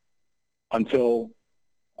there until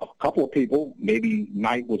a couple of people, maybe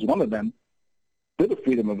Knight was one of them, did a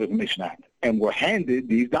Freedom of Information Act and were handed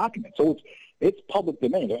these documents. So it's public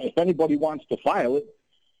domain. If anybody wants to file it,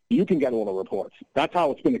 you can get all the reports. That's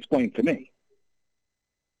how it's been explained to me.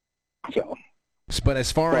 So, but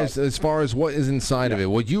as far as what is inside of it,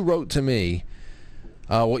 what you wrote to me,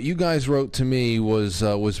 what you guys wrote to me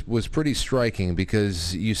was pretty striking,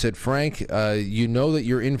 because you said, Frank, you know that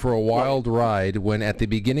you're in for a wild ride when at the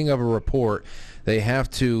beginning of a report they have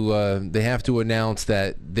to announce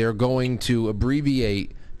that they're going to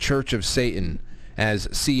abbreviate Church of Satan as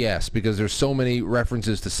CS, because there's so many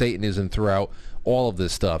references to Satanism throughout all of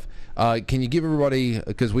this stuff. Can you give everybody,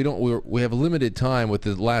 because we have a limited time with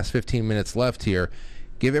the last 15 minutes left here,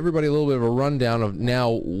 give everybody a little bit of a rundown of now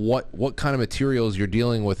what kind of materials you're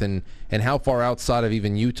dealing with and how far outside of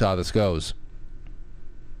even Utah this goes.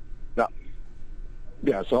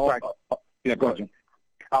 Yeah, so go ahead.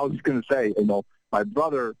 I was just going to say, my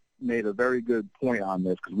brother made a very good point on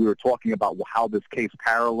this, because we were talking about how this case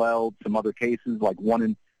paralleled some other cases, like one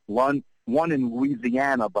in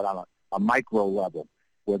Louisiana, but on a micro level,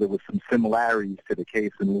 where there was some similarities to the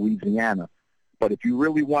case in Louisiana. But if you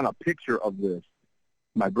really want a picture of this,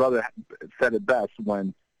 my brother said it best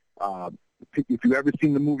when, if you ever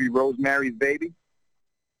seen the movie Rosemary's Baby?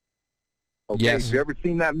 Okay, yes. If you ever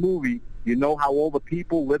seen that movie, you know how all the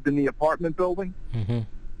people lived in the apartment building? Mm-hmm.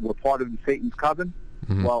 Were part of Satan's coven?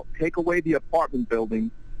 Mm-hmm. Well, take away the apartment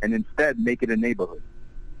building and instead make it a neighborhood.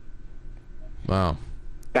 Wow.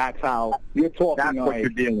 That's how you're talking. That's what you're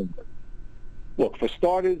dealing with. Look, for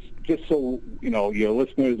starters, just so your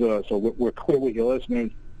listeners, so we're clear with your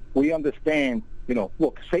listeners, we understand.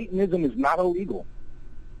 Look, Satanism is not illegal.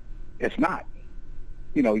 It's not.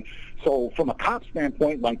 So from a cop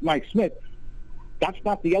standpoint, like Mike Smith, that's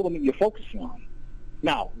not the element you're focusing on.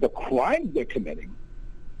 Now, the crimes they're committing,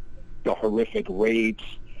 the horrific rapes,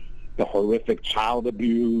 the horrific child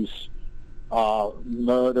abuse,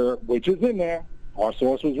 murder, which is in there. Our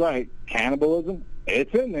source was right. Cannibalism,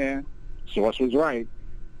 it's in there. Source was right.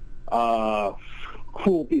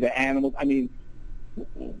 Cruelty to animals. I mean,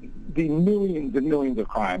 the millions and millions of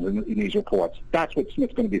crimes in these reports, that's what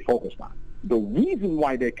Smith's going to be focused on. The reason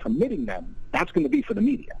why they're committing them, that's going to be for the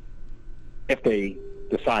media, if they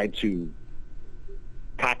decide to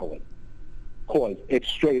tackle it. Because it's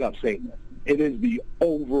straight up Satanism. It is the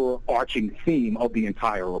overarching theme of the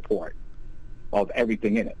entire report, of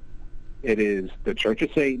everything in it. It is the Church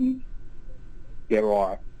of Satan. There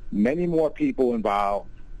are many more people involved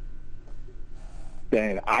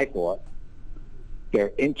than I thought.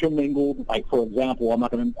 They're intermingled. Like, for example,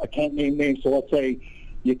 I can't name names, so let's say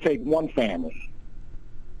you take one family.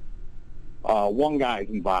 One guy's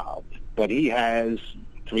involved, but he has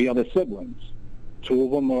 3 other siblings. 2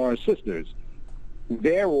 of them are sisters.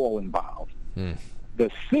 They're all involved. The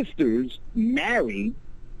sisters marry,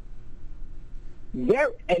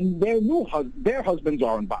 their husbands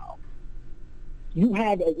are involved. You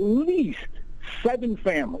have at least 7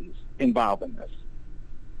 families involved in this.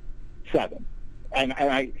 7. And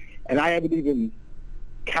I haven't even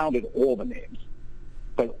counted all the names.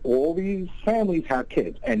 But all these families have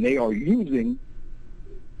kids, and they are using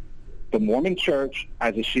the Mormon Church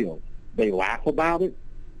as a shield. They laugh about it.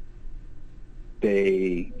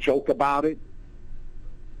 They joke about it.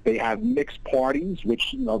 They have mixed parties,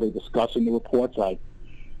 which, they discuss in the reports, like,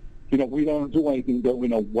 we don't do anything that we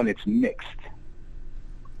know when it's mixed.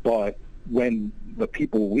 But when the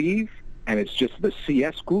people leave and it's just the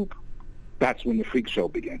CS group, that's when the freak show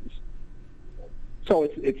begins. So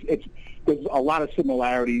there's a lot of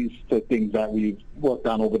similarities to things that we've worked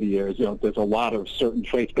on over the years. There's a lot of certain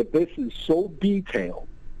traits, but this is so detailed.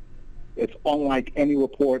 It's unlike any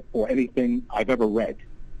report or anything I've ever read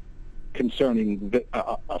concerning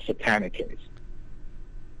a satanic case.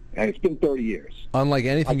 And it's been 30 years. Unlike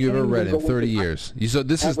anything you've ever read in 30 years. So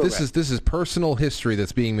this is personal history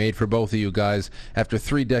that's being made for both of you guys after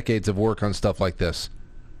 3 decades of work on stuff like this.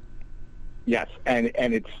 Yes, and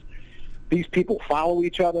it's these people follow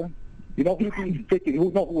each other. You know who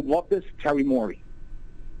would love this? Terry Morey.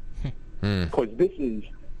 Because this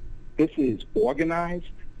is organized.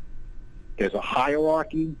 There's a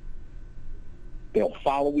hierarchy. They'll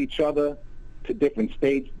follow each other to different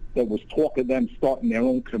states. There was talk of them starting their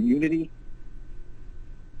own community.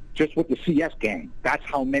 Just with the CS gang, that's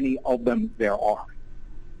how many of them there are.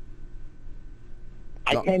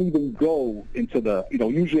 I can't even go into the,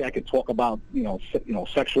 usually I could talk about,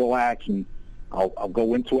 sexual acts, and I'll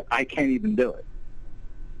go into it. I can't even do it.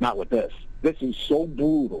 Not with this. This is so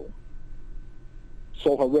brutal,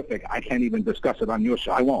 so horrific, I can't even discuss it on your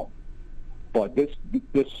show. I won't. But this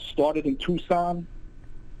started in Tucson,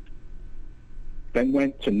 then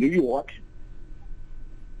went to New York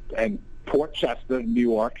and Port Chester, New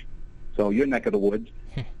York, so your neck of the woods.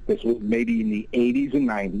 This was maybe in the 80s and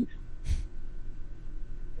 90s.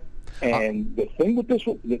 And the thing with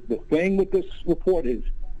this report is,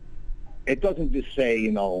 it doesn't just say,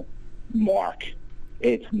 Mark.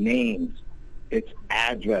 It's names, it's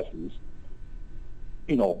addresses,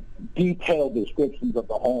 detailed descriptions of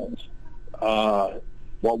the homes,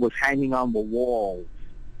 what was hanging on the walls,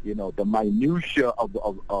 You know, the minutia of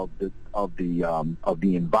the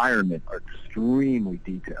environment are extremely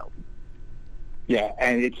detailed. Yeah,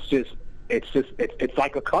 and it's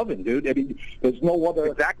like a coven, dude. I mean, there's no other.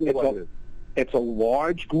 Exactly what it is. It's a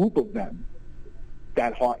large group of them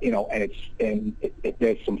that are, you know, and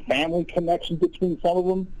there's some family connections between some of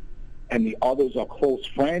them, and the others are close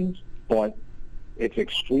friends. But it's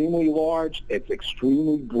extremely large. It's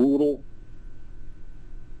extremely brutal,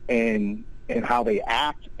 and how they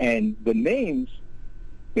act, and the names.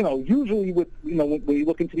 You know, usually when you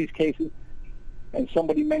look into these cases, and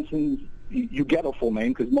somebody mentions, you get a full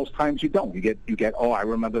name, because most times you don't. You get. Oh, I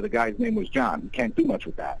remember the guy's name was John. You can't do much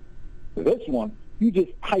with that. For this one, you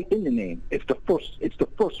just type in the name. It's the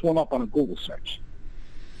first one up on a Google search.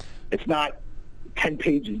 It's not 10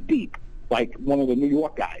 pages deep like one of the New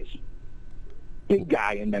York guys. Big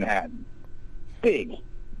guy in Manhattan. Big. You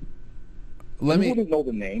wouldn't know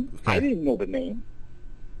the name. Okay. I didn't know the name,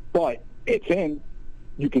 but it's in.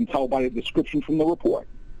 You can tell by the description from the report.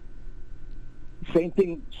 Same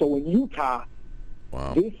thing. So in Utah,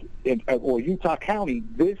 or Utah County,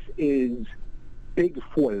 this is big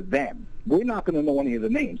for them. We're not going to know any of the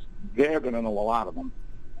names. They're going to know a lot of them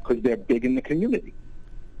because they're big in the community.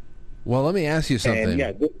 Well, let me ask you something.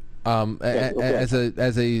 And, as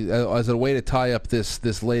a way to tie up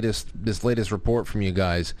this latest report from you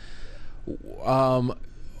guys,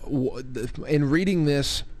 in reading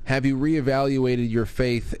this, have you reevaluated your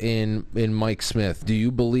faith in Mike Smith? Do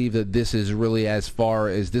you believe that this is really as far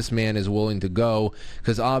as this man is willing to go?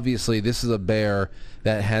 Because obviously this is a bear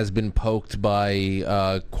that has been poked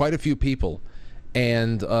by quite a few people.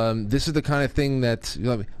 And this is the kind of thing that,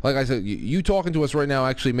 like I said, you talking to us right now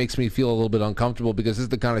actually makes me feel a little bit uncomfortable, because this is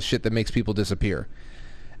the kind of shit that makes people disappear.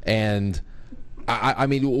 And I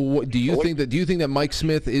mean, do you think that Mike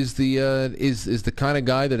Smith is the kind of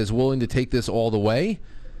guy that is willing to take this all the way?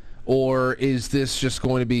 Or is this just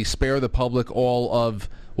going to be spare the public all of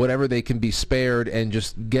whatever they can be spared and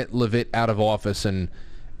just get Levitt out of office and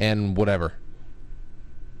whatever?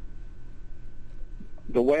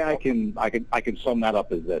 The way I can sum that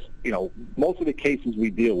up is this. You know, most of the cases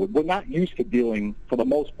we deal with, we're not used to dealing, for the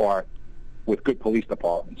most part, with good police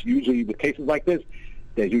departments. Usually with cases like this,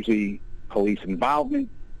 there's usually police involvement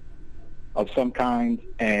of some kind,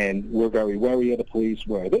 and we're very wary of the police,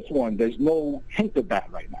 where this one, there's no hint of that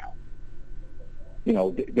right now. You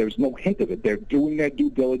know, there's no hint of it. They're doing their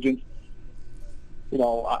due diligence. You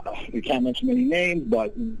know, we can't mention any names,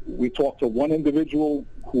 but we talked to one individual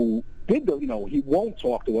who did he won't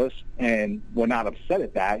talk to us, and we're not upset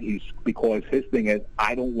at that. Because his thing is,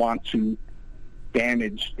 I don't want to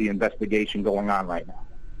damage the investigation going on right now.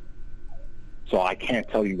 So I can't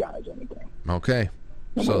tell you guys anything. Okay.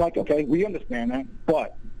 And we're like, okay, we understand that,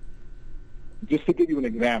 but just to give you an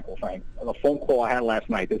example, Frank, a phone call I had last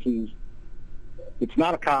night. It's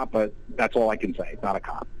not a cop, but that's all I can say. It's not a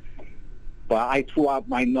cop. But I threw out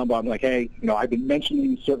my number. I'm like, hey, I've been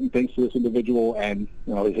mentioning certain things to this individual, and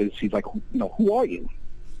he's like, who are you?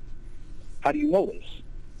 How do you know this?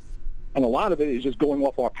 And a lot of it is just going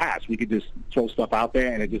off our past. We could just throw stuff out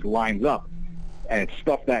there, and it just lines up, and it's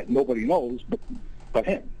stuff that nobody knows but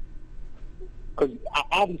him. Because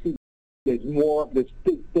obviously there's more. There's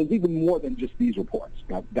even more than just these reports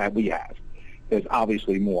that we have. There's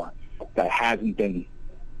obviously more that hasn't been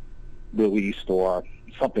released or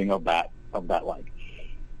something of that like.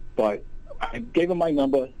 But I gave him my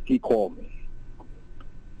number. He called me.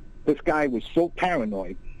 This guy was so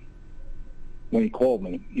paranoid when he called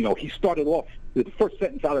me. He started off, the first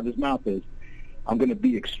sentence out of his mouth is, I'm going to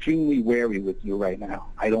be extremely wary with you right now.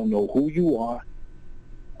 I don't know who you are.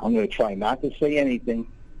 I'm going to try not to say anything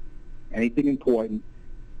important,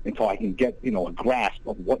 until I can get, a grasp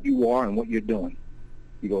of what you are and what you're doing.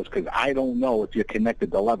 He goes, because I don't know if you're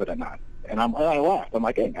connected to Levitt or not. And I laughed. I'm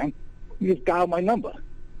like, hey, man, you just dialed my number.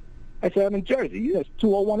 I said, I'm in Jersey. That's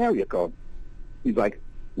 201 area code. He's like,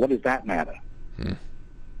 what does that matter?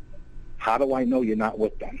 How do I know you're not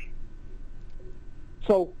with them?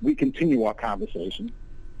 So we continue our conversation,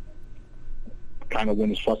 kind of win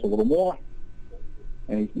his trust a little more,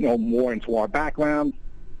 and more into our background.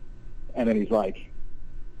 And then he's like,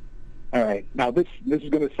 all right, now this is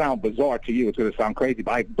going to sound bizarre to you. It's going to sound crazy,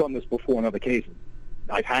 but I've done this before in other cases.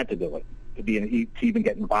 I've had to do it to even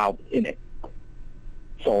get involved in it.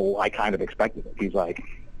 So I kind of expected it. He's like,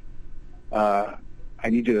 I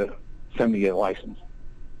need you to send me your license.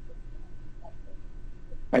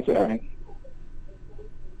 I said, all right.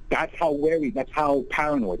 That's how wary, that's how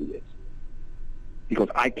paranoid he is. He goes,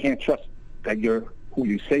 I can't trust that you're who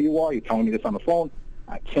you say you are. You're telling me this on the phone.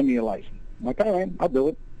 Send me your license. I'm like, all right, I'll do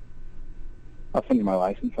it. I'll send you my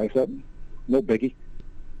license. I said, no biggie.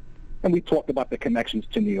 And we talked about the connections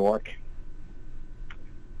to New York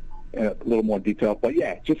in a little more detail. But,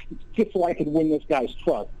 yeah, just so I could win this guy's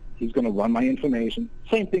trust, he's going to run my information.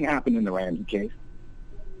 Same thing happened in the Ramsey case.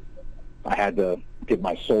 I had to give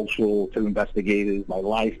my social to investigators, my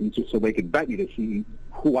license, just so they could vet me to see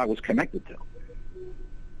who I was connected to.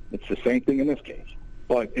 It's the same thing in this case.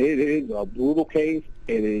 But it is a brutal case.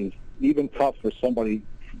 It is even tough for somebody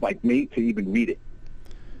like me to even read it.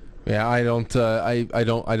 Yeah, I don't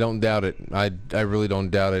doubt it. I really don't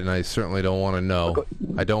doubt it, and I certainly don't want to know.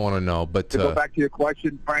 I don't want to know. But to go back to your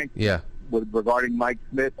question, Frank. Yeah. Regarding Mike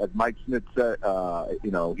Smith, as Mike Smith said,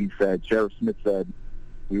 he said, Sheriff Smith said,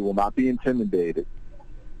 we will not be intimidated.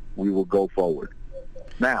 We will go forward.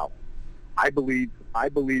 Now, I believe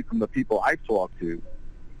from the people I've talked to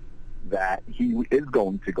that he is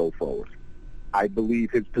going to go forward. I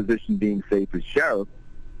believe his position being safe as sheriff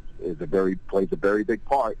plays a very big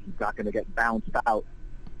part. He's not going to get bounced out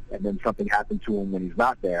and then something happen to him when he's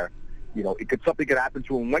not there. Something could happen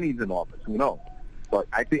to him when he's in office. Who knows? But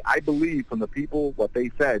I believe from the people, what they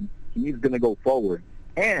said, he's going to go forward.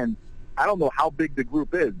 And I don't know how big the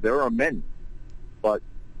group is. There are many. But,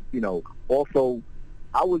 also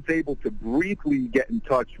I was able to briefly get in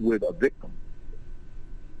touch with a victim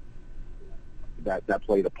that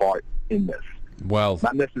played a part in this. Well,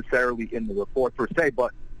 not necessarily in the report per se,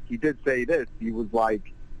 but he did say this. He was like,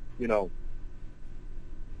 Smith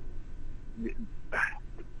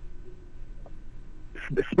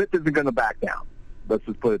isn't going to back down. Let's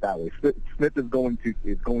just put it that way. Smith is going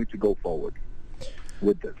to go forward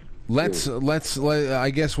with this.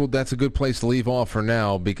 I guess that's a good place to leave off for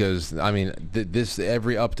now, because I mean this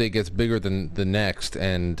every update gets bigger than the next,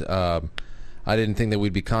 and I didn't think that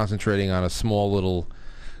we'd be concentrating on a small little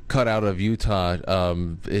cutout of Utah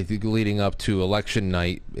leading up to election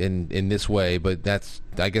night in this way, but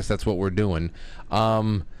I guess that's what we're doing.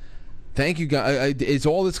 Thank you, guys. Is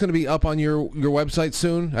all that's going to be up on your website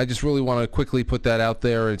soon? I just really want to quickly put that out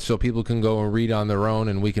there so people can go and read on their own,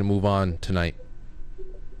 and we can move on tonight.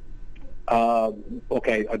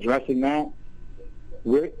 Okay, addressing that,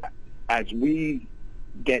 as we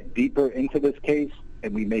get deeper into this case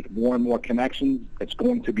and we make more and more connections, it's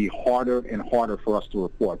going to be harder and harder for us to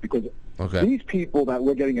report, because these people that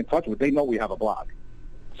we're getting in touch with, they know we have a blog.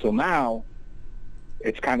 So now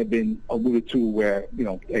it's kind of been alluded to where,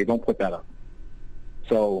 hey, don't put that up.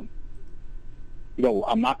 So,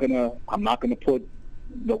 I'm not gonna put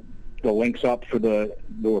the links up for the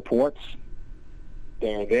reports.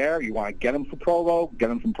 They're there. You want to get them from Provo, get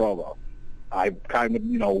them from Provo. I kind of,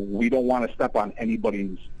 we don't want to step on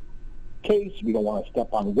anybody's case. We don't want to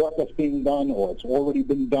step on work that's being done or it's already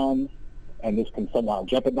been done, and this can somehow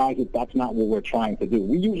jeopardize it. That's not what we're trying to do.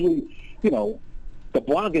 We usually, the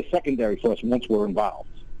blog is secondary for us once we're involved.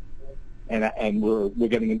 And we're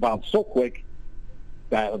getting involved so quick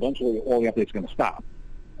that eventually all the updates are going to stop.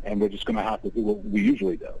 And we're just going to have to do what we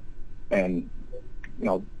usually do. And,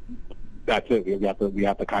 that's it. We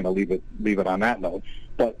have to kind of leave it on that note.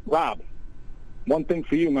 But Rob, one thing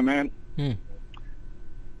for you, my man.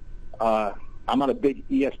 I'm not a big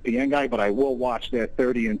ESPN guy, but I will watch their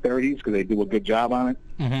 30 and 30s because they do a good job on it.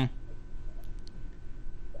 Mm-hmm.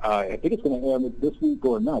 I think it's going to air this week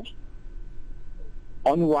or next.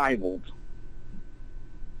 Unrivaled.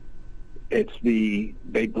 They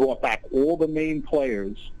brought back all the main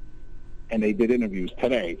players, and they did interviews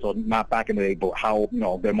today. So not back in the day, but how,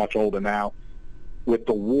 they're much older now, with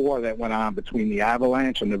the war that went on between the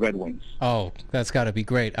Avalanche and the Red Wings. Oh, that's got to be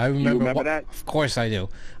great. I remember. You remember that? Of course I do.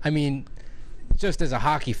 I mean, just as a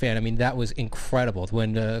hockey fan, that was incredible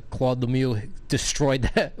when Claude Lemieux destroyed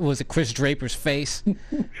that. Was it Chris Draper's face?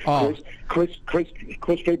 Oh, Chris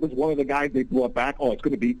Draper's one of the guys they brought back. Oh, it's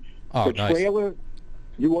going to be the trailer. Nice.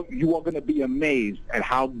 You are going to be amazed at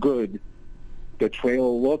how good the trailer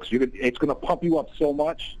looks. It's going to pump you up so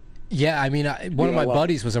much. Yeah, one of my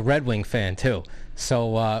buddies was a Red Wing fan too,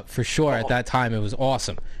 so for sure at that time it was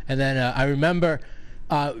awesome. And then I remember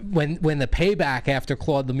when the payback after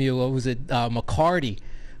Claude Lemieux, what was it, McCarty,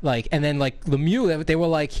 and then Lemieux, they were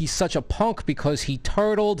like, he's such a punk because he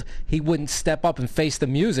turtled, he wouldn't step up and face the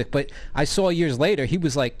music. But I saw years later he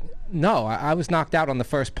was like, no, I was knocked out on the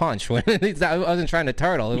first punch. I wasn't trying to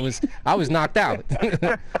turtle. I was knocked out.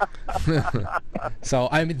 So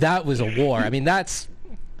that was a war. That's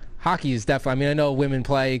hockey is definitely. I know women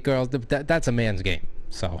play, girls. That's a man's game.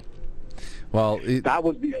 So, well, that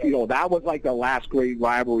was that was like the last great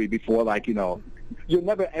rivalry before you're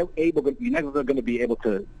never going to be able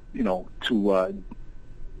to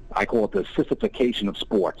I call it the sissification of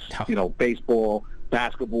sports. Baseball,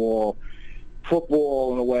 basketball,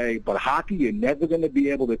 football in a way, but hockey, you're never going to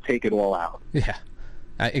be able to take it all out. Yeah.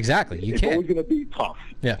 Exactly. You it's can't. always going to be tough.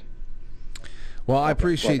 Yeah. Well, I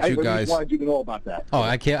appreciate you I guys. just wanted you to know about that. Oh,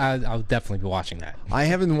 I can't. I'll definitely be watching that. I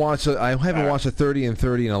haven't watched a 30 and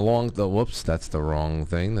 30 in a long. Whoops, that's the wrong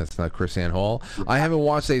thing. That's not Chris Ann Hall. I haven't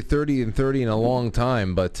watched a 30 and 30 in a long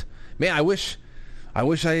time. But man, I wish. I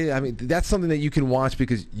mean, that's something that you can watch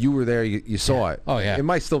because you were there. You saw it. Oh yeah. It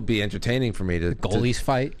might still be entertaining for me to goalies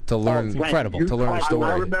fight to learn. Incredible to learn a story.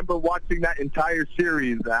 I remember watching that entire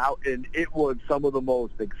series out, and it was some of the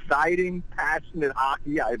most exciting, passionate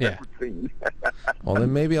hockey I've ever seen. Well,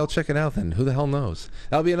 then maybe I'll check it out. Then who the hell knows?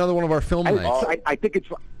 That'll be another one of our film nights. I think it's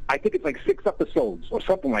like 6 episodes or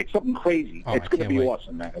something crazy. Oh, it's going to be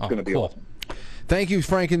awesome, man. It's going to be awesome. Thank you,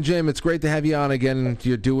 Frank and Jim. It's great to have you on again.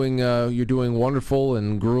 You're doing wonderful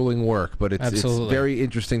and grueling work, but it's very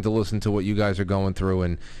interesting to listen to what you guys are going through,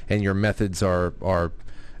 and your methods are I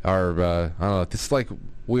don't know. It's like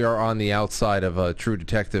we are on the outside of a True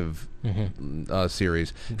Detective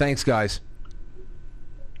series. Thanks, guys.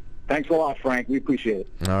 Thanks a lot, Frank. We appreciate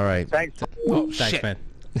it. All right. Thanks. Oh, thanks, shit. man.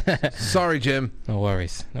 Sorry, Jim. No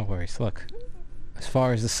worries. No worries. Look, as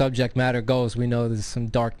far as the subject matter goes, we know there's some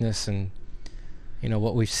darkness and. You know,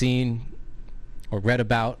 what we've seen or read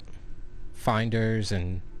about, Finders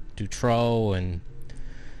and Dutroux and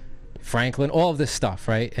Franklin, all of this stuff,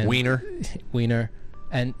 right? And Wiener.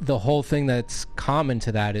 And the whole thing that's common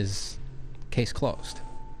to that is case closed,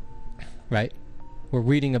 right? We're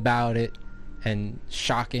reading about it and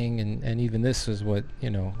shocking, and even this is what,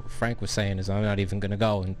 Frank was saying is I'm not even going to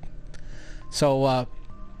go. And so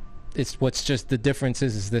it's what's just the difference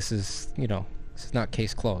is this is, this is not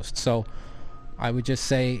case closed. So I would just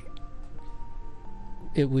say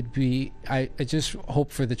it would be, I just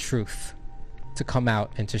hope for the truth to come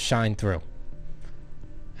out and to shine through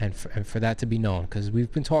and for that to be known, because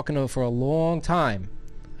we've been talking for a long time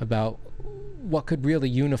about what could really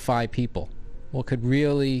unify people, what could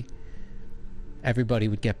really everybody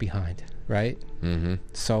would get behind, right? Mm-hmm.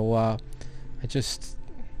 So I just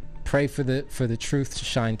pray for the truth to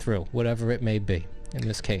shine through, whatever it may be in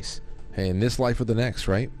this case. Hey, in this life or the next,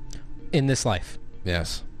 right? In this life.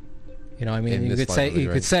 Yes. You know, I mean, you could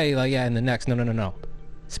say like, yeah, in the next. No.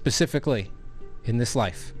 Specifically, in this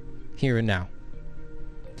life, here and now.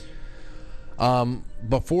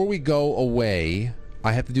 Before we go away,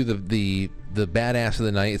 I have to do the badass of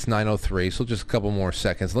the night. It's 9:03, so just a couple more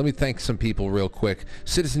seconds. Let me thank some people real quick.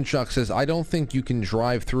 Citizen Chuck says, I don't think you can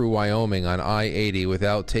drive through Wyoming on I-80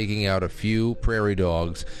 without taking out a few prairie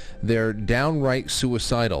dogs. They're downright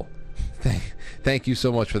suicidal. Thank you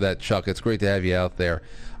so much for that, Chuck. It's great to have you out there.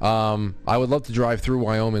 I would love to drive through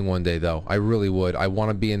Wyoming one day, though. I really would. I want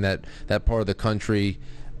to be in that part of the country,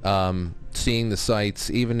 seeing the sights,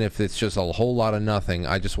 even if it's just a whole lot of nothing.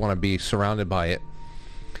 I just want to be surrounded by it.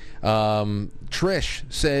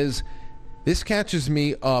 Trish says, this catches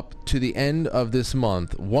me up to the end of this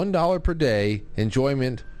month. $1 per day.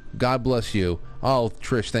 Enjoyment. God bless you. Oh,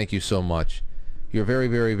 Trish, thank you so much. You're very,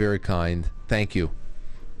 very, very kind. Thank you.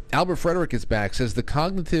 Albert Frederick is back, says the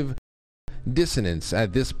cognitive dissonance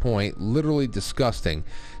at this point, literally disgusting.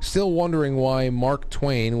 Still wondering why Mark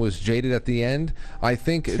Twain was jaded at the end. I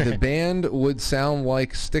think the band would sound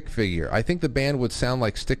like Stick Figure.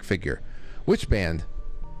 Which band?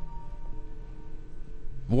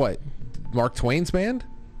 What? Mark Twain's band?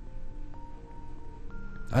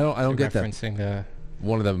 I don't get that. Referencing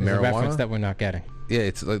one of the marijuana? A reference that we're not getting. Yeah,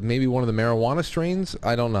 it's like maybe one of the marijuana strains.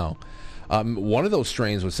 I don't know. One of those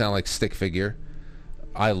strains would sound like Stick Figure.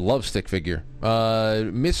 I love Stick Figure.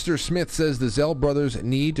 Mr. Smith says the Zell brothers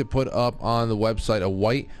need to put up on the website a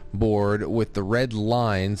whiteboard with the red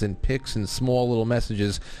lines and pics and small little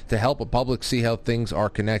messages to help the public see how things are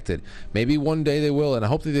connected. Maybe one day they will, and I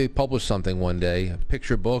hope that they publish something one day, a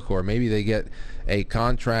picture book, or maybe they get a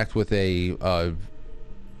contract with a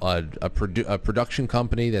production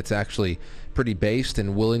company that's actually pretty based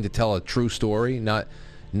and willing to tell a true story, not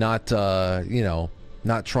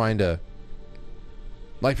trying to.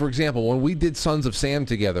 Like, for example, when we did Sons of Sam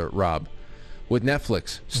together, Rob, with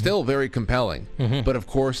Netflix, still very compelling. Mm-hmm. But, of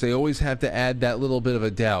course, they always have to add that little bit of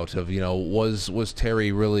a doubt of, was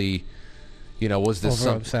Terry really, was this something?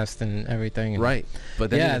 Over-obsessed and everything. And, right.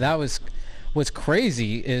 But then that was, what's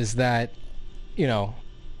crazy is that,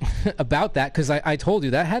 about that, because I told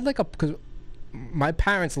you, that had because my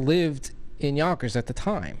parents lived in Yonkers at the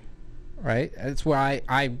time, right? That's where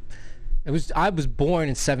I was born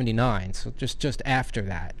in 79, so just after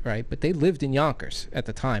that, right? But they lived in Yonkers at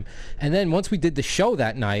the time. And then once we did the show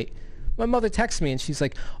that night, My mother texts me and she's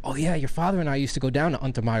like, "Oh yeah, your father and I used to go down to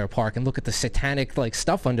Untermeyer Park and look at the satanic like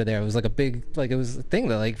stuff under there. It was like a big it was a thing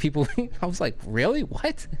that like people." I was like, "Really?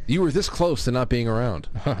 What?" You were this close to not being around.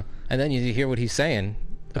 And then you hear what he's saying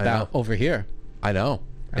about over here. I know.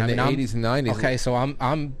 In the 80s and 90s. Okay, so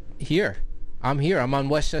I'm here. I'm here. I'm on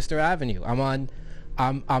Westchester Avenue.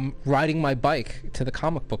 I'm riding my bike to the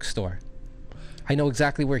comic book store. I know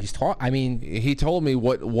exactly where he's taught. I mean, he told me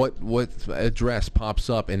what address pops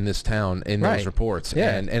up in this town in those reports.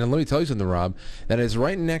 Yeah. And let me tell you something, Rob. That is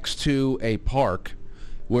right next to a park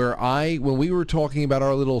where when we were talking about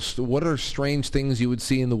our little, what are strange things you would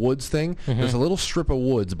see in the woods thing, there's a little strip of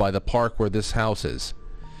woods by the park where this house is.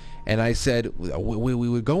 And I said we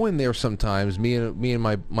would go in there sometimes, me and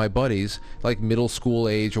my buddies, like middle school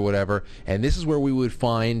age or whatever, and this is where we would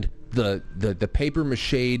find the paper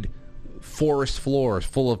mache forest floors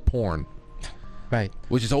full of porn. Right.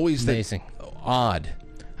 Which is always amazing. Odd.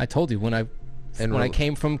 I told you when I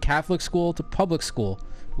came from Catholic school to public school,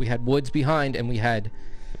 we had woods behind and we had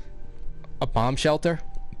a bomb shelter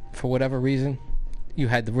for whatever reason. You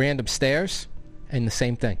had the random stairs and the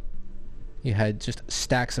same thing. You had just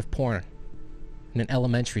stacks of porn in an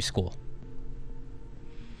elementary school.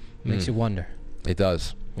 Makes you wonder. It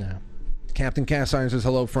does. Yeah. Captain Cast Iron says,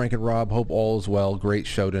 hello, Frank and Rob. Hope all is well. Great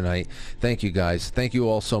show tonight. Thank you, guys. Thank you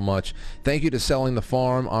all so much. Thank you to Selling the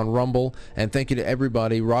Farm on Rumble, and thank you to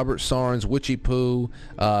everybody. Robert Sarnes, Witchy Poo,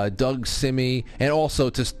 Doug Simmy, and also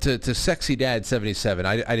to Sexy Dad 77.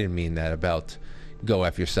 I didn't mean that about go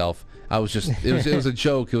F yourself. I was just, it was a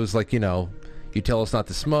joke. It was like, you tell us not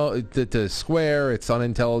to smoke, to swear, it's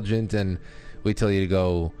unintelligent, and we tell you to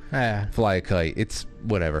go fly a kite. It's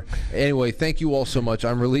whatever. Anyway, thank you all so much.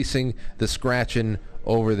 I'm releasing the scratching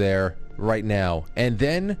over there right now. And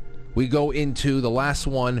then we go into the last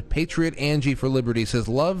one. Patriot Angie for Liberty says,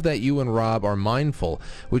 love that you and Rob are mindful,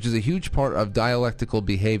 which is a huge part of dialectical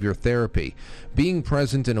behavior therapy. Being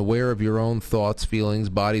present and aware of your own thoughts, feelings,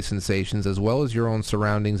 body sensations, as well as your own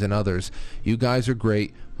surroundings and others. You guys are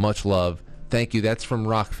great. Much love. Thank you. That's from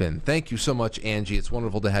Rockfin. Thank you so much, Angie. It's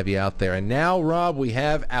wonderful to have you out there. And now, Rob, we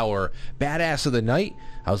have our Badass of the Night.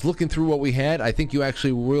 I was looking through what we had. I think you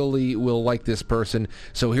actually really will like this person.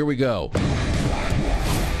 So here we go.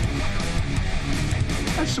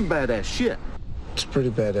 That's some badass shit. It's pretty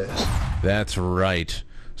badass. That's right.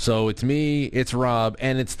 So it's me, it's Rob,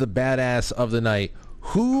 and it's the Badass of the Night.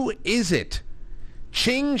 Who is it?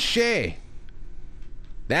 Ching She.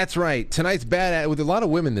 That's right. Tonight's badass, with a lot of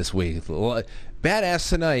women this week. Badass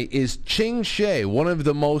tonight is Ching She, one of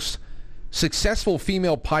the most successful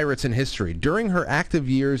female pirates in history. During her active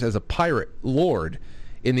years as a pirate lord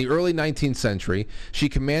in the early 19th century, she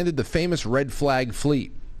commanded the famous Red Flag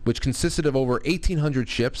Fleet, which consisted of over 1,800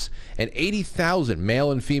 ships and 80,000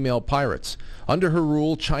 male and female pirates. Under her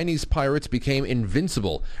rule, Chinese pirates became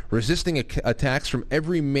invincible, resisting attacks from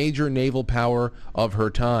every major naval power of her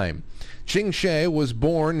time. Ching She was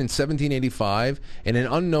born in 1785 in an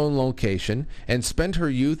unknown location and spent her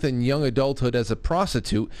youth and young adulthood as a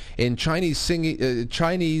prostitute in Chinese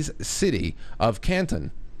city of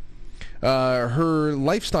Canton. Her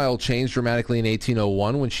lifestyle changed dramatically in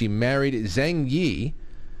 1801 when she married Zheng Yi,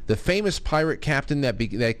 the famous pirate captain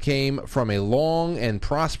that came from a long and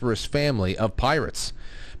prosperous family of pirates.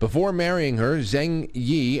 Before marrying her, Zheng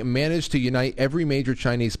Yi managed to unite every major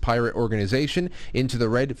Chinese pirate organization into the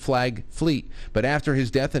Red Flag Fleet. But after his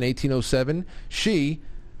death in 1807, she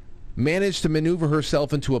managed to maneuver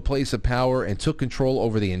herself into a place of power and took control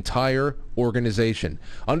over the entire organization.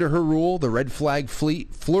 Under her rule, the Red Flag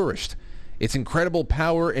Fleet flourished. Its incredible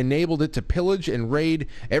power enabled it to pillage and raid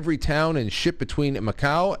every town and ship between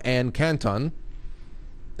Macau and Canton.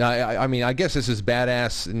 I mean, I guess this is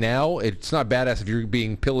badass now. It's not badass if you're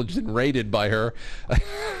being pillaged and raided by her.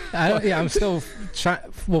 I'm still trying.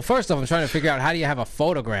 Well, first off, I'm trying to figure out, how do you have a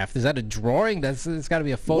photograph? Is that a drawing? It's got to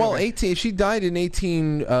be a photograph. Well, she died in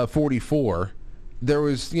 1844. There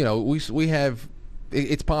was, we have.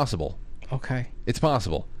 It's possible. Okay. It's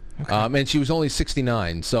possible. Okay. And she was only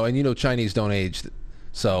 69. So, and Chinese don't age.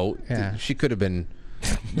 So she could have been.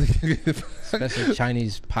 Especially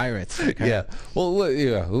Chinese pirates. Okay. Yeah. Well,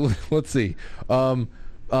 let's see.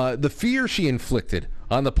 The fear she inflicted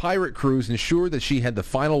on the pirate crews ensured that she had the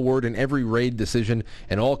final word in every raid decision,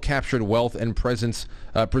 and all captured wealth and presents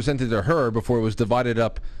presented to her before it was divided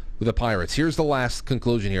up with the pirates. Here's the last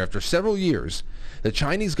conclusion here. After several years, the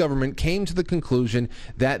Chinese government came to the conclusion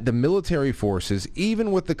that the military forces,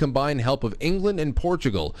 even with the combined help of England and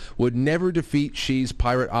Portugal, would never defeat Xi's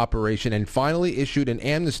pirate operation, and finally issued an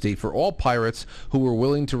amnesty for all pirates who were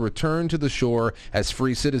willing to return to the shore as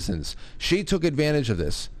free citizens. Xi took advantage of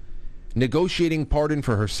this negotiating pardon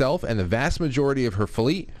for herself and the vast majority of her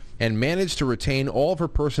fleet, and managed to retain all of her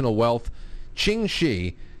personal wealth, Qing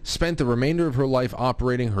Shi spent the remainder of her life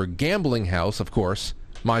operating her gambling house, of course,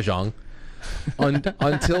 Mahjong,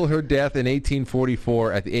 until her death in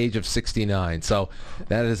 1844 at the age of 69. So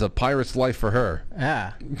that is a pirate's life for her.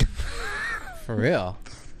 Yeah. For real.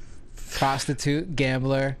 Prostitute,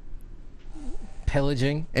 gambler,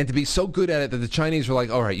 pillaging. And to be so good at it that the Chinese were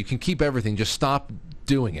like, all right, you can keep everything, just stop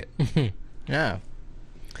doing it. Yeah.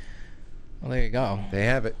 Well, there you go. They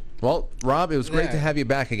have it. Well, Rob, it was great to have you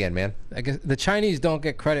back again, man. I guess the Chinese don't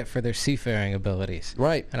get credit for their seafaring abilities.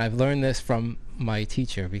 Right. And I've learned this from my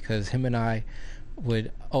teacher, because him and I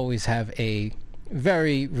would always have a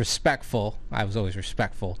very respectful, I was always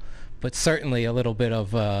respectful, but certainly a little bit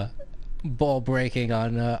of ball breaking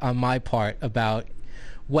on my part about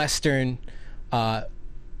Western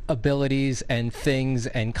abilities and things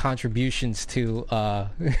and contributions to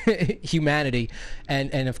humanity,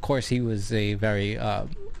 and of course he was a very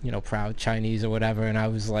proud Chinese or whatever, and I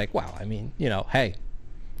was like, well, I mean, hey,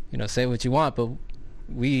 say what you want, but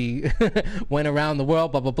we went around the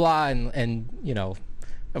world, blah blah blah, and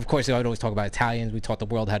of course I would always talk about Italians. We taught the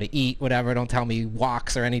world how to eat, whatever. Don't tell me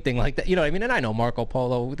woks or anything like that. You know what I mean? And I know Marco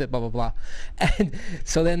Polo, blah blah blah. And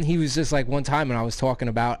so then he was just like, one time, and I was talking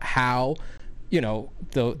about how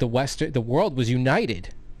the world was united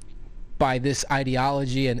by this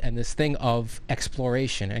ideology and this thing of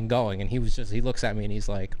exploration and going. And he looks at me and he's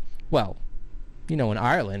like, well, in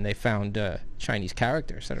Ireland they found Chinese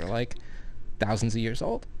characters that are like thousands of years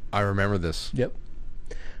old. I remember this. Yep.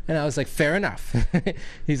 And I was like, fair enough.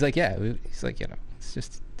 He's like, yeah. He's like, it's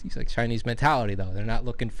just, he's like, Chinese mentality though. They're not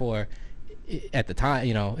looking for, at the time,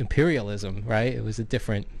 imperialism, right? It was a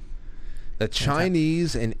different. The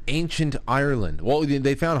Chinese in ancient Ireland. Well,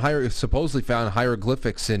 they supposedly found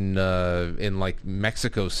hieroglyphics in like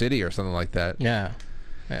Mexico City or something like that. Yeah,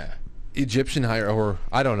 yeah. Egyptian or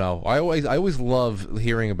I don't know. I always love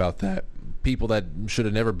hearing about that. People that should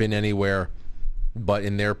have never been anywhere, but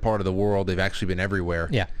in their part of the world, they've actually been everywhere.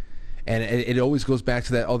 Yeah. And it always goes back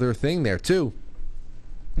to that other thing there too.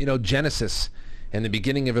 Genesis and the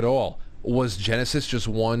beginning of it all. Was Genesis just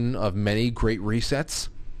one of many great resets?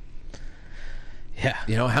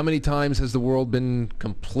 Yeah. How many times has the world been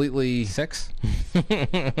completely... 6?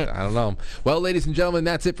 I don't know. Well, ladies and gentlemen,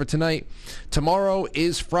 that's it for tonight. Tomorrow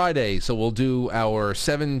is Friday, so we'll do our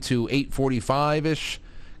 7 to 8:45-ish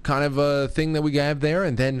kind of a thing that we have there,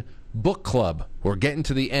 and then Book Club. We're getting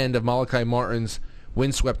to the end of Malachi Martin's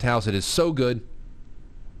Windswept House. It is so good.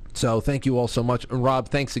 So thank you all so much. And Rob,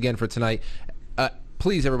 thanks again for tonight.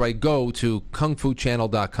 Please, everybody, go to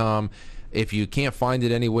kungfuchannel.com. If you can't find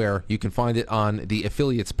it anywhere, you can find it on the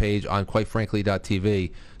affiliates page on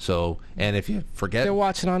quitefrankly.tv. So, and if you forget... They're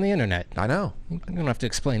watching on the internet. I know. You don't have to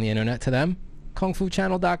explain the internet to them.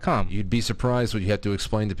 kungfuchannel.com. You'd be surprised what you have to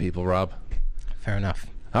explain to people, Rob. Fair enough.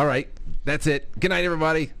 All right. That's it. Good night,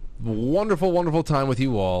 everybody. Wonderful, wonderful time with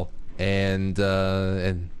you all. And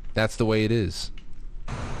that's the way it is.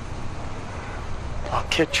 I'll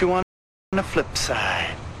catch you on the flip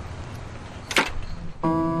side.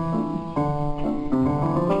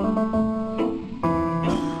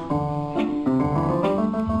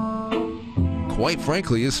 Quite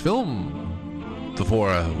Frankly is filmed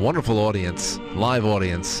for a wonderful audience, live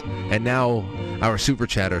audience. And now our super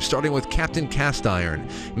chatter, starting with Captain Castiron,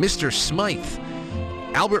 Mr. Smythe,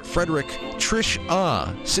 Albert Frederick, Trish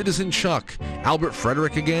Citizen Chuck, Albert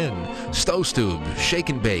Frederick again, Stowstube, Shake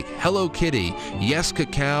and Bake, Hello Kitty, Yes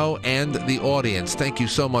Cacao, and the audience. Thank you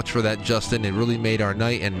so much for that, Justin. It really made our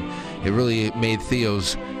night, and it really made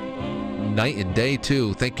Theo's night and day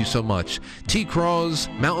too. Thank you so much. T. Cross,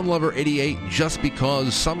 Mountain Lover 88, Just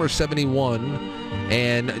Because, Summer 71,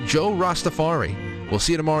 and Joe Rastafari. We'll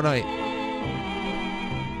see you tomorrow night.